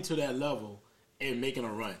getting to that level and making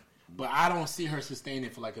a run. But I don't see her sustaining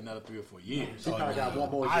for like another 3 or 4 years. She probably got one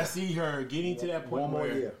more year. I see her getting to that point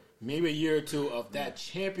where maybe a year or two of that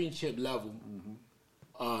championship level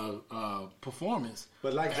performance.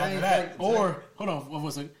 But like James,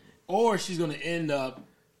 or she's going to end up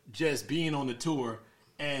just being on the tour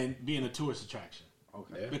and being a tourist attraction.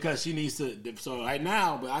 Okay. Because she needs to. So right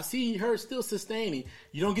now, but I see her still sustaining.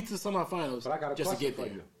 You don't get to the semifinals just to get there.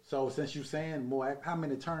 You. So since you're saying more, how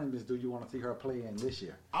many tournaments do you want to see her play in this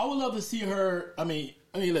year? I would love to see her. I mean,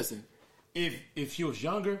 listen. If she was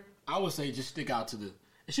younger, I would say just stick out to the.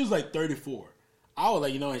 If she was like 34, I would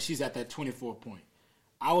like and she's at that 24 point.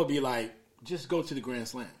 I would be like, just go to the Grand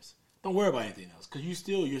Slams. Don't worry about anything else because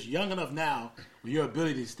you're young enough now with your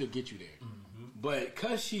ability to still get you there. Mm-hmm. But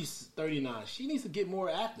because she's 39, she needs to get more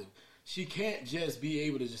active. She can't just be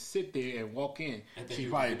able to just sit there and walk in. And then you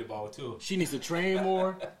play the ball too. She needs to train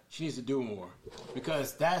more. She needs to do more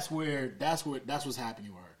because that's what's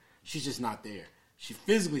happening with her. She's just not there. She's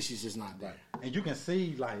just not there. And you can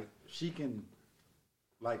see she can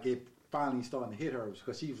it finally starting to hit her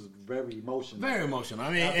because she was very emotional. Very emotional.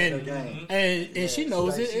 I mean, and she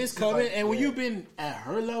knows it's coming. And when you've been at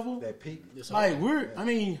her level, that peak,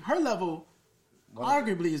 her level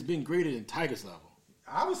arguably has been greater than Tiger's level.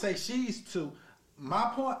 I would say she's to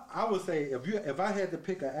my point. I would say if I had to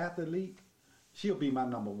pick an athlete, she'll be my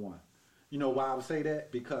number one. You know why I would say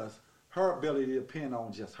that? Because her ability to depend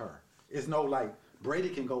on just her. It's no like Brady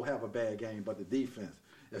can go have a bad game, but the defense.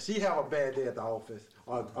 If she have a bad day at the office,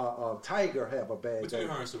 or Tiger have a bad day.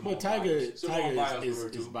 But Tiger is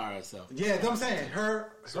by herself. Yeah, that's what I'm saying.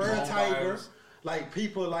 Her Tiger, like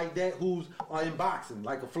people like that who's are in boxing,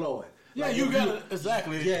 like a Floyd. Yeah, like you got it.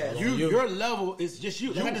 Exactly. Yeah, your level is just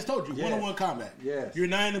you. Like I just told you, one-on-one combat. Yes. You're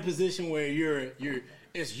not in a position where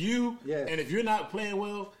it's you, and if you're not playing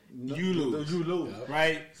well, you lose. You lose,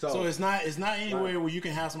 right? So it's not anywhere where you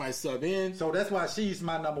can have somebody sub in. So that's why she's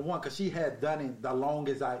my number one because she had done it the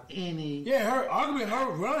longest any. Yeah, her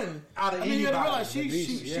run out of anybody. You gotta realize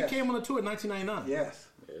she came on the tour in 1999. Yes,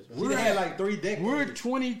 we had like 3 decades. We're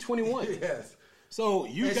 2021. Yes. So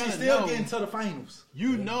she's still getting to the finals.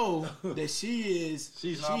 You know that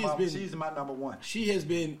she's my number one. She has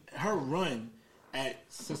been her run at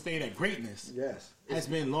sustained at greatness. Yes, has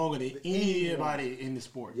been longer than anybody in the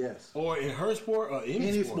sport. Yes, or in her sport or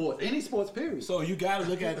any sport. Any sports period. So you got to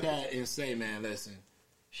look at that and say, man, listen,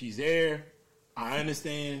 she's there. I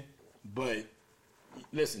understand, but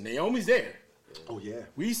listen, Naomi's there. Oh yeah,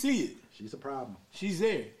 we see it. She's a problem. She's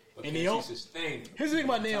there. But and Naomi, she sustain it? Here's the thing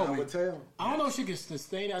about Naomi. I don't know if she can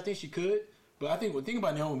sustain it. I think she could. But I think the thing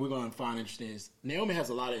about Naomi we're going to find interesting is Naomi has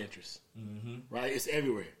a lot of interests, right? It's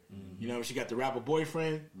everywhere. You know, she got the rapper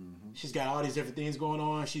boyfriend. She's got all these different things going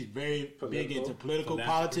on. She's very big into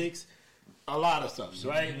politics, a lot of stuff,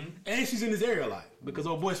 right? And she's in this area a lot because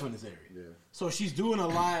her boy's from this area. Yeah. So she's doing a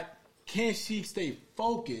lot. Can she stay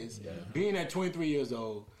focused, being at 23 years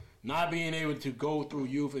old, not being able to go through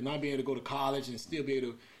youth and not being able to go to college and still be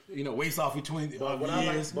able to, waste off between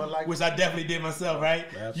years, which I definitely did myself, right?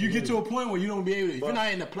 Absolutely. You get to a point where you don't be able to, if you're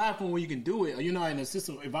not in the platform where you can do it, or you're not in a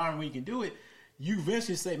system environment where you can do it, you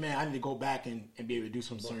eventually say, man, I need to go back and be able to do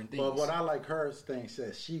some certain things. But what I like her thing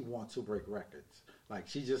says, she wants to break records. Like,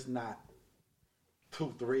 she's just not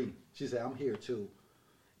 2-3. She said, I'm here too.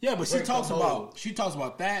 Yeah, but she talks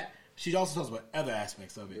about that. She also talks about other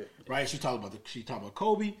aspects of it, right? She talks about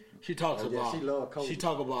Kobe. She talks about. She loves Kobe. She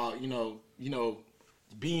talk about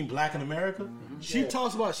being black in America. She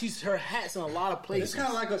talks about her hats in a lot of places.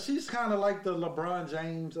 It's she's kind of like the LeBron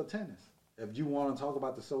James of tennis. If you want to talk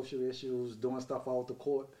about the social issues, doing stuff off the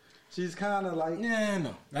court, she's kind of like not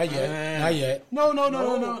yet.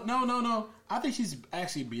 No. I think she's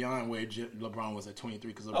actually beyond where LeBron was at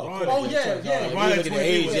 23 because LeBron. LeBron at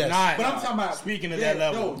 23 was not. But I'm talking about speaking of that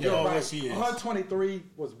level. Right. She is. Her 23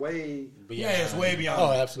 was way beyond. Yeah, it's way beyond.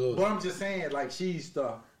 Oh, absolutely. But I'm just saying, like, she's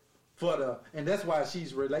and that's why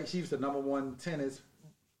she's the number one tennis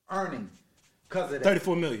earning because of that.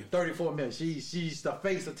 34 million. 34 million. She's the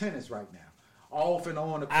face of tennis right now. Off and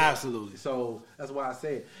on the court. Absolutely. So that's why I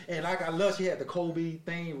said. And like I love she had the Kobe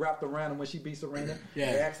thing wrapped around her when she beat Serena.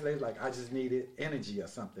 Yeah. And actually like I just needed energy or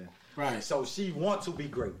something. Right. So she wants to be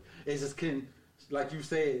great. It just can, like you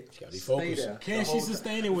said, she gotta be focused. there. Can she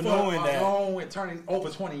sustain it with knowing that? Long and turning over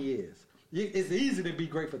 20 years. It's easy to be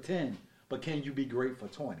great for 10, but can you be great for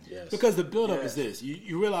 20? Yes. Because the buildup is this.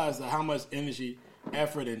 You realize how much energy,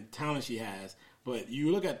 effort, and talent she has, but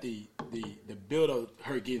you look at the build of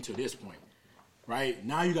her getting to this point. Right?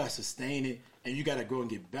 Now you got to sustain it, and you got to grow and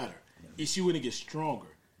get better. If she wouldn't get stronger,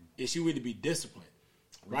 if she wouldn't be disciplined,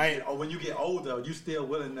 right? Or when you get older, you still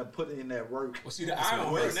willing to put in that work. Well, see, the eye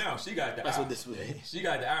on her now. She got the eye. That's what this is. She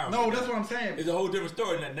got the eye on her. No, that's what I'm saying. It's a whole different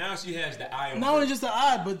story. Now she has the eye on her. Not only just the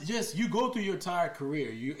eye, but just you go through your entire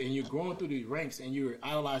career, you're growing through these ranks, and you're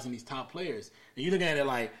idolizing these top players, and you're looking at it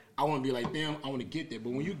like, I want to be like them. I want to get there.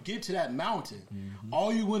 But when you get to that mountain,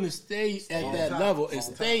 all you want to stay at that level is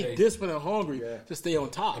stay disciplined and hungry to stay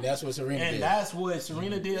on top. And that's what Serena did. And that's what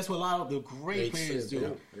Serena did. That's what a lot of the great players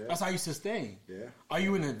do. Yeah. That's how you sustain. Yeah. Are you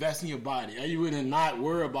going to invest in your body? Are you going to not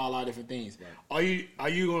worry about a lot of different things? Right. Are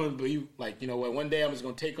you going to be like, you know what, one day I'm just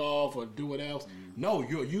going to take off or do what else? No,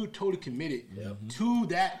 you're totally committed to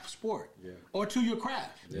that sport or to your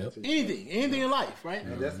craft. Anything in life, right?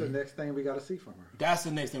 And that's the next thing we got to see from her. That's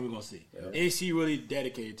the next thing we're going to see. Is she really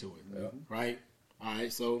dedicated to it? Right? All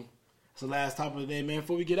right, so that's the last topic of the day, man.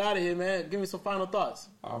 Before we get out of here, man, give me some final thoughts.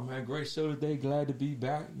 Oh, man, great show today. Glad to be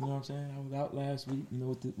back. You know what I'm saying? I was out last week,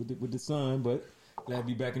 with the sun, but glad to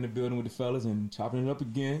be back in the building with the fellas and chopping it up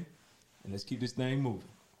again. And let's keep this thing moving.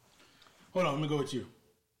 Hold on, let me go with you.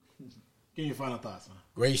 Give me your final thoughts, man.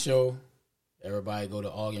 Great show. Everybody go to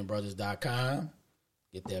AugenBrothers.com.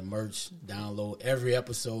 Get that merch. Download every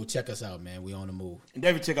episode. Check us out, man. We on the move. And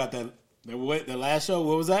David, check out the last show.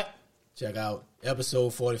 What was that? Check out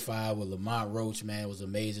episode 45 with Lamont Roach, man. It was an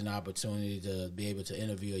amazing opportunity to be able to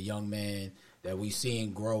interview a young man that we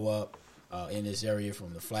seen grow up in this area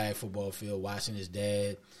from the flag football field, watching his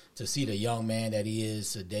dad, to see the young man that he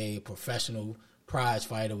is today, professional prize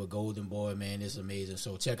fighter with Golden Boy, man. It's amazing.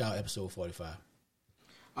 So check out episode 45.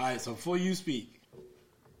 All right, so before you speak,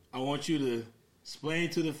 I want you to explain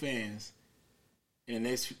to the fans in the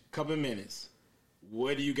next couple of minutes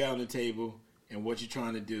what do you got on the table and what you're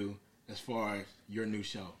trying to do as far as your new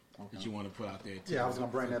show that you want to put out there. Yeah, I was going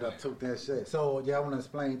to bring that up too. So, I want to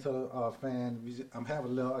explain to the fans. I'm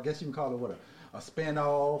having a little, I guess you can call it a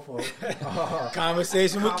spin-off or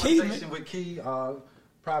conversation with Key. Conversation with Key.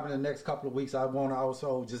 Probably in the next couple of weeks, I want to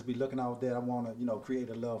also just be looking out there. I want to, create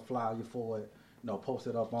a little flyer for it, post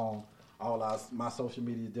it up on all my social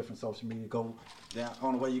media, different social media. Go down.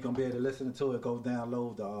 Only way you're going to be able to listen to it, go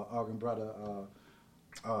download the Augen Brother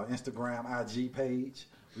Instagram, IG page.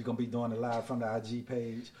 We're going to be doing it live from the IG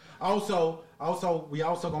page. Also, we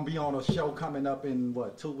also going to be on a show coming up in,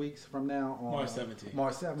 2 weeks from now? On March 17th.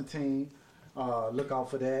 March 17th. Look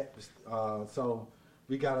out for that. So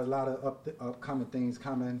we got a lot of upcoming things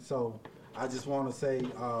coming. So I just want to say,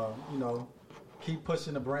 keep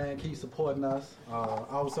pushing the brand, keep supporting us.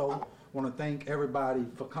 Also want to thank everybody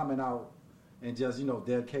for coming out and just,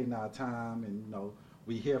 dedicating our time, and,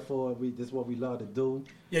 we here for it. This is what we love to do.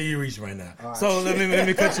 Yeah, you're reaching right now. Right. So let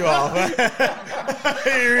me cut you off.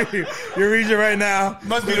 You're reaching right now.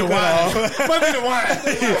 Must be the wine.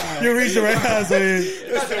 You're reaching right now. So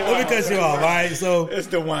let me cut you off. All right. So it's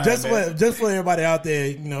the wine. Just for everybody out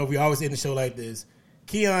there, we always end the show like this.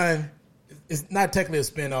 Keon is not technically a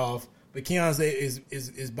spinoff, but Keon is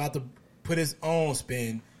about to put his own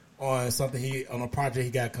spin on something on a project he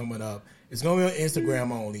got coming up. It's going to be on Instagram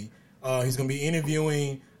only. He's going to be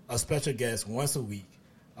interviewing a special guest once a week,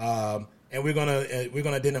 and we're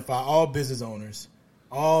gonna identify all business owners,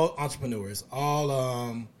 all entrepreneurs,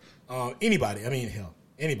 all anybody. I mean,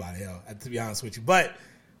 anybody. To be honest with you, but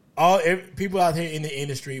people out here in the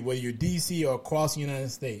industry, whether you're DC or across the United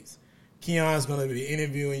States, Keon's going to be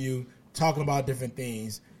interviewing you, talking about different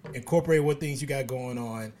things, incorporate what things you got going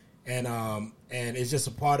on, and it's just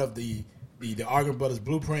a part of the Argument Brothers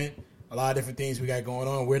blueprint. A lot of different things we got going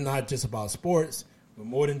on. We're not just about sports. We're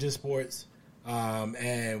more than just sports.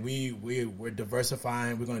 And we're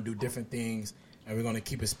diversifying. We're going to do different things, and we're going to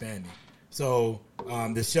keep expanding. So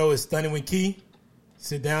the show is Stunning with Key.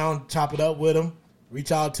 Sit down, chop it up with him.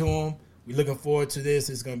 Reach out to him. We're looking forward to this.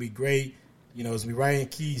 It's going to be great. It's going to be right in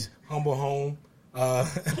Key's humble home.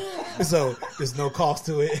 So there's no cost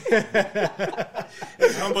to it.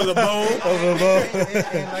 It's humble abode.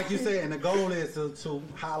 And like you said, and the goal is to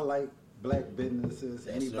highlight black businesses,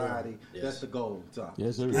 anybody. Yes. That's the goal. So.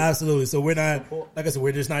 Yes, sir. Absolutely. So we're not, like I said,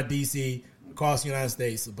 we're just not DC, across the United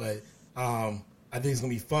States. But I think it's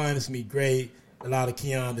going to be fun. It's going to be great. A lot of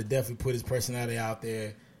Keon to definitely put his personality out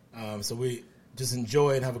there. So we just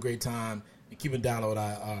enjoy it and have a great time. And keep it download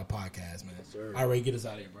our podcast, man. Yes, sir. All right, get us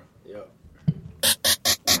out of here, bro. Yep.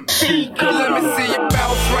 Let me see you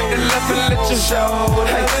bounce right and left and let your show.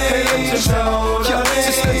 Hey, let your show.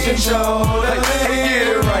 Just let your show. Hey, get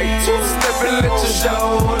it right. Two-step and let your show.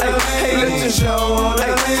 Hey, let your show.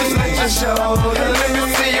 Just let your show. Let me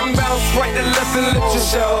see you bounce right and left and let your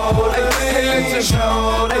show. Hey, let your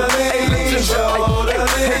show. Hey, let your show.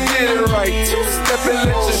 Hey, get it right. Two-step and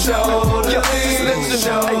let your show. Just let your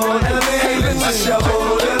show. Hey, let your show.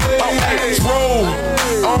 Hey, roll.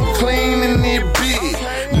 I'm clean in it, bitch.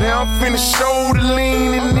 Now I'm finna show the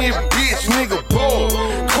lean in it, bitch. Nigga, boy.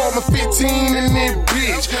 Call me 15 in it,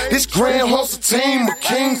 bitch. This grand hustle team of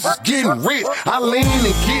kings is getting rich. I lean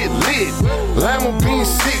and get lit. Lima being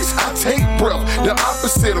 6, I take breath. The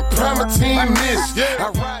opposite of Primatine Miss. I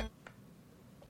ride.